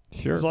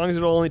 Sure. As long as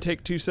it'll only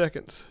take 2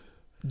 seconds.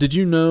 Did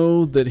you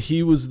know that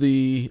he was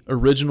the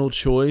original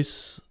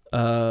choice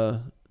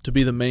to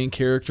be the main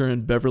character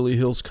in Beverly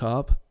Hills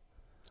Cop?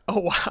 Oh,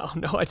 wow.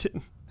 No, I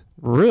didn't.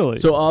 Really?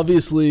 So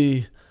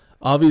obviously,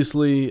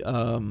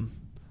 and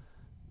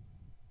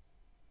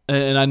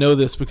I know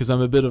this because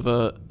I'm a bit of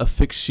a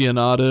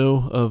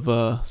aficionado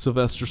of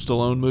Sylvester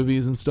Stallone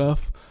movies and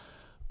stuff,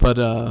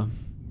 but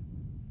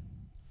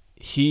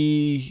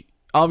he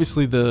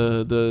obviously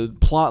the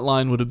plot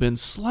line would have been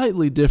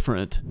slightly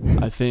different,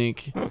 I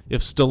think,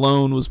 if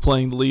Stallone was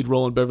playing the lead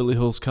role in Beverly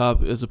Hills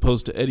Cop as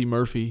opposed to Eddie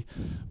Murphy,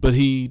 but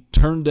he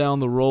turned down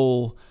the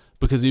role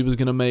because he was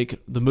going to make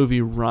the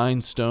movie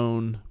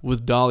Rhinestone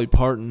with Dolly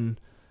Parton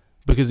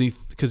because he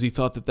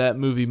thought that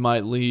movie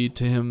might lead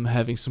to him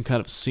having some kind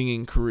of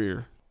singing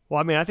career. Well,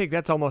 I mean, I think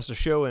that's almost a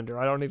show ender.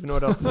 I don't even know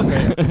what else to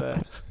say after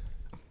that.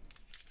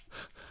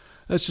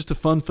 That's just a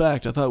fun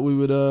fact. I thought we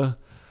would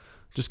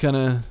just kind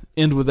of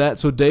end with that.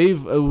 So,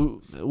 Dave,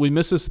 we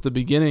missed this at the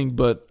beginning,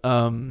 but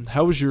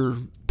how was your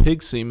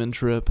pig semen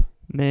trip?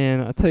 Man,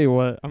 I tell you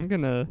what, I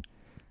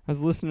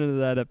was listening to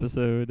that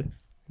episode,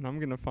 and I'm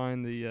going to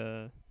find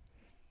the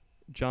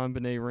John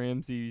Benet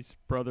Ramsey's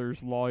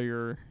brother's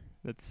lawyer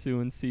that's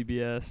suing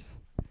CBS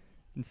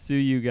and sue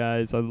you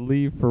guys. I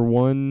leave for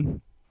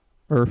one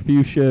or a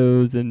few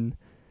shows, and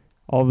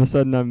all of a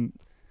sudden I'm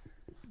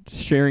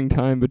sharing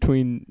time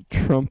between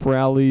Trump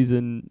rallies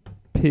and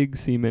pig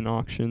semen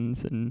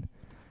auctions, and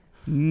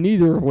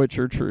neither of which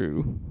are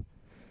true.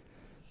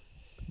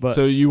 But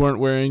So you weren't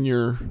wearing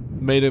your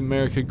Made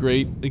America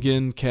Great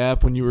Again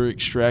cap when you were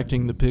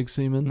extracting the pig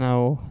semen?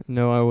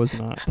 no, I was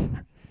not.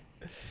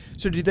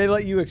 So did they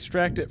let you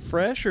extract it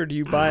fresh, or do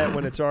you buy it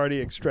when it's already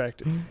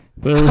extracted?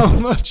 How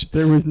much?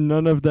 There was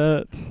none of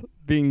that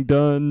being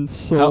done,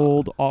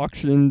 sold,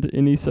 auctioned,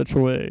 any such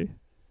way.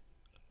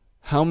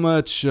 How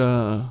much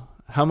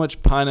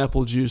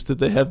pineapple juice did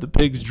they have the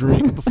pigs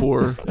drink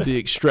before the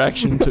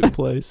extraction took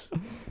place?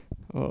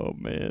 Oh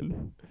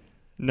man.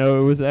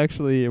 No, it was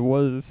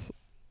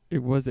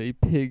a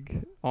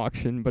pig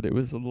auction, but it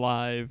was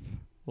live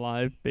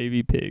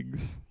baby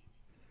pigs.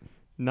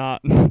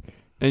 Not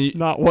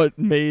not what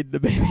made the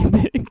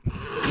baby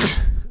pigs.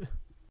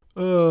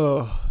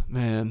 Oh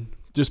man,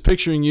 just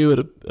picturing you at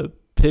a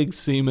pig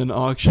semen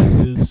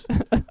auction is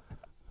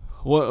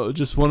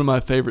just one of my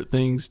favorite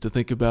things to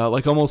think about.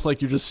 Like almost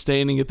like you're just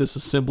standing at this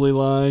assembly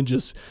line,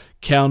 just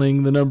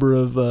counting the number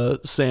of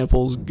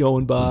samples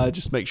going by,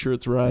 just make sure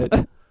it's right.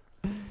 I'll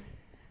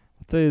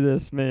tell you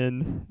this,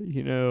 man.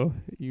 You know,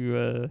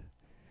 you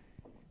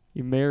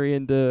marry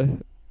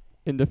into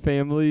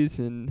families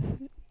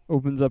and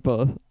opens up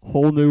a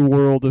whole new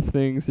world of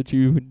things that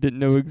you didn't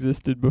know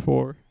existed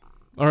before.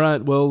 All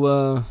right.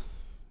 Well,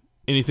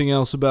 anything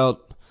else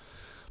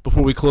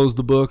before we close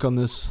the book on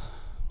this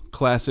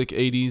classic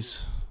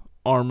 80s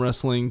arm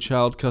wrestling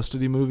child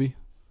custody movie?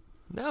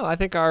 No, I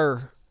think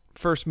our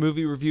first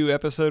movie review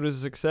episode is a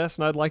success,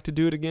 and I'd like to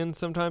do it again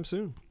sometime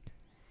soon.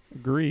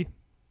 Agree.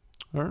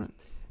 All right.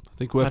 I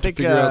think we'll have to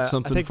figure out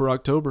something for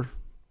October.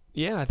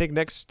 Yeah, I think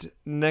next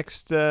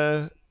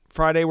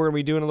Friday we're going to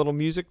be doing a little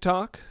music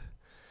talk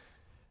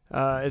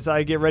as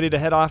I get ready to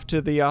head off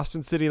to the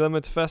Austin City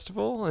Limits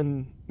Festival,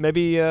 and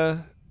maybe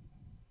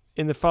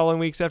in the following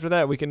weeks after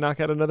that we can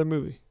knock out another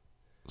movie.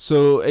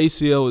 So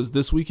ACL is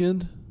this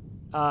weekend?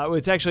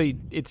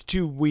 It's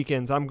 2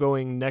 weekends. I'm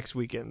going next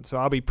weekend, so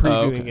I'll be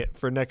previewing it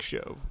for next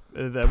show.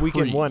 The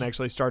weekend one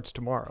actually starts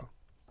tomorrow.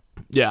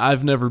 Yeah,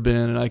 I've never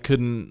been,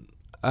 and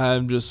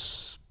I'm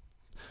just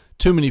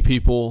too many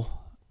people.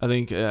 I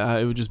think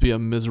it would just be a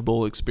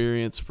miserable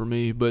experience for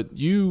me. But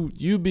you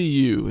be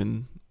you,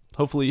 and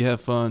hopefully you have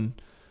fun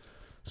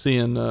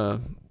seeing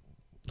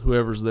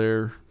whoever's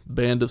there.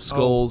 Band of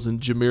Skulls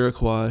and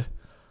Jamiroquai.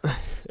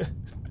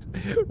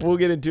 We'll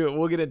get into it.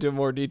 We'll get into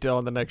more detail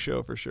on the next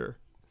show for sure.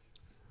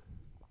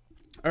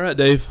 All right,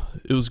 Dave.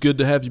 It was good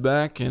to have you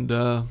back, and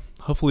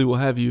hopefully we'll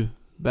have you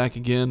back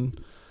again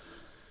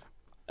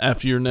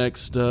after your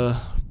next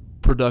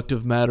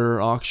Productive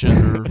Matter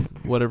auction or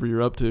whatever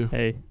you're up to.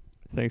 Hey,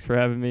 thanks for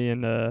having me,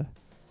 and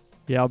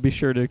I'll be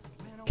sure to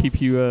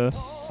keep you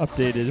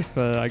updated if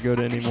I go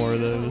to any more of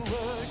those.